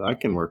 Okay. I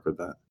can work with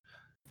that.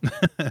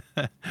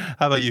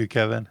 How about you,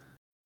 Kevin?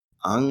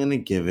 I'm going to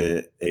give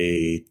it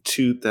a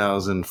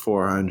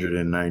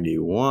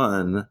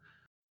 2,491,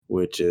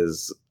 which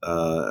is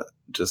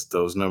just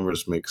those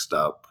numbers mixed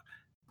up.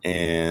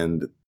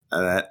 And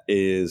that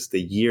is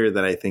the year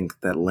that I think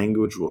that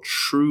language will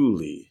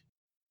truly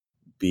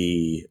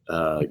be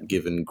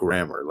given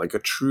grammar, like a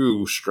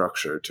true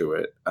structure to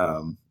it.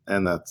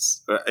 And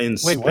that's in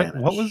Spanish.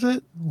 What was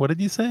it? What did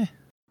you say?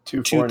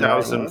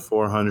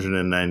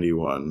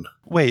 2,491.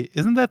 Wait,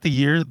 isn't that the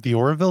year the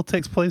Orville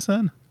takes place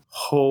in?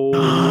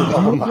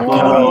 Oh my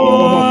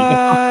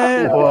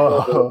God.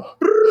 Whoa.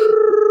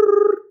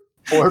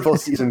 Orville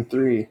season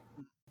 3.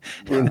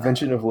 The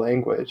invention of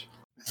language.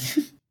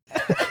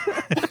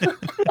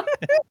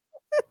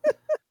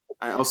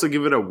 I also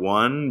give it a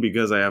 1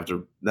 because I have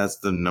to. That's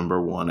the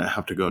number 1. I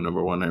have to go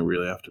number 1. I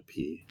really have to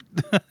pee.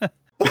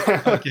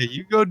 Okay,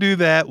 you go do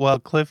that while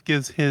Cliff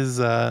gives his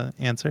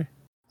answer.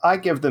 I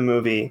give the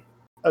movie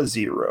a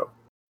 0.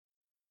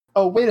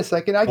 Oh, wait a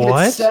second. I give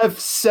it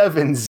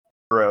 7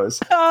 zeros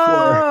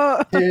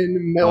for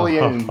 10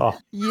 million.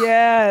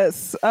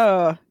 Yes.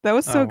 Oh, that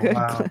was so good.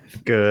 Wow.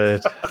 Cliff.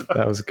 Good.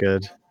 That was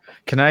good.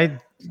 Can I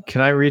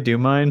redo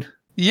mine?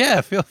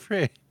 Yeah, feel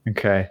free.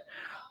 Okay.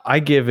 I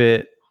give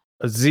it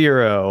a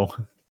 0.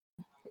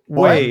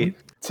 What? Wait.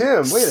 Tim,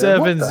 wait.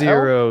 7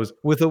 zeros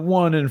with a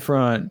 1 in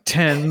front.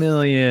 10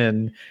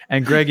 million.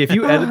 And Greg, if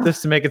you edit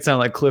this to make it sound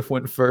like Cliff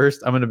went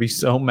first, I'm going to be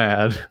so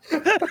mad.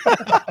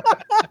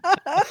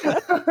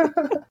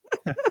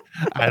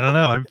 I don't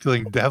know. I'm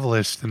feeling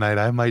devilish tonight.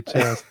 I might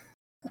just.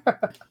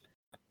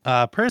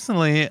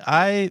 Personally,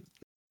 I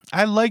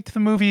liked the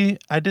movie.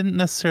 I didn't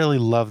necessarily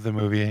love the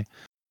movie.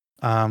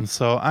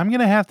 So I'm going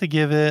to have to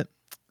give it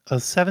a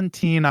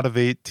 17 out of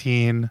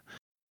 18.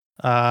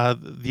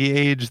 The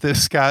age that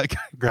Scott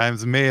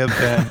Grimes may have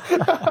been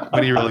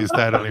when he released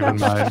that, I don't even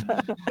mind.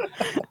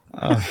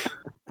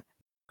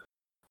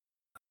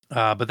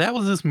 But that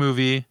was this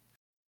movie.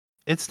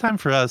 It's time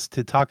for us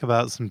to talk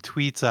about some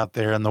tweets out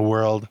there in the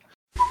world.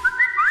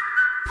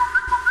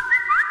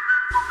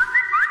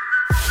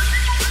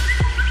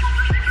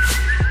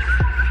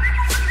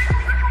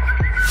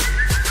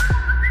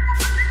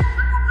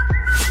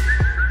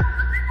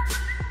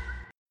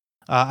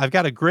 I've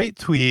got a great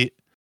tweet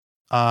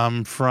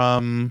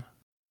from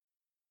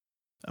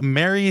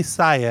Mary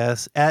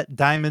Sias at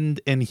Diamond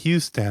in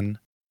Houston.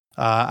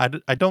 I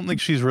don't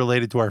think she's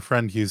related to our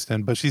friend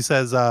Houston, but she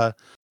says, A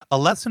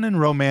Lesson in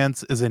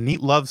Romance is a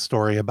neat love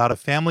story about a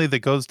family that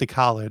goes to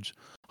college.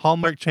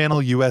 Hallmark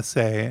Channel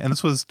USA. And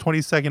this was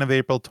 22nd of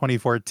April,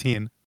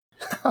 2014.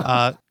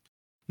 Now,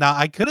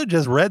 I could have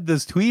just read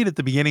this tweet at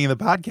the beginning of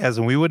the podcast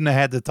and we wouldn't have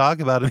had to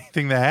talk about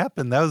anything that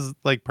happened. That was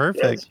like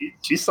perfect. Yeah,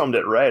 she summed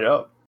it right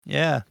up.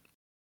 Yeah.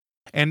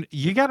 And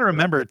you got to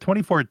remember,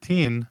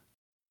 2014.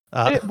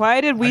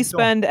 Why did we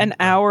spend an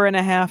hour and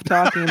a half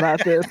talking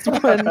about this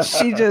when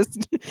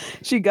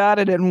she got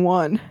it in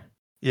one?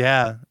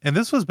 Yeah, and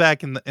this was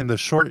back in the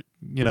short,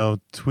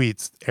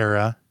 tweets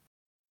era.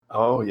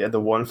 Oh yeah, the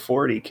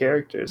 140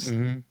 characters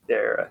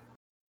era.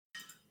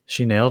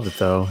 She nailed it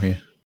though. Yeah.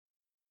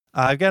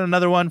 I've got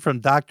another one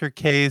from Dr.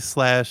 K /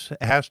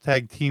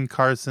 hashtag Team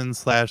Carson /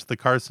 the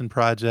Carson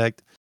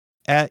Project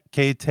at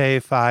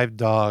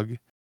KT5Dog.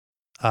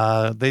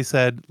 They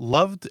said,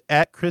 loved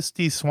at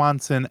Christy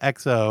Swanson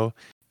XO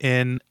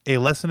in A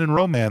Lesson in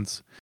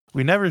Romance.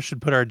 We never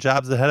should put our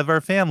jobs ahead of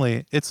our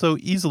family. It's so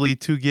easily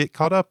to get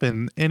caught up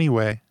in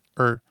anyway.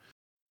 Or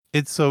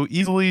it's so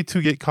easily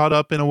to get caught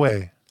up in a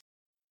way.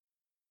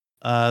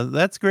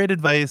 That's great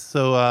advice.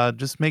 So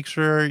just make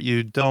sure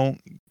you don't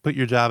put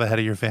your job ahead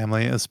of your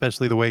family,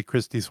 especially the way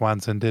Christy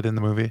Swanson did in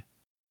the movie.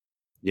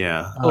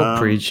 Yeah.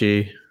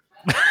 Preachy.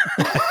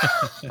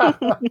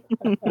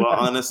 Well,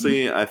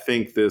 honestly, I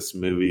think this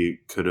movie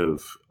could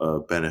have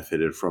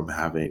benefited from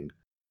having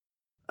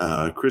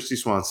Christy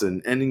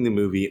Swanson ending the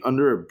movie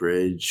under a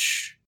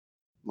bridge,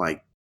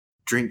 like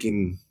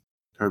drinking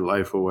her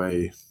life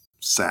away,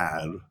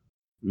 sad,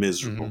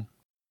 miserable,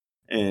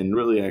 and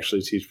really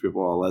actually teach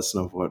people a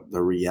lesson of what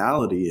the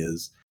reality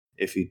is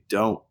if you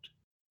don't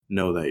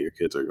know that your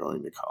kids are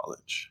going to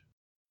college.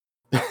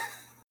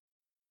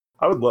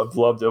 I would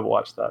love to have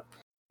watched that.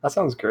 That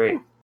sounds great.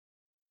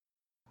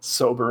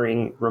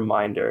 Sobering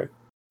reminder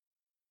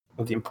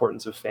of the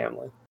importance of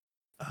family.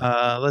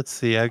 Let's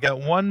see. I got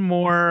one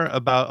more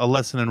about A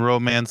Lesson in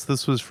Romance.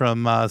 This was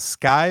from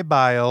Sky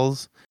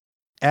Biles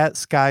at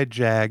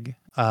Skyjag.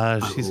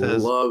 She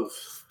says, love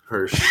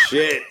her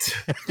shit.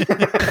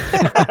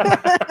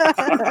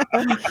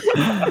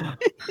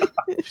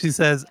 She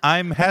says,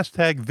 I'm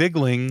hashtag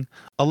Vigling,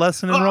 A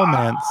Lesson in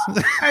Romance.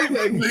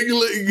 Hashtag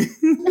Vigling.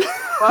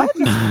 What?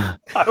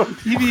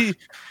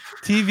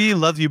 TV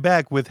loves you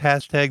back with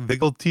hashtag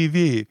Viggle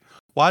TV.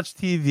 Watch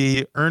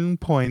TV, earn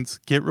points,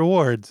 get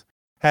rewards.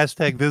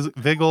 Hashtag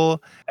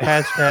Viggle,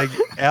 hashtag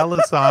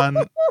Allison.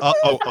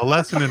 A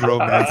Lesson in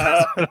Romance.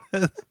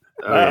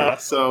 Okay,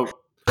 so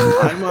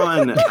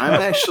I'm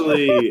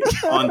actually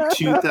on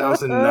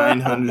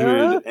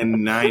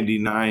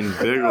 2,999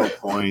 Viggle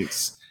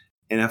points.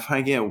 And if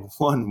I get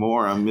one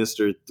more, I'm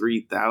Mr.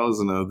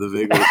 3,000 of the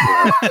Viggle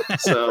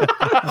points. So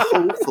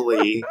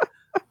hopefully,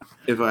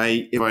 if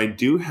I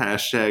do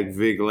hashtag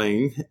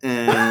Vigling,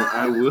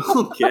 I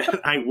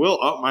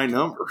will up my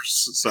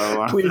numbers.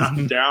 So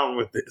I'm down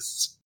with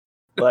this.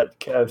 Let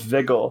Kev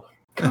Viggle.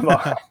 Come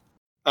on.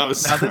 I'm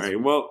sorry.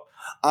 Well,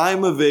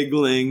 I'm a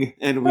Vigling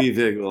and we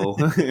Viggle.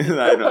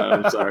 I know.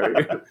 I'm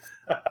sorry.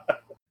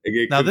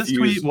 Now, this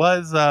tweet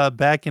was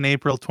back in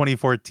April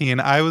 2014.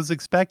 I was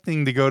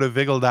expecting to go to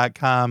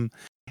Viggle.com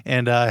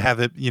and have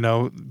it,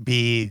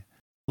 be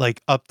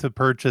like up to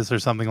purchase or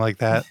something like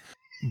that.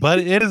 But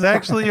it is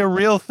actually a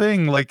real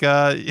thing. Like,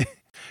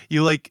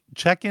 you like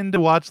check in to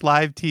watch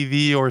live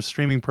TV or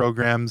streaming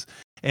programs,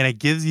 and it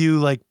gives you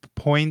like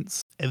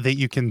points that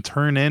you can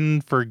turn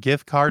in for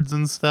gift cards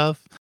and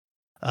stuff.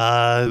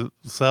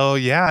 So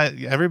yeah,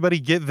 everybody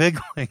get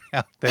Viggling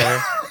out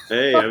there.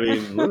 Hey, I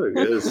mean, look,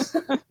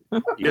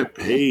 you get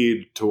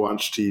paid to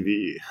watch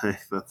TV.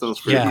 That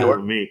sounds pretty cool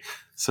to me.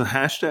 So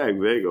hashtag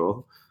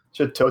Viggle.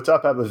 Should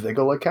Totop have a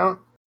Viggle account?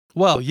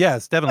 Well,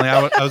 yes, definitely.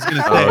 I was going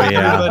to say,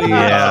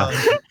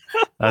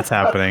 that's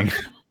happening.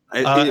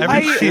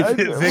 Everybody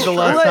Viggle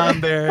us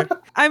on there.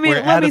 I mean,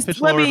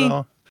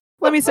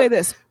 let me say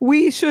this.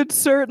 We should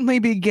certainly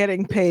be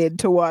getting paid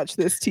to watch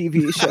this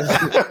TV show.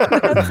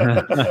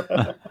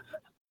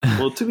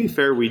 Well, to be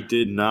fair, we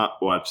did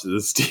not watch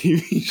this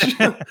TV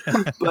show,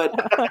 but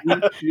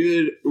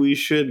we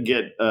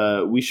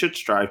should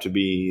strive to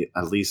be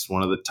at least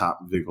one of the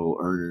top Viggle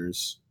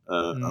earners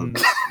of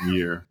the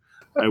year.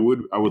 I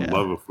would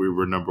love if we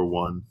were number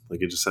one.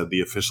 Like it just said,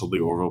 the official The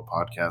Orville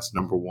podcast,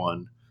 number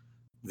one.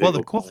 Viggle. Well,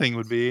 the cool thing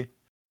would be,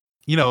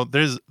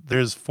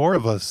 there's four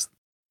of us.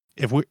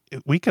 If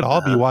we could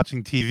all be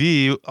watching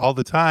TV all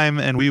the time,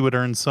 and we would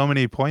earn so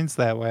many points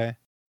that way.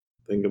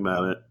 Think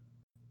about it.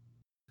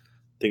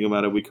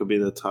 We could be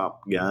the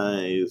top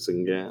guys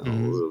and gals of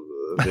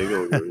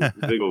the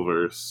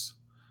Viggleverse.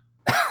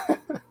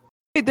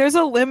 There's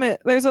a limit.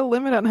 There's a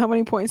limit on how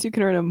many points you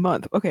can earn a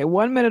month. Okay,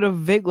 1 minute of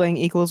Viggling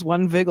equals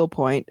 1 Viggle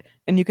point,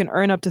 and you can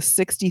earn up to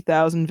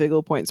 60,000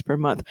 Viggle points per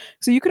month.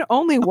 So you can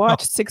only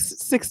watch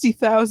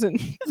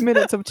 60,000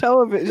 minutes of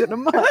television a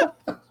month.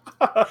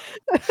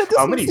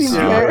 How many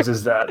zeros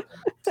is that?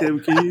 Tim,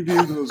 can you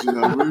do those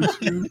numbers?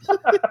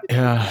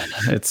 Yeah,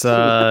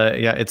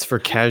 it's for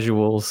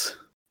casuals.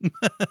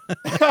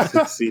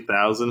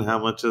 60,000. How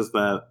much is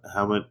that?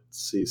 How much?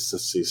 See,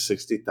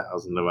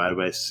 60,000 divided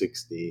by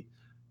 60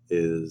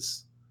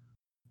 is.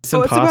 It's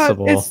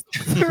impossible. It's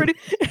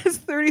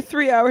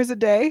 33 hours a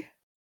day.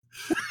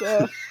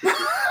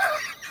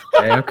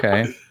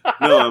 Okay.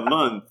 No, a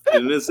month.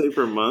 Didn't it say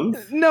per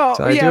month? No,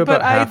 so I do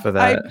about half of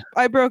that.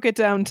 I broke it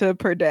down to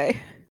per day.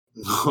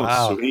 Oh,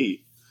 wow.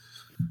 Sweet.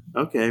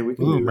 Okay, we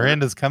can.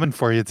 Miranda's coming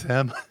for you,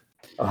 Tim.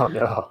 Oh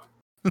no.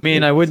 I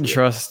mean, I wouldn't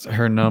trust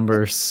her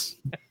numbers.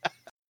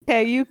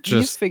 Hey, you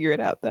figure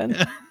it out then.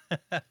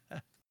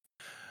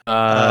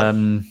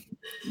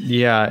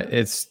 Yeah,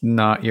 it's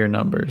not your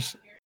numbers.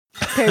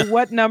 Okay,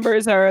 what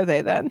numbers are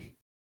they then?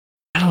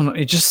 I don't know.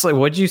 It's just like,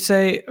 what'd you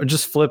say? Or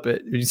just flip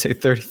it. Did you say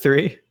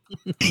 33?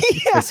 Yeah.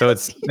 Okay, so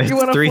it's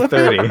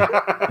 330.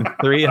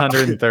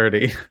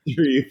 330.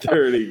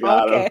 330.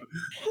 Got him.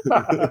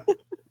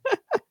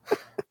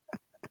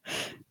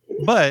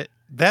 But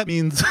that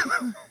means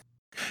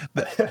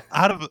that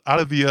out of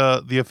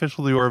the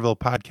official The Orville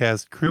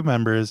podcast crew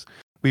members,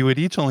 we would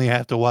each only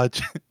have to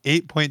watch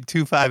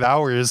 8.25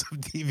 hours of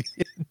TV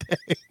a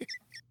day.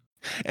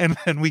 And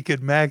then we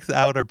could max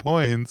out our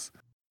points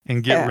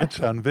and get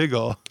rich on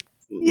Viggle.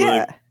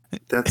 Yeah.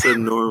 Like, that's a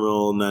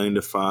normal 9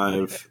 to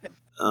 5,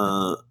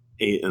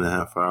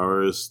 8.5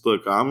 hours.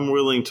 Look, I'm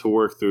willing to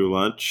work through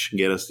lunch,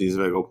 get us these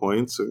Viggle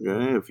points.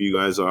 Okay, if you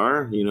guys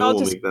are, we'll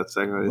make that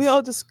sacrifice. We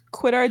all just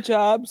quit our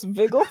jobs,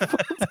 Viggle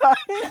full time.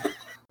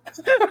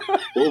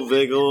 We'll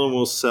Viggle and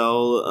we'll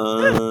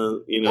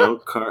sell,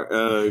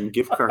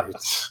 gift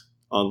cards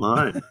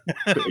online.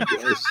 I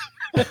guess.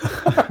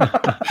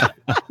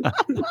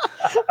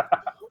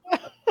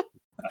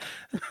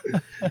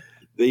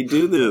 They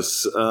do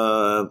this.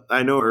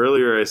 I know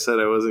earlier I said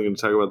I wasn't going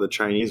to talk about the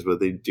Chinese, but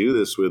they do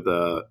this with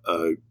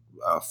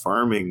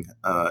farming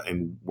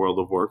in World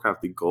of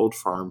Warcraft, the gold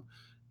farm.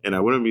 And I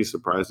wouldn't be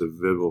surprised if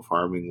Viggle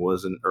farming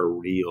wasn't a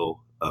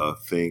real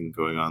thing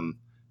going on.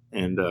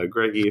 And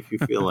Greggy, if you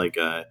feel like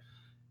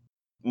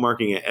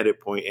marking an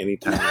edit point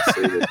anytime I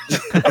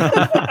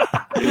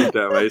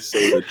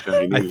say the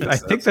Chinese. I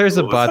think there's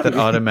a bot that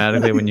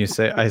automatically, when you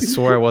say, I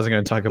swore I wasn't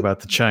going to talk about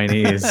the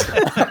Chinese,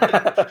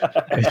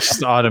 it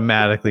just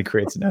automatically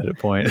creates an edit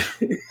point.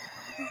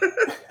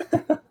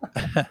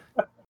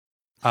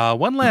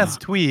 One last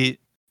tweet.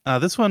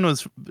 This one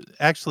was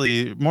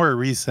actually more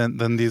recent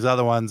than these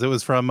other ones. It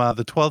was from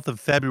the 12th of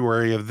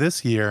February of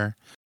this year.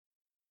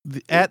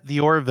 At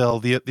the Orville,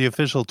 the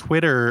official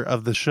Twitter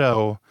of the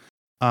show,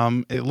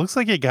 it looks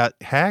like it got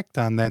hacked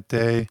on that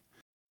day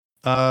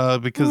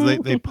because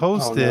they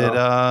posted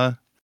the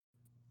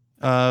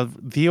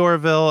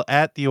Orville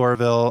at the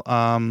Orville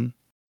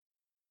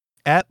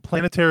at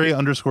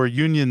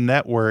planetary_union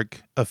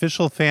network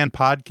official fan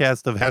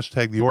podcast of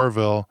 # the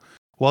Orville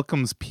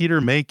welcomes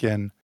Peter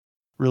Macon,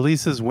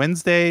 releases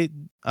Wednesday,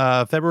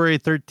 February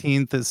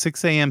 13th at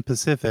 6 a.m.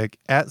 Pacific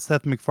at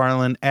Seth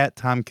MacFarlane at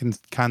Tom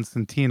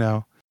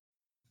Constantino.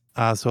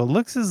 So it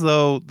looks as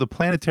though the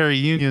Planetary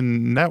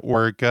Union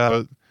Network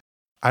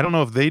I don't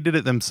know if they did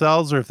it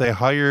themselves or if they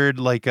hired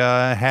like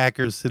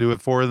hackers to do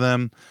it for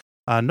them.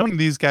 Knowing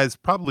these guys,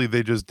 probably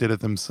they just did it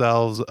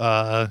themselves.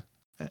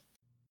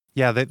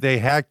 Yeah, they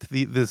hacked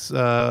this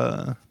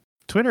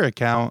Twitter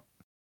account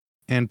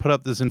and put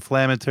up this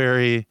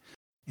inflammatory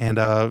and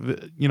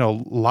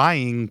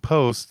lying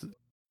post.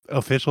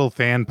 Official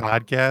fan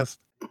podcast.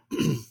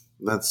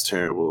 That's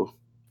terrible.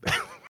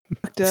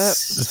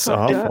 It's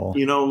awful.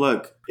 You know,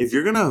 look, if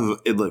you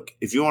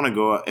want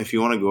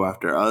to go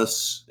after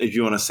us, if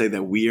you want to say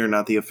that we are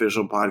not the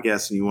official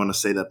podcast and you want to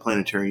say that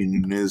Planetary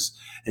Union is,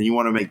 and you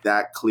want to make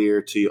that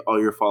clear to all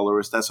your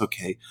followers, that's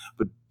okay.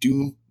 But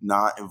do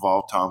not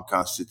involve Tom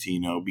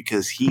Constantino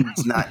because he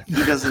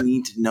doesn't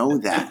need to know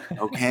that,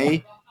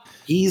 okay?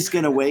 He's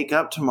going to wake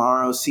up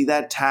tomorrow, see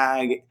that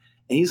tag,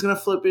 and he's going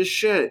to flip his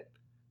shit.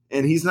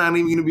 And he's not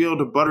even going to be able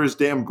to butter his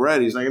damn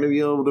bread. He's not going to be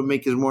able to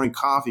make his morning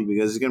coffee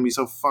because he's going to be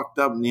so fucked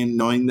up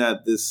knowing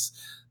that this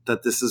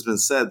has been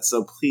said.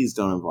 So please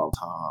don't involve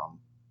Tom.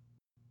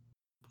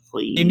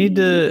 Please. You need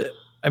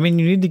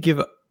to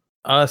give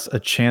us a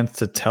chance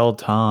to tell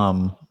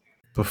Tom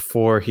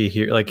before he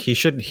he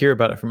shouldn't hear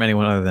about it from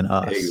anyone other than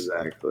us.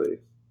 Exactly.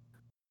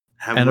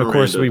 And of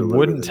course, we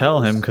wouldn't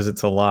tell him because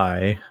it's a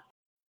lie.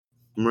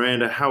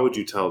 Miranda, how would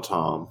you tell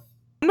Tom?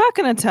 I'm not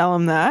going to tell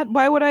him that.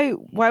 Why would I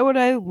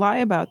lie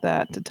about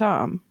that to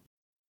Tom?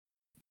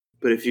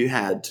 But if you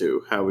had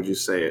to, how would you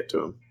say it to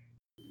him?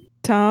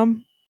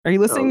 Tom, are you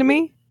listening to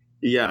me?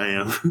 Yeah, I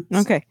am.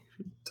 Okay.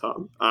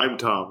 Tom, I'm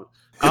Tom.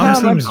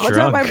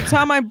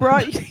 Tom, I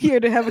brought you here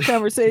to have a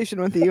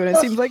conversation with you, and it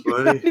seems like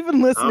you're not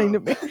even listening to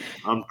me.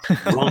 I'm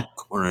drunk,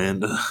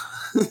 Miranda.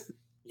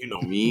 You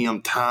know me.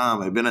 I'm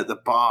Tom. I've been at the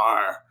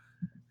bar.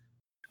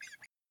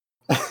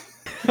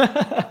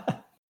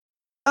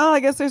 Oh,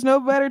 I guess there's no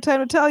better time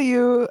to tell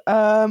you.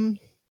 The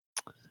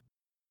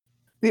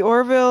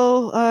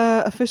Orville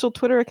official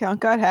Twitter account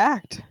got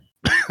hacked.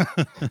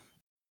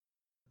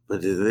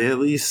 But did they at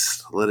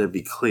least let it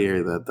be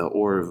clear that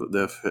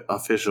the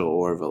official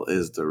Orville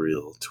is the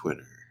real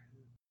Twitter?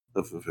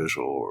 The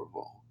official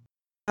Orville.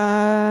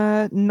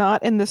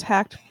 Not in this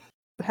hacked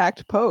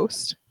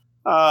post.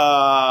 Come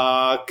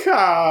on.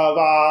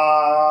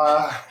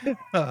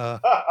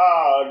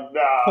 Oh,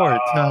 no. Poor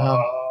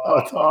Tom. Oh,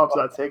 Tom's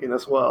not taking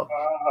this well.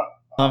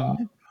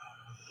 I'm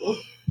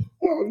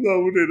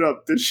loading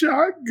up the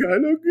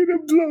shotgun. I'm gonna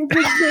blow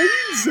my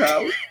brains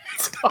out.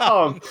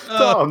 Tom,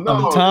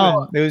 no.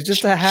 Tom, it was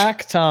just a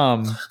hack,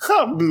 Tom.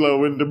 I'm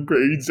blowing the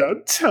brains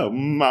out. Tell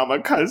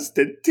Mama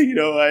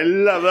Constantino I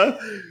love her.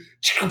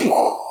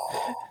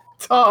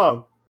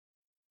 Tom,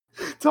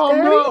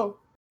 Daddy? no.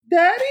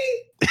 Daddy?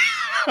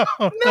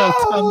 Oh, no,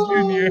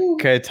 Tom Jr.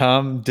 Okay,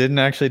 Tom didn't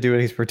actually do it.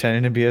 He's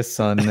pretending to be his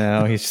son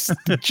now. He's just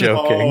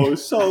joking. Oh,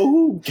 so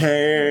who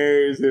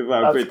cares if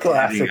I'm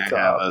pretending I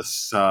have a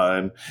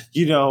son?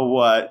 You know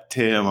what,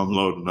 Tim? I'm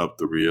loading up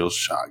the real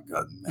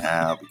shotgun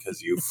now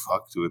because you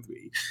fucked with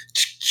me.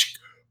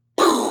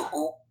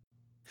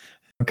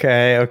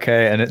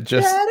 Okay, and it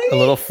just a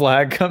little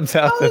flag comes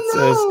out that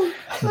says,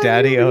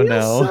 "Daddy, oh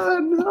no." Son.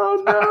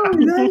 Oh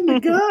no,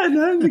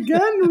 I'm the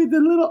gun with the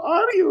little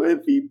audio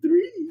MP3.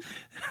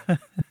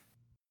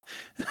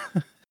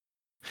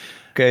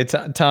 Okay,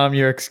 Tom,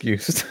 you're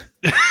excused.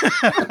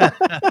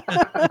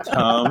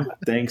 Tom,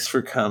 thanks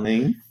for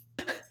coming.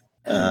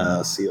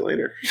 See you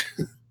later.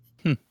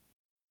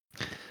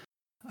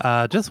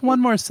 Just one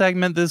more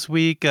segment this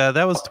week.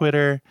 That was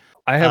Twitter.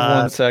 I have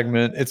one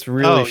segment. It's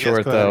really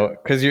short though,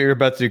 because you're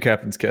about to do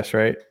Captain's Kiss,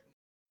 right?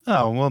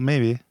 Oh, well,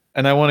 maybe.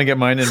 And I want to get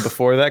mine in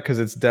before that because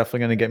it's definitely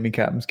going to get me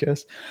Captain's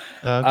Kiss.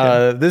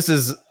 Okay. This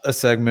is a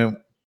segment.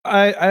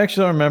 I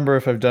actually don't remember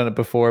if I've done it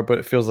before, but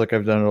it feels like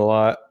I've done it a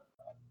lot,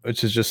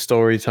 which is just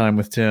story time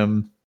with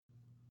Tim.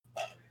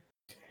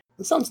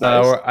 That sounds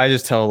nice. Or I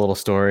just tell a little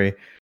story.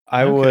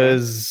 I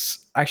don't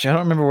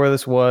remember where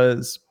this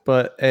was,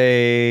 but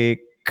a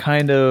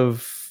kind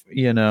of,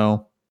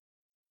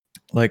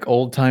 like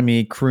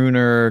old-timey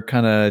crooner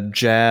kind of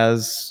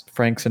jazz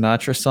Frank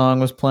Sinatra song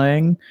was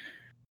playing.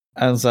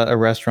 I was at a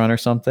restaurant or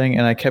something,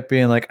 and I kept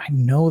being like, I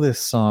know this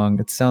song.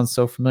 It sounds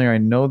so familiar. I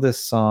know this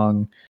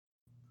song.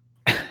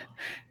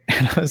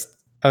 And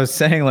I was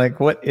saying, like,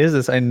 what is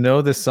this? I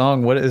know this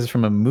song. What is it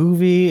from a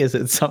movie? Is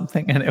it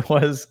something? And it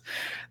was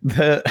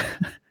the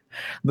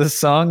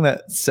song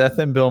that Seth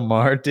and Bill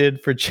Maher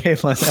did for Jay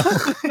Leno. Like,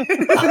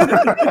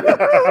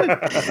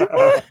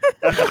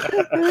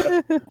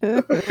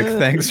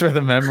 thanks for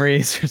the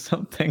memories or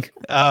something.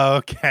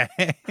 Okay.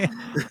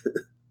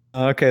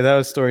 Okay, that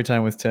was story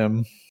time with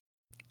Tim.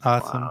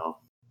 Awesome.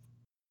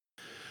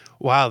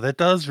 Wow, that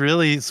does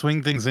really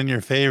swing things in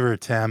your favor,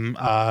 Tim,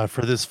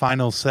 for this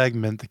final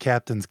segment, the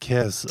Captain's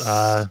Kiss.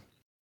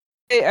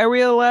 Hey, are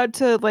we allowed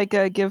to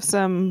give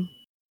some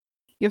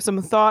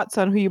thoughts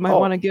on who you might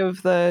want to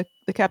give the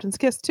Captain's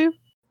Kiss to?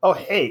 Oh,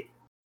 hey,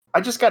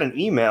 I just got an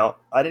email.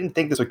 I didn't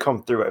think this would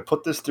come through. I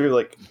put this through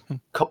like a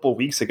couple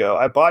weeks ago.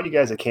 I bought you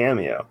guys a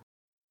Cameo.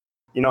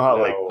 You know how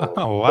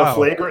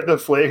the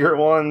flagrant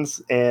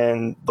ones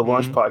and the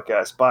Lunch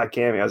podcast buy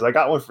cameos. I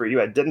got one for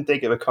you. I didn't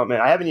think it would come in.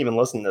 I haven't even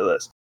listened to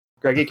this,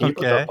 Greggy, can you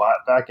put the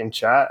bot back in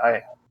chat?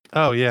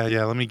 Oh yeah.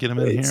 Let me get him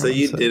in here. So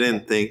you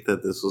didn't think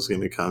that this was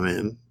going to come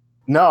in?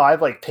 No,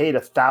 I've like paid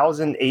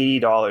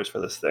 $1,080 for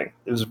this thing.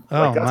 It was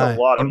like that's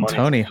a lot of money.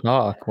 Tony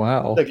Hawk,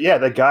 wow. Like, yeah,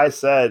 the guy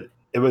said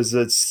it was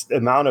its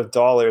amount of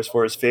dollars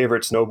for his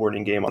favorite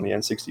snowboarding game on the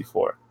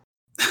N64.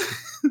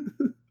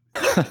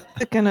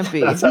 It's gonna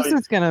be. This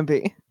is gonna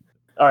be.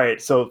 All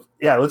right, so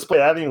yeah, let's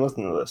play. I haven't even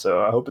listened to this,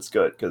 so I hope it's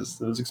good because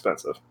it was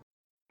expensive.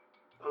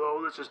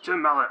 Hello, this is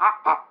Tim Allen.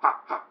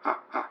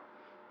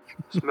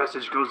 This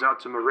message goes out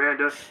to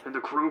Miranda and the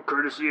crew,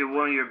 courtesy of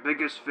one of your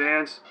biggest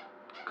fans,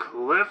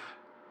 Cliff.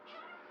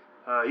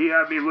 He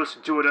had me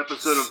listen to an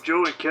episode of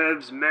Joe and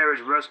Kev's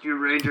Marriage Rescue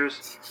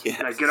Rangers,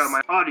 and I get out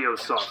my audio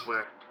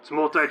software. It's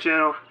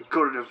multi-channel,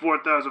 encoded in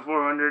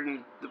 4,400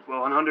 and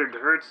 100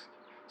 hertz,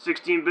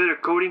 16-bit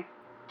encoding.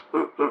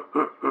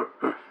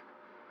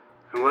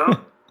 And well,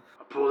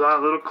 I pulled out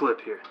a little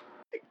clip here.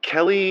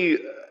 Kelly,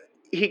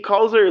 he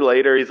calls her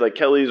later. He's like,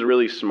 Kelly's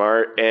really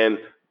smart, and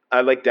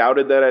I like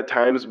doubted that at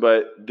times,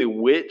 but the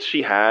wit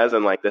she has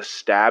and like the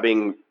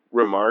stabbing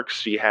remarks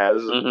she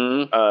has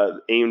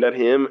aimed at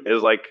him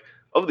is like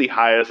of the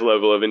highest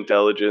level of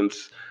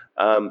intelligence.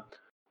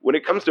 When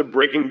it comes to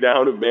breaking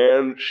down a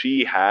man,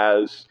 she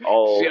has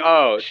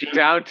all. She's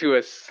down to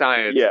a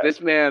science. Yeah. This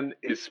man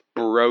is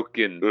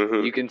broken.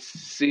 You can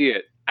see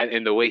it,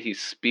 and the way he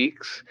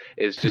speaks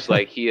is just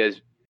like he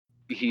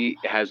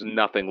has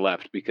nothing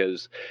left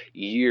because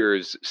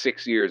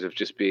 6 years of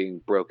just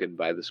being broken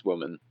by this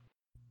woman.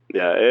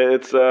 Yeah,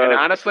 it's. And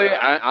honestly,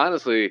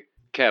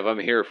 Kev, I'm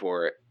here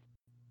for it.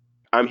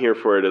 I'm here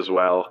for it as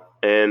well,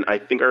 and I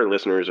think our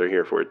listeners are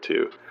here for it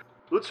too.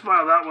 Let's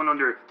file that one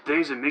under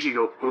things that make you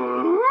go,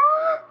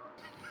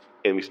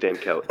 And we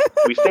stand Kelly.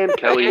 We stand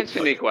Kelly. And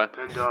Shaniqua.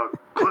 And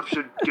Cliff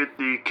should get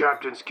the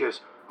captain's kiss.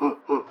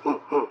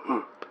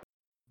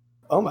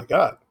 Oh my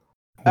god.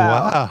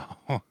 Wow.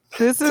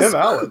 This is Tim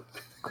Allen.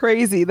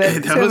 Crazy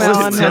that Tim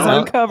Allen has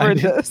uncovered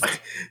this.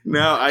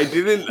 No, I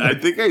didn't. I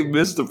think I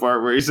missed the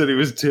part where he said he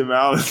was Tim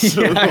Allen.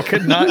 So. Yeah, I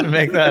could not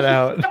make that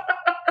out.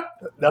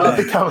 No, I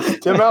think that was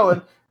Tim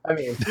Allen. I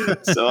mean,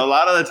 so a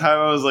lot of the time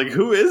I was like,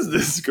 "Who is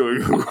this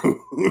going?"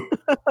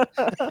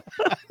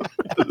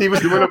 He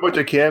was doing a bunch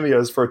of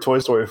cameos for Toy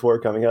Story 4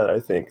 coming out,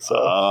 I think.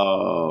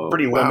 So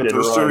pretty limited.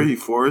 Toy Story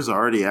 4 is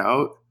already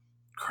out.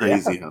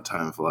 Crazy how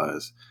time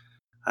flies.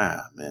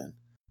 Ah, man.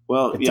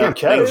 Well, yeah,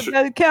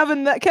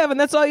 Kevin,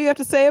 that's all you have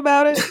to say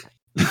about it.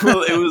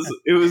 Well,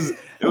 it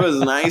was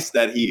nice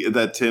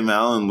that Tim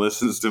Allen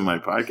listens to my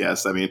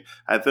podcast. I mean,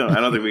 I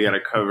don't think we got to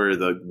cover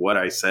what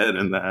I said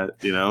in that,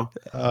 you know.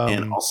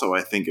 And also,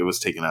 I think it was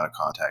taken out of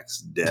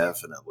context.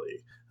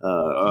 Definitely.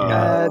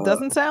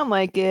 Doesn't sound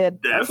like it.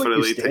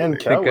 Definitely. I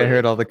think I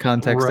heard all the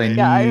context I need.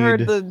 Yeah, I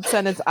heard the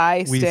sentence,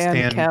 I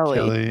stand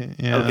Kelly.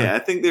 Yeah. Okay, I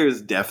think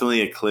there's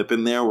definitely a clip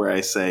in there where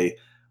I say,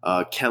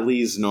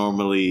 Kelly's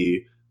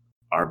normally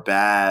are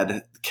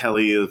bad.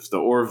 Kelly of the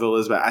Orville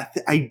is bad.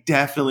 I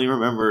definitely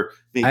remember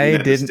making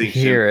that distinction. I didn't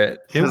hear it.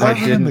 It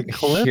wasn't in the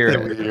clip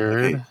that we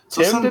heard. Okay.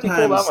 So Tim didn't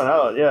pull that one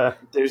out, yeah.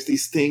 There's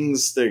these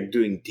things, they're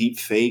doing deep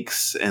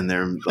fakes and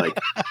they're like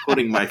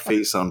putting my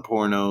face on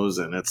pornos,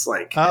 and it's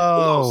like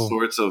all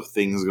sorts of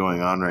things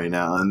going on right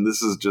now. And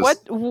this is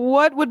just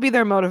what would be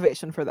their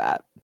motivation for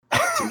that?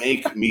 To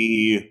make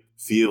me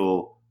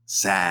feel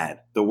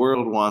sad. The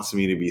world wants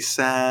me to be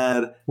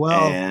sad.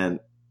 And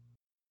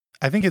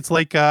I think it's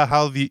like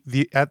how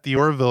the at the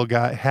Orville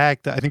got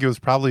hacked. I think it was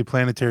probably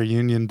Planetary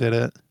Union did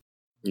it.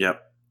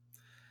 Yep.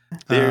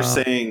 They're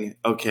saying,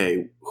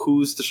 okay,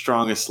 who's the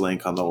strongest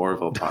link on the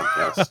Orville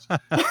podcast?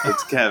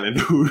 It's Kevin.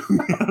 Who do we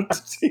have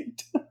to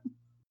take down?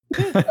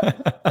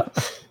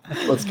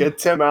 Let's get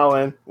Tim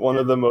Allen, one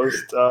of the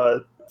most.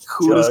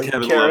 Who does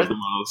Kevin love the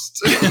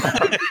most?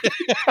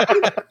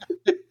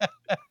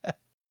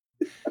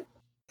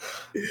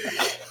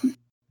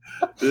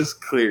 It's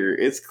clear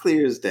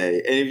as day.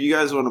 And if you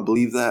guys want to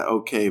believe that,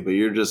 okay, but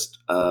you're just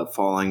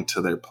falling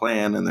to their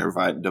plan and their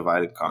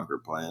divide and conquer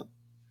plan.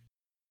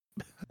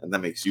 And that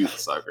makes you the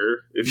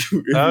sucker if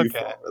you fall for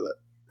that.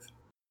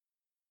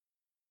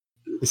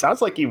 It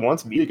sounds like he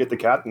wants me to get the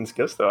captain's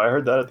kiss, though. I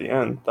heard that at the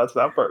end.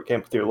 That part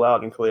came through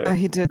loud and clear.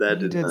 He did say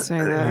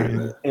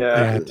that.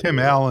 Yeah, Tim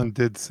Allen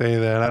did say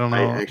that. I don't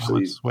know how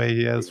much sway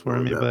he has for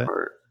me, but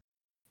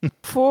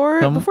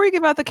before you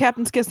give out the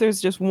captain's kiss,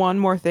 there's just one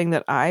more thing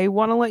that I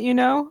want to let you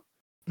know.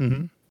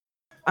 Mm-hmm.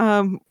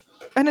 And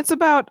it's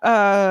about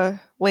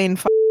Lane.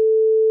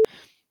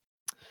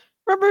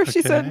 Remember,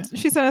 she sent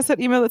us that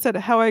email that said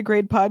how I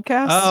grade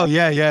podcasts. Oh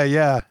yeah.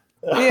 Yeah.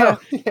 Oh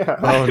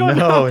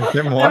no, is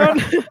there more?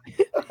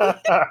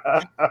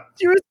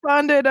 She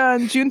responded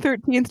on June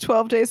 13th,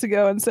 12 days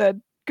ago, and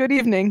said, "Good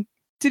evening.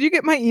 Did you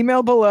get my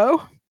email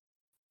below?"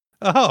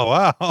 Oh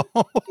wow!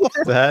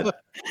 That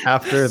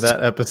after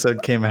that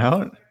episode came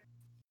out?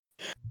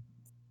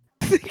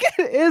 I think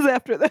it is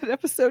after that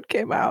episode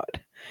came out.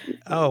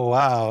 Oh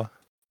wow!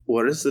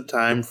 What is the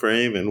time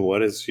frame, and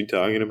what is she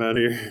talking about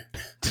here?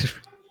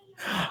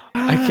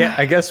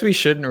 I guess we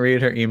shouldn't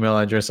read her email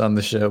address on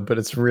the show, but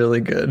it's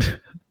really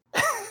good.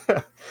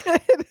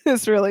 It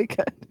is really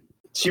good.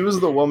 She was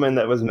the woman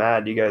that was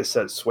mad you guys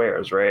said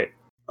swears, right?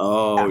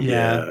 Oh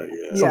yeah.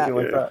 Something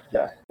like that.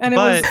 Yeah. And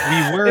but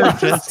we were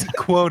just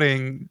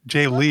quoting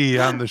Jay Lee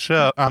on the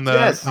show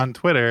on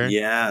Twitter.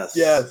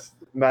 Yes.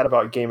 Mad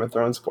about Game of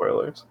Thrones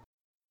spoilers.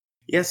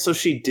 Yes, so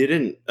she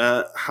didn't.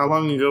 How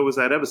long ago was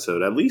that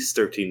episode? At least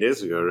 13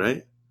 days ago,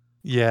 right?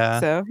 Yeah.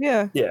 So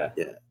yeah.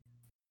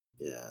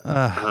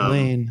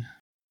 Lane.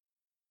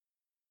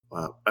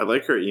 Wow, I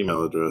like her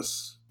email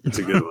address. It's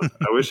a good one.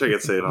 I wish I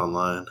could say it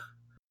online.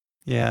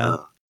 Yeah.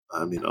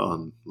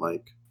 On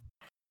mic.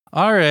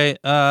 All right.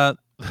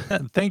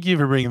 Thank you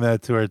for bringing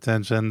that to our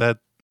attention. That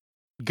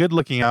good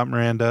looking out,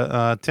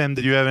 Miranda. Tim,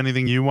 did you have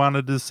anything you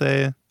wanted to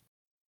say?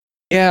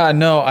 Yeah,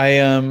 no,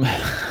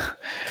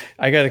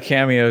 I got a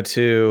cameo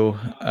too.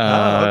 Okay.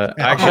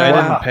 Actually, I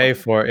didn't pay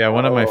for it. Yeah,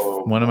 one of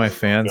my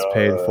fans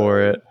paid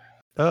for it.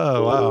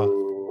 Oh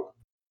wow.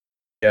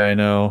 Yeah, I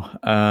know.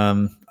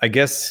 I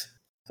guess.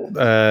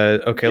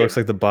 Okay, looks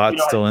like the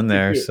bot's still in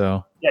there.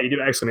 So yeah, you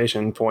do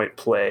exclamation point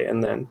play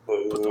and then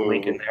put the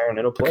link in there and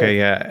it'll play. Okay,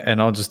 yeah,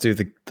 and I'll just do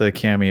the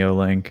cameo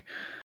link.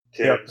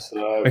 Yep.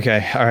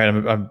 Okay, all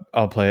right,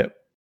 I'll play it.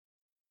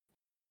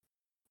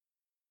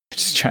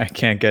 I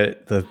can't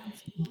get the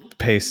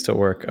paste to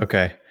work.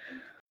 Okay.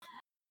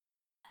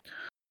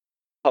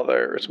 Hi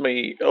there, it's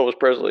me, Elvis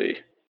Presley.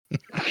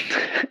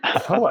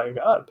 Oh my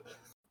god.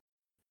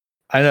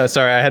 I know,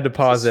 sorry, I had to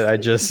pause it.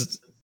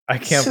 I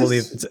can't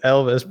believe it's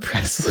Elvis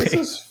Presley. This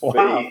is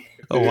fake.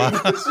 Oh, wow.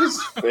 This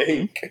is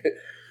fake.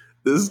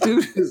 This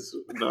dude is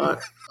not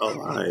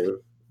alive.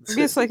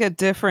 Maybe it's like a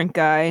different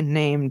guy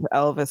named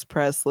Elvis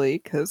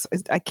Presley, because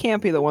I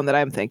can't be the one that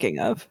I'm thinking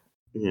of.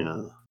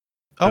 Yeah.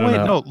 Oh wait,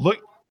 no.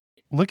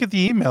 Look at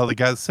the email that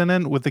got sent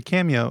in with the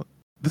cameo.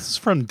 This is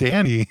from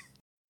Danny.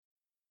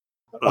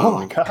 Oh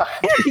my god.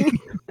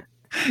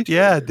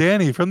 Yeah,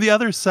 Danny from the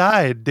other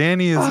side.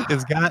 Danny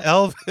is got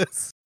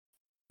Elvis.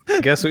 I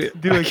guess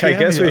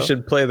we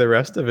should play the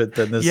rest of it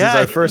then. This is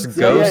our first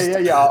ghost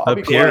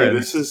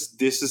appearance.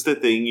 This is the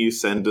thing you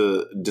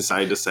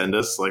decide to send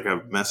us, like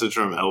a message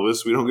from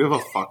Elvis. We don't give a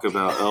fuck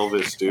about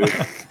Elvis, dude.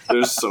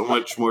 There's so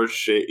much more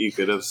shit you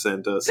could have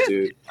sent us,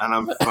 dude. And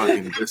I'm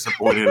fucking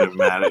disappointed and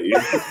mad at you.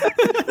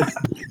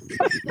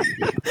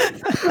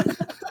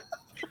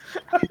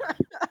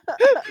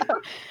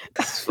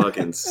 This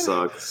fucking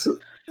sucks.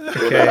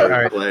 Okay, all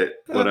right.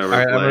 Whatever. All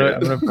right,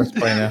 I'm gonna press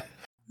play now.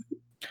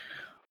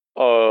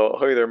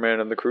 Hey there, man,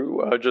 and the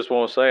crew. I just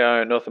want to say I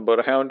ain't nothing but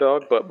a hound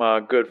dog, but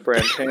my good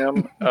friend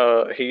Tim,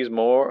 he's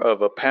more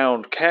of a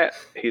pound cat.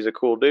 He's a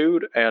cool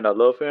dude, and I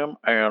love him.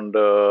 And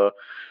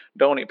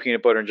don't eat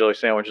peanut butter and jelly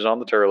sandwiches on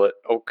the toilet.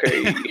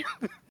 Okay.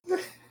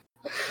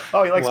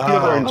 Oh, he likes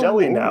peanut butter and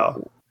jelly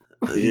now.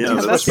 Yeah,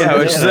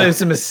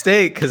 it's a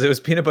mistake because it was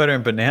peanut butter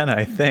and banana,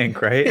 I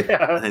think, right?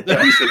 Yeah.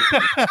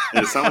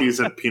 It sounded like you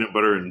said peanut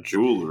butter and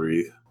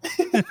jewelry.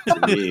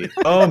 To me.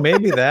 Oh,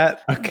 maybe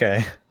that.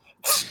 Okay.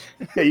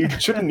 Yeah, you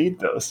shouldn't eat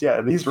those.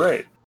 Yeah, he's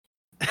right.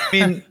 I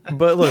mean,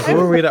 but look, who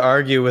are we to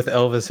argue with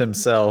Elvis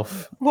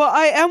himself? Well,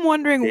 I am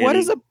wondering what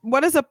is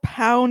a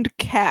pound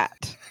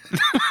cat?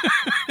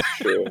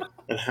 True.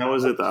 And how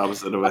is it the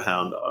opposite of a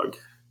hound dog?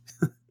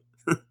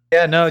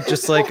 Yeah, no,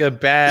 just like a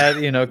bad,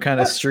 kind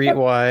of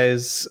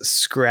streetwise,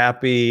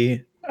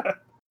 scrappy,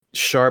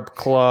 sharp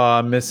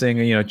claw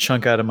missing,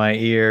 chunk out of my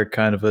ear,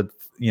 kind of a,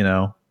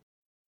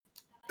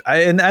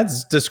 and that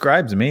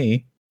describes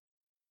me.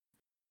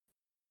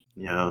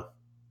 Yeah.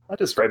 I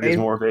describe you as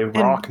more of a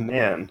rock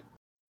man.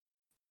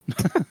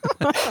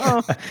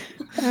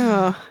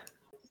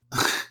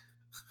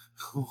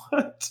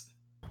 What?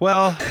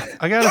 Well,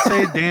 I gotta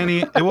say,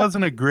 Danny, it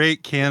wasn't a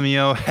great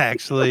cameo,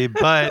 actually,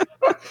 but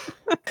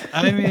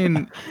I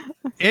mean,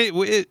 it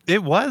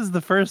was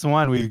the first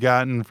one we've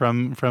gotten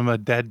from a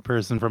dead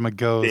person, from a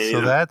ghost, so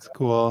that's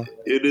cool.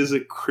 It is a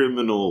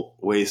criminal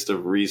waste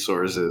of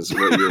resources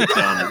what you've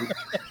done.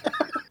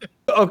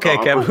 Okay,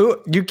 Kev, who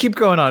you keep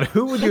going on?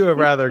 Who would you have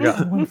rather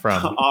gotten one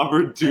from?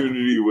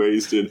 Opportunity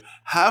wasted.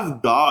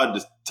 Have God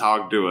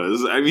talk to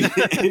us. I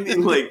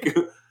mean, like.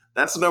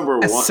 That's number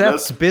one.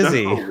 That's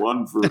busy. Number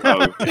one for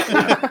well,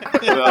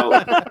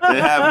 they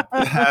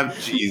have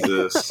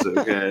Jesus.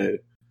 Okay.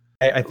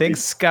 I think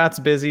Scott's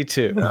busy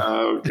too.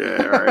 Okay.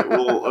 All right.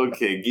 Well.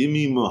 Okay. Give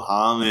me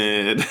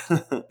Muhammad.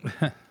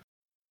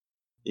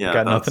 Yeah.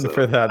 Got nothing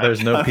for that.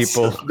 There's no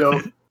people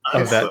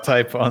of that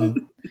type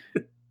on.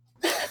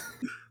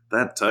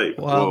 That type.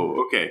 Well,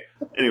 whoa. Okay.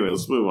 Anyway,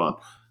 let's move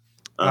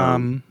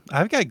on.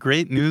 I've got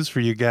great news for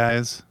you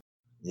guys.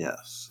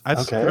 Yes.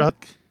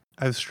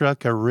 I've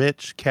struck a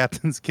rich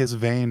Captain's Kiss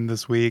vein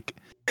this week.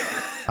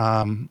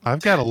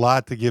 I've got a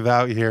lot to give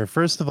out here.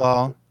 First of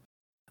all,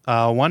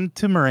 one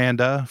to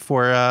Miranda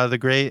for the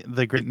great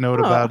note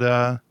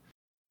about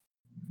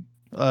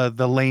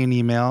the Lane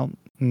email.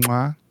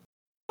 Mwah.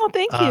 Oh,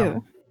 thank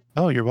you.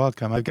 Oh, you're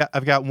welcome.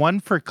 I've got one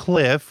for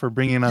Cliff for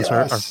bringing us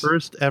our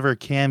first ever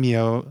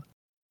cameo.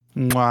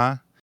 Mwah.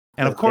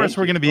 And of course,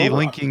 we're going to be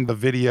linking the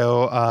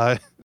video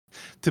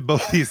to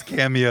both these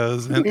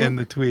cameos in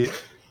the tweet.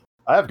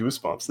 I have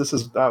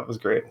goosebumps. That was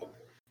great.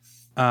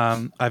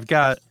 I've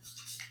got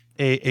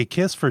a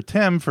kiss for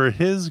Tim for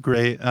his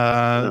great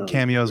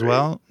cameo as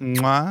well.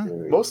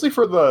 Mwah. Mostly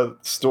for the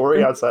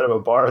story outside of a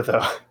bar,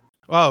 though.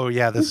 Oh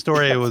yeah, the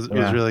story was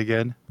really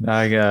good.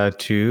 I got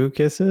 2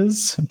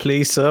 kisses.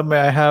 Please, sir, may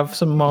I have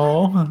some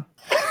more?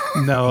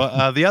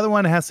 No, the other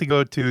one has to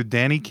go to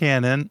Danny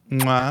Cannon.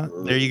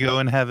 Mwah. There you go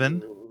in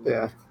heaven.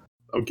 Yeah,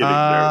 I'm getting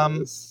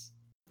nervous.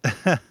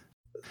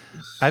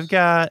 I've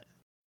got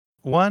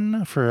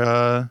one for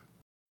a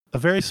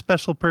very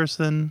special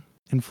person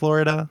in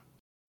Florida.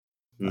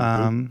 Who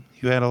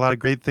had a lot of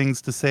great things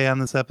to say on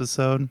this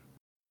episode,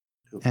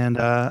 and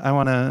I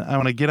want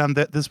to get on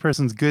this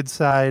person's good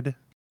side.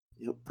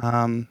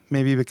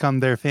 Maybe become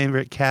their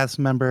favorite cast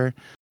member.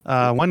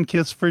 One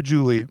kiss for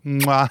Julie.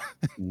 Mwah.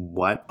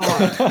 What?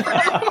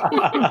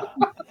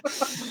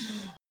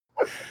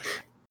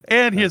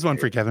 And here's one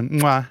for Kevin.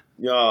 Mwah.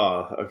 Yeah,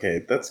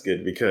 okay, that's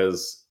good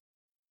because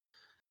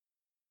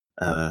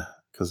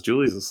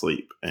Julie's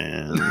asleep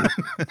and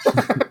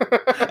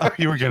oh,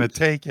 you were gonna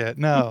take it.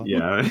 No.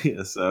 Yeah,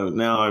 so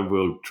now I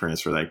will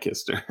transfer that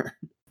kiss to her.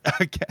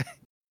 Okay.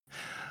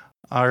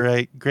 All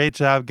right. Great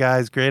job,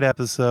 guys. Great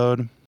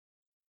episode.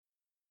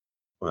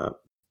 Well,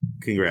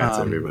 congrats,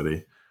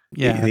 everybody.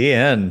 Yeah. The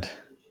end.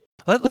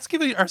 Let's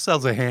give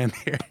ourselves a hand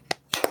here.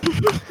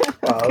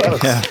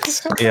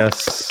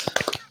 Yes.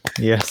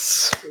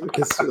 Yes.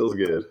 This feels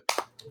good.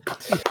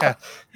 Yeah.